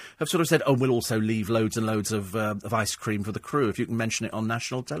clearly have sort of said, oh, we'll also leave loads and loads of ice cream for the crew if you can mention it on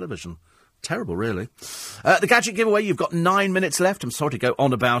national television. Terrible, really. The gadget giveaway, you've got 9 minutes left. I'm sorry to go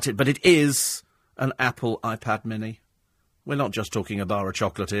on about it, but it is an Apple iPad Mini. We're not just talking a bar of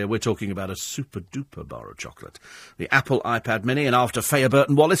chocolate here, we're talking about a super-duper bar of chocolate. The Apple iPad Mini, and after Faya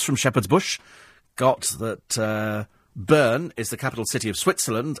Burton Wallace from Shepherd's Bush, got that Bern is the capital city of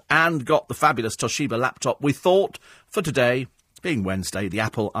Switzerland, and got the fabulous Toshiba laptop we thought for today, being Wednesday, the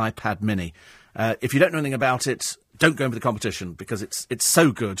Apple iPad Mini. If you don't know anything about it, don't go in for the competition, because it's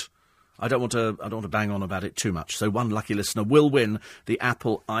so good. I don't want to bang on about it too much. So one lucky listener will win the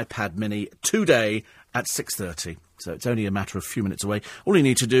Apple iPad Mini today at 6:30. So it's only a matter of a few minutes away. All you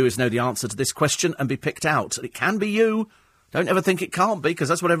need to do is know the answer to this question and be picked out. It can be you. Don't ever think it can't be, because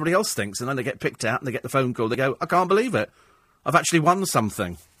that's what everybody else thinks. And then they get picked out and they get the phone call. They go, I can't believe it. I've actually won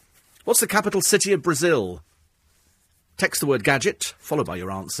something. What's the capital city of Brazil? Text the word gadget, followed by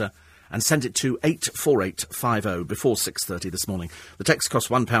your answer, and send it to 84850 before 6:30 this morning. The text costs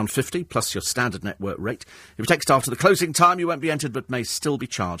 £1.50 plus your standard network rate. If you text after the closing time, you won't be entered but may still be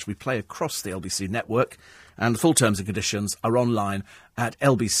charged. We play across the LBC network, and the full terms and conditions are online at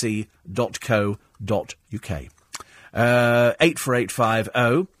lbc.co.uk.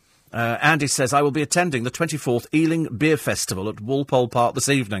 84850. Andy says, I will be attending the 24th Ealing Beer Festival at Walpole Park this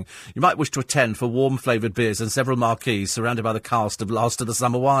evening. You might wish to attend for warm flavoured beers and several marquees surrounded by the cast of Last of the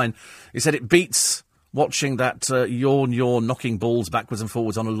Summer Wine. He said it beats watching that yawn knocking balls backwards and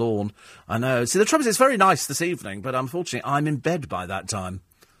forwards on a lawn. I know. See, the trouble is, it's very nice this evening, but unfortunately I'm in bed by that time.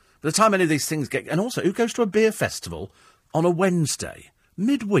 By the time any of these things get... And also, who goes to a beer festival on a Wednesday?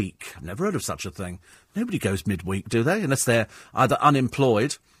 Midweek? I've never heard of such a thing. Nobody goes midweek, do they? Unless they're either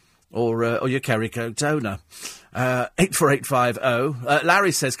unemployed or your Kerry Coke toner. 84850.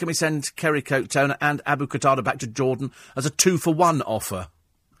 Larry says, can we send Kerry Coke toner and Abu Qatada back to Jordan as a 2-for-1 offer?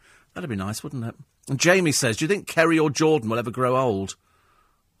 That'd be nice, wouldn't it? And Jamie says, do you think Kerry or Jordan will ever grow old?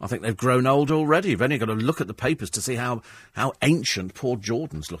 I think they've grown old already. You've only got to look at the papers to see how ancient poor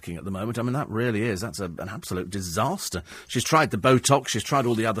Jordan's looking at the moment. I mean, that really is. That's an absolute disaster. She's tried the Botox, she's tried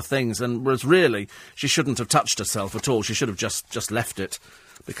all the other things, and whereas really she shouldn't have touched herself at all. She should have just left it,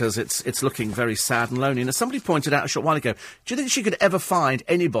 because it's looking very sad and lonely. And as somebody pointed out a short while ago, do you think she could ever find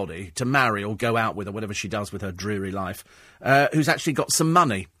anybody to marry or go out with, or whatever she does with her dreary life, who's actually got some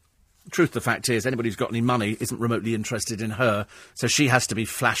money? Truth of the fact is, anybody who's got any money isn't remotely interested in her, so she has to be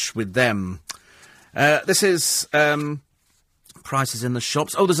flash with them. This is prices in the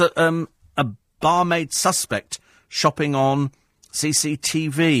shops. Oh, there's a barmaid suspect shopping on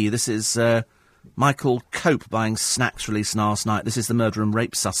CCTV. This is Michael Cope buying snacks released last night. This is the murder and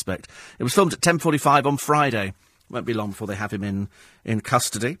rape suspect. It was filmed at 10:45 on Friday. Won't be long before they have him in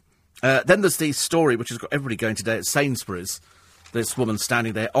custody. Then there's the story which has got everybody going today at Sainsbury's. This woman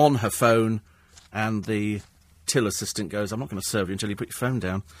standing there on her phone, and the till assistant goes, I'm not going to serve you until you put your phone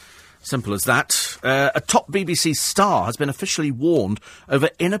down. Simple as that. A top BBC star has been officially warned over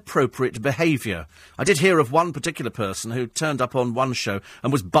inappropriate behaviour. I did hear of one particular person who turned up on one show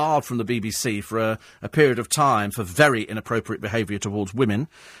and was barred from the BBC for a period of time for very inappropriate behaviour towards women.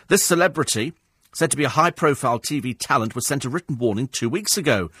 This celebrity, said to be a high-profile TV talent, was sent a written warning 2 weeks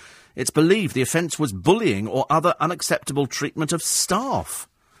ago. It's believed the offence was bullying or other unacceptable treatment of staff.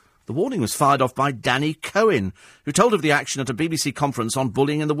 The warning was fired off by Danny Cohen, who told of the action at a BBC conference on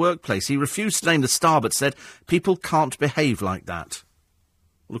bullying in the workplace. He refused to name the star, but said, people can't behave like that.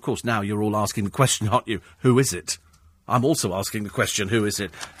 Well, of course, now you're all asking the question, aren't you? Who is it? I'm also asking the question, who is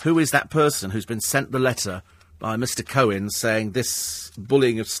it? Who is that person who's been sent the letter by Mr. Cohen saying this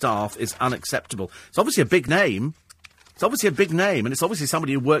bullying of staff is unacceptable? It's obviously a big name. It's obviously a big name, and it's obviously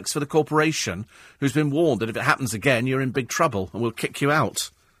somebody who works for the corporation who's been warned that if it happens again, you're in big trouble and we'll kick you out.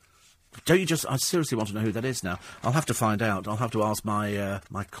 Don't you just... I seriously want to know who that is now. I'll have to find out. I'll have to ask my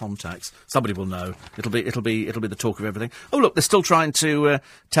my contacts. Somebody will know. It'll be the talk of everything. Oh, look, they're still trying to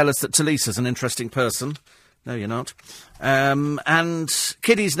tell us that Talisa's an interesting person. No, you're not. And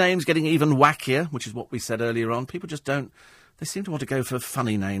kiddies' names getting even wackier, which is what we said earlier on. People just don't... They seem to want to go for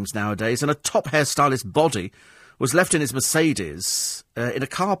funny names nowadays. And a top hairstylist body was left in his Mercedes in a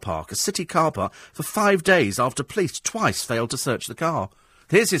car park, a city car park, for 5 days after police twice failed to search the car.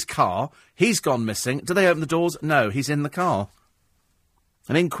 Here's his car. He's gone missing. Do they open the doors? No, he's in the car.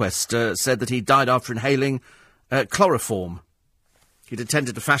 An inquest said that he died after inhaling chloroform. He'd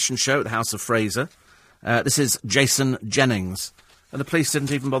attended a fashion show at the House of Fraser. This is Jason Jennings. And the police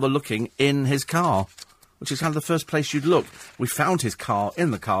didn't even bother looking in his car, which is kind of the first place you'd look. We found his car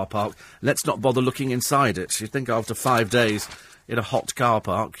in the car park. Let's not bother looking inside it. You'd think after 5 days in a hot car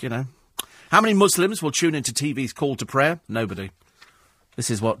park, you know. How many Muslims will tune into TV's call to prayer? Nobody. This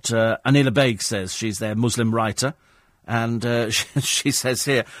is what Anila Baig says. She's their Muslim writer. And she says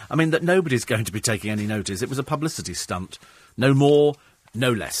here, I mean, that nobody's going to be taking any notice. It was a publicity stunt. No more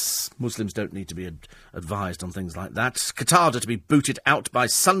No less. Muslims don't need to be advised on things like that. Qatada to be booted out by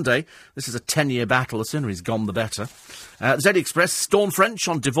Sunday. This is a 10-year battle. The sooner he's gone, the better. Zeddy Express, Dawn French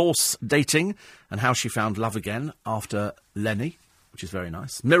on divorce, dating, and how she found love again after Lenny, which is very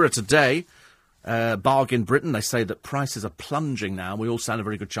nice. Mirror today, Bargain Britain. They say that prices are plunging now. We all stand a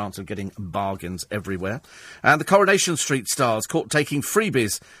very good chance of getting bargains everywhere. And the Coronation Street stars caught taking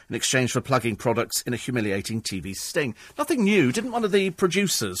freebies in exchange for plugging products in a humiliating TV sting. Nothing new. Didn't one of the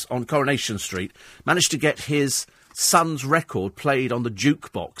producers on Coronation Street manage to get his son's record played on the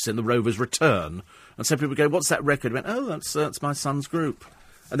jukebox in the Rover's Return? And so people go, what's that record? He went, oh, that's my son's group.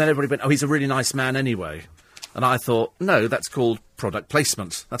 And then everybody went, oh, he's a really nice man anyway. And I thought, no, that's called product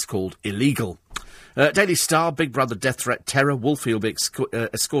placement. That's called illegal. Daily Star, Big Brother death threat, terror, Wolfie will be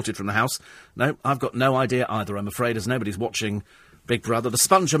escorted from the house. No, I've got no idea either, I'm afraid, as nobody's watching Big Brother. The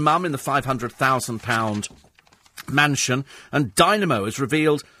Sponger Mum in the £500,000 mansion. And Dynamo has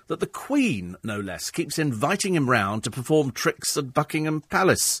revealed that the Queen, no less, keeps inviting him round to perform tricks at Buckingham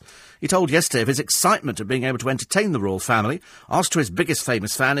Palace. He told yesterday of his excitement of being able to entertain the royal family. Asked to his biggest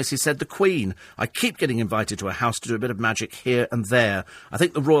famous fan, as he said, the Queen. I keep getting invited to a house to do a bit of magic here and there. I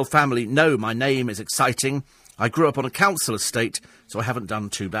think the royal family know my name is exciting. I grew up on a council estate, so I haven't done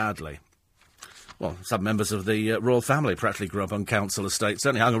too badly. Well, some members of the royal family practically grew up on council estates.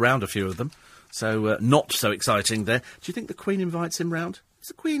 Certainly hung around a few of them. So, not so exciting there. Do you think the Queen invites him round? Is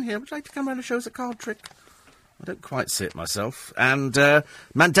the Queen here? Would you like to come round and show us a card trick? I don't quite see it myself. And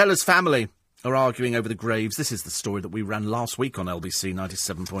Mandela's family are arguing over the graves. This is the story that we ran last week on LBC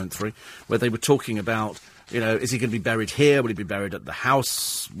 97.3, where they were talking about, is he going to be buried here? Will he be buried at the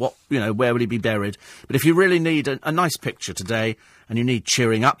house? Where will he be buried? But if you really need a nice picture today and you need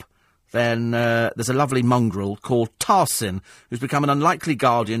cheering up, then there's a lovely mongrel called Tarsin, who's become an unlikely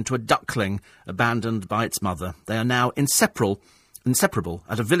guardian to a duckling abandoned by its mother. They are now inseparable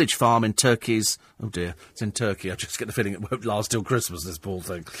at a village farm in Turkey's... Oh, dear, it's in Turkey. I just get the feeling it won't last till Christmas, this poor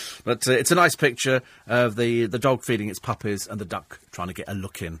thing. But it's a nice picture of the dog feeding its puppies and the duck trying to get a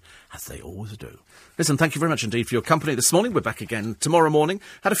look in, as they always do. Listen, thank you very much indeed for your company this morning. We're back again tomorrow morning.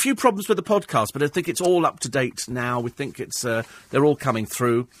 Had a few problems with the podcast, but I think it's all up to date now. We think they're all coming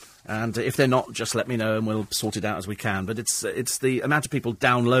through. And if they're not, just let me know and we'll sort it out as we can. But it's the amount of people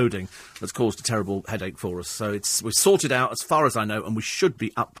downloading that's caused a terrible headache for us. So we've sorted out as far as I know, and we should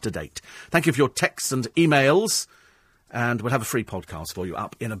be up to date. Thank you for your texts and emails. And we'll have a free podcast for you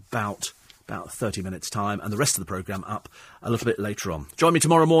up in about 30 minutes' time, and the rest of the programme up a little bit later on. Join me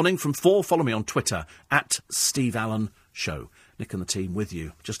tomorrow morning from 4. Follow me on Twitter at Steve Allen Show. Nick and the team with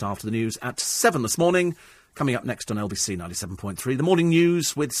you just after the news at 7 this morning. Coming up next on LBC 97.3, the morning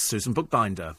news with Susan Bookbinder.